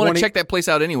 Yeah. I want 20 to check that place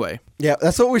out anyway. Yeah,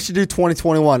 that's what we should do.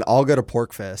 2021. I'll go to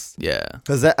Pork Fest Yeah.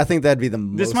 because I think that'd be the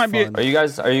most. This might be- fun. Are you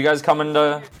guys coming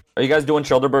to? Are you guys doing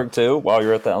Childerberg too while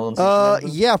you're at the LNC? convention?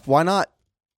 Yeah. Why not?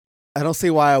 I don't see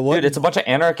why I would. Dude, it's a bunch of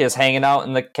anarchists hanging out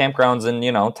in the campgrounds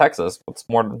in Texas.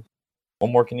 What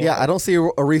more can you? Yeah, do? I don't see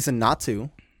a reason not to.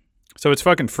 So it's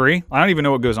fucking free? I don't even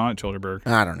know what goes on at Childerberg.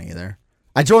 I don't either.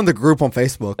 I joined the group on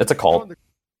Facebook. It's a cult.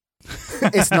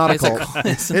 It's not a It's a cult. cult.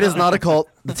 It's It is not a cult.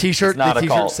 The T-shirt, It's not the a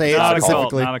T-shirt cult. say it Not a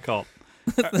cult. specifically. Not a cult.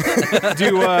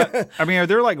 Are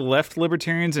there like left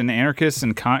libertarians and anarchists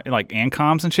and like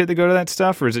ANCOMs and shit that go to that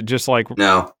stuff, or is it just like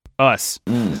No. us?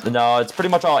 No, it's pretty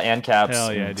much all ANCAPs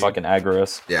Hell yeah, and dude. fucking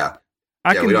agorists. Yeah.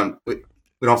 I Yeah, can, we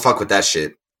don't fuck with that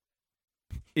shit.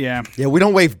 yeah, Yeah, we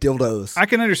don't wave dildos. I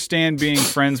can understand being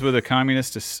friends with a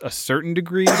communist to a certain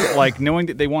degree, but like knowing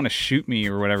that they want to shoot me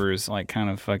or whatever is like kind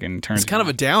of fucking turns. It's kind of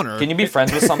a downer. Can you be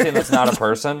friends with something that's not a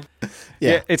person?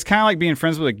 yeah. It's kind of like being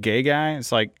friends with a gay guy.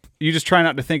 It's like you just try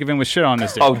not to think of him with shit on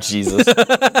this dude. Oh Jesus!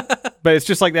 But it's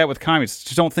just like that with communists.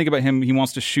 Just don't think about him. He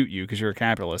wants to shoot you because you're a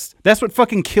capitalist. That's what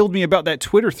fucking killed me about that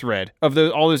Twitter thread of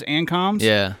all those ANCOMs.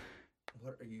 Yeah.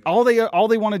 All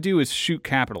they want to do is shoot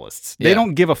capitalists. They Yeah.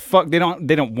 don't give a fuck. They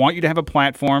don't want you to have a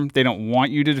platform. They don't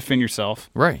want you to defend yourself.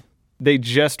 Right. They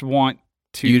just want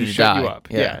to You to shut you die. up.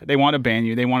 Yeah. They want to ban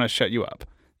you. They want to shut you up.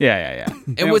 Yeah. They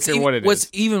And don't what's care even, what it what's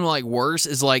is. even like worse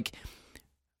is like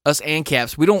us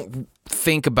ANCAPs. We don't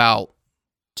think about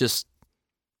just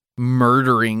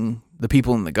murdering the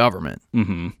people in the government.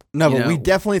 Mm-hmm. No, You but we know.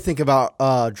 definitely think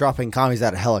about dropping commies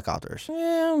out of helicopters.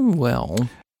 Well,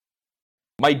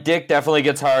 My dick definitely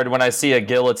gets hard when I see a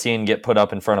guillotine get put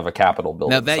up in front of a Capitol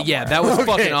building. now that somewhere. that was Okay.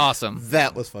 fucking awesome.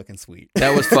 That was fucking sweet.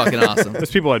 That was fucking awesome.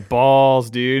 Those people had balls,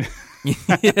 dude. Yeah.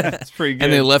 That's pretty good.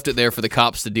 And they left it there for the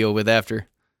cops to deal with after.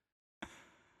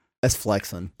 That's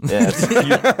flexing. Yeah,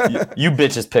 you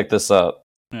bitches picked this up.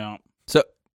 yeah. So,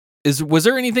 was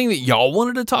there anything that y'all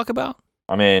wanted to talk about?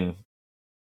 I mean,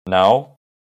 no.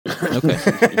 Okay.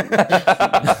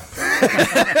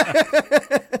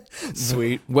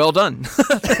 Sweet. Well done.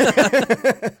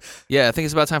 Yeah, I think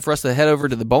it's about time for us to head over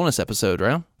to the bonus episode,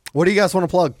 right? What do you guys want to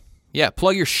plug? Yeah,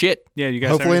 plug your shit. Yeah, you guys.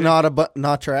 have Hopefully anything?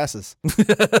 not your asses.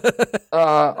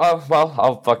 Well,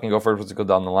 I'll fucking go first. Let's go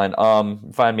down the line.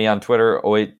 Find me on Twitter,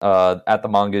 at the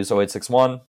Mongoose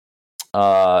 0861.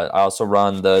 I also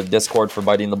run the Discord for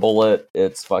Biting the Bullet.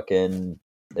 It's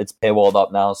paywalled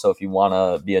up now, so if you want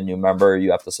to be a new member,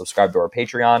 you have to subscribe to our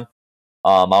Patreon. I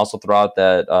also throw out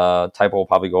that Typo will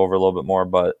probably go over a little bit more,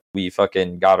 but we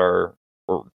fucking got our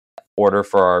order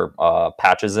for our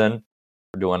patches in.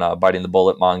 We're doing Biting the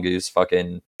Bullet Mongoose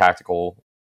fucking tactical,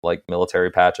 like,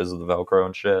 military patches with the Velcro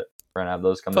and shit. We're gonna have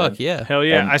those come in. Fuck yeah. Hell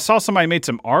yeah! And- I saw somebody made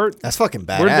some art. That's fucking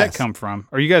badass. Where did that come from?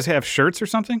 Or you guys have shirts or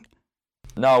something?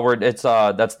 No, it's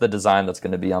that's the design that's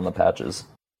going to be on the patches.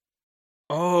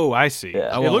 Oh, I see. Yeah.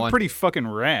 I It want looked one. pretty fucking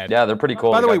rad. Yeah, they're pretty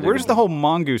cool. By the They way, got where's different- the whole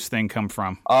mongoose thing come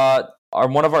from?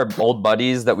 one of our old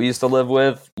buddies that we used to live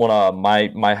with,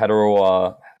 my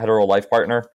hetero life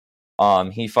partner.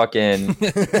 He fucking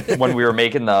when we were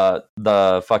making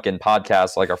the fucking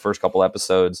podcast, like our first couple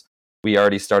episodes, we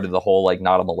already started the whole like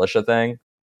not a militia thing.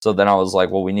 So then I was like,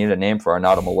 well, we need a name for our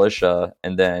not a militia,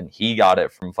 and then he got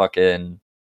it from fucking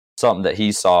something that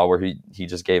he saw where he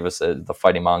just gave us the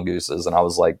fighting mongooses, and I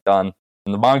was like, done.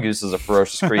 And the mongoose is a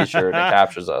ferocious creature that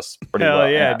captures us pretty Hell well.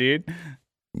 yeah, dude.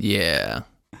 Yeah.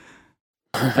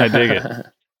 I dig it.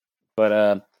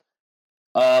 But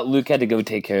Luke had to go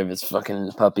take care of his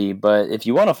fucking puppy. But if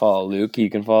you want to follow Luke, you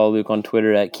can follow Luke on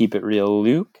Twitter at Keep It Real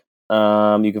Luke.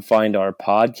 You can find our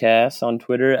podcast on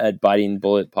Twitter at Biting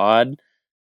Bullet Pod,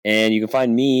 and you can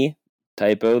find me,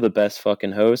 Typo, the best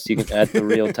fucking host. You can at the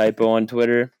Real Typo on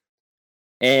Twitter,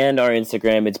 and our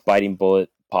Instagram. It's Biting Bullet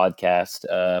Podcast.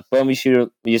 But we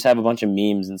just have a bunch of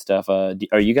memes and stuff. Are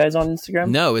you guys on Instagram?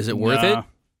 No, is it worth it? Nah.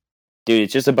 Dude,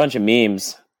 it's just a bunch of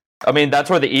memes. I mean, that's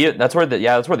where the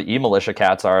E militia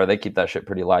cats are. They keep that shit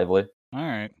pretty lively. All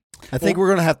right. I think we're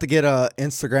gonna have to get a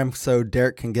Instagram so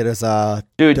Derek can get his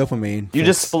Dude, dopamine. you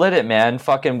just split it, man.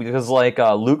 Fucking because like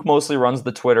Luke mostly runs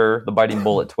the Twitter, the Biting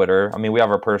Bullet Twitter. I mean, we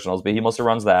have our personals, but he mostly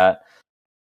runs that.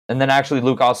 And then actually,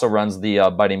 Luke also runs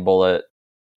the Biting Bullet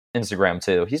Instagram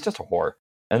too. He's just a whore.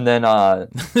 And then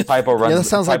Typo runs. that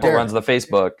sounds like Typo Derek. runs the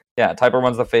Facebook. Yeah, Typo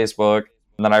runs the Facebook,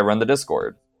 and then I run the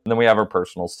Discord. And then we have our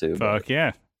personals too. Fuck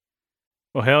yeah.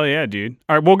 Well, hell yeah, dude.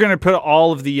 All right, we're going to put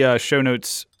all of the show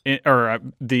notes or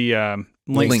the links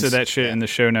to Links. that shit in the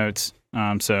show notes.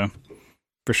 So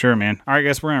for sure, man. All right,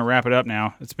 guys, we're going to wrap it up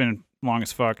now. It's been long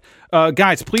as fuck.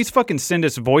 Guys, please fucking send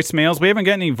us voicemails. We haven't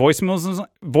gotten any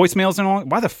voicemails in a long.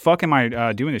 Why the fuck am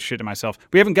I doing this shit to myself?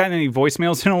 We haven't gotten any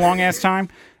voicemails in a long ass time.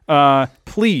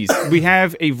 Please, we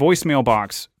have a voicemail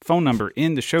box phone number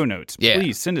in the show notes. Yeah.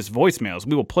 Please send us voicemails.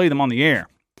 We will play them on the air.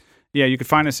 Yeah, you can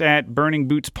find us at Burning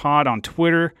Boots Pod on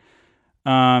Twitter.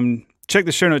 Check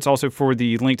the show notes also for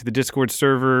the link to the Discord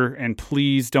server, and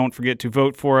please don't forget to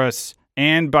vote for us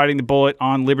and Biting the Bullet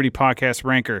on Liberty Podcast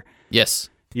Ranker. Yes.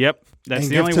 Yep, that's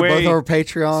and the give only to way. both our It's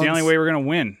Patreons. the only way we're gonna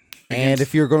win. And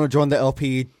if you're going to join the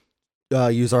LP,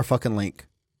 use our fucking link.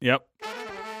 Yep.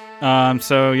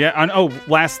 So yeah.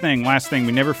 Last thing.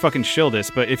 We never fucking shill this,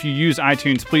 but if you use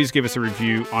iTunes, please give us a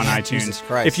review on iTunes. Jesus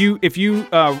Christ. If you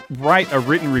write a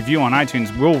written review on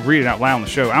iTunes, we'll read it out loud on the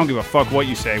show. I don't give a fuck what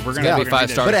you say. We're gonna gotta we're be gonna 5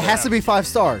 do stars. that But it shit has to out. be 5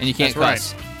 stars. And you can't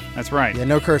That's cuss. That's right. Yeah,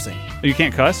 no cursing. You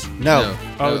can't cuss. No.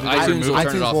 Oh, No, they iTunes removed will it?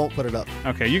 turn it iTunes off. won't put it up.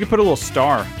 Okay, you can put a little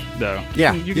star though.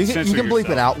 Yeah, you you can, can- censor you can bleep it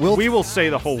yourself. out. We will say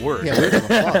the whole word. Yeah, we don't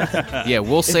give a fuck. Yeah,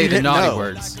 we'll say you the didn't naughty know.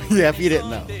 words, Yeah, if you didn't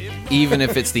know. even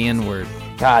if it's the N word.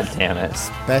 God damn it.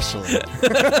 Especially.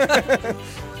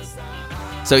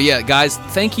 So yeah, guys,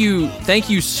 thank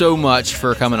you so much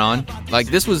for coming on. Like,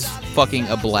 this was fucking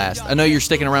a blast. I know you're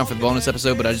sticking around for the bonus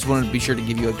episode, but I just wanted to be sure to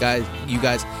give you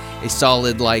guys a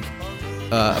solid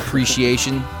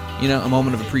appreciation. You know, a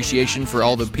moment of appreciation for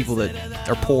all the people that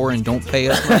are poor and don't pay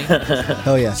us money.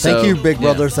 Hell yeah. So, Thank you, big yeah.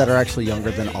 brothers that are actually younger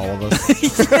than all of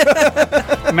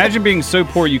us. Imagine being so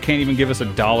poor you can't even give us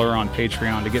 $1 on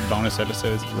Patreon to get bonus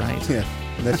episodes. Right. Yeah,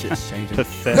 that shit's changing.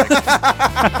 Pathetic.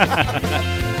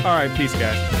 All right, peace,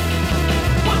 guys.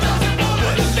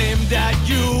 Aimed at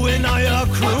you and I our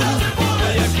crew.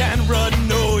 You can't run,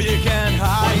 no, you can't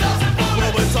hide.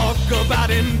 When we talk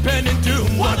about impending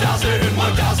doom, 1,000,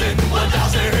 1,000,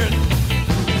 1,000.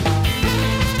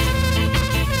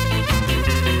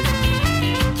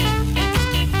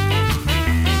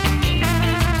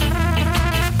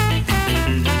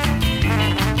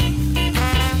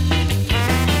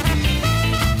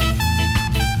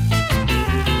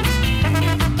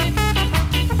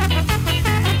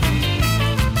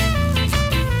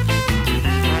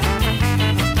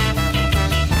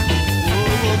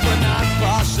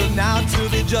 Now to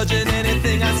be judging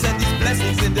anything I said, these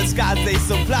blessings in disguise they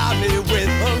supply me with.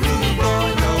 A rude boy,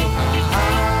 no how.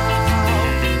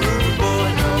 Rude boy,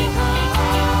 no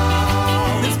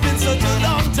how. It's been such a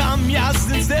long time, yeah,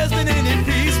 since there's been any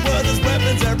peace. Where there's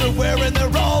weapons everywhere and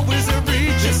they're always a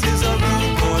reach. This is a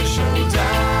rude boy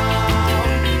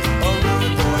showdown. A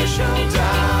rude boy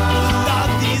showdown. Now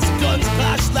these guns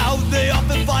clash loud, they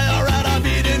often fire at a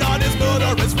beating on his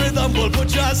murderous rhythm. Will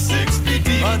put you 6 feet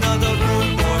deep. Another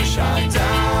rude boy shot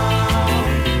down.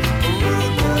 A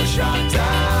rude boy shot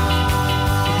down.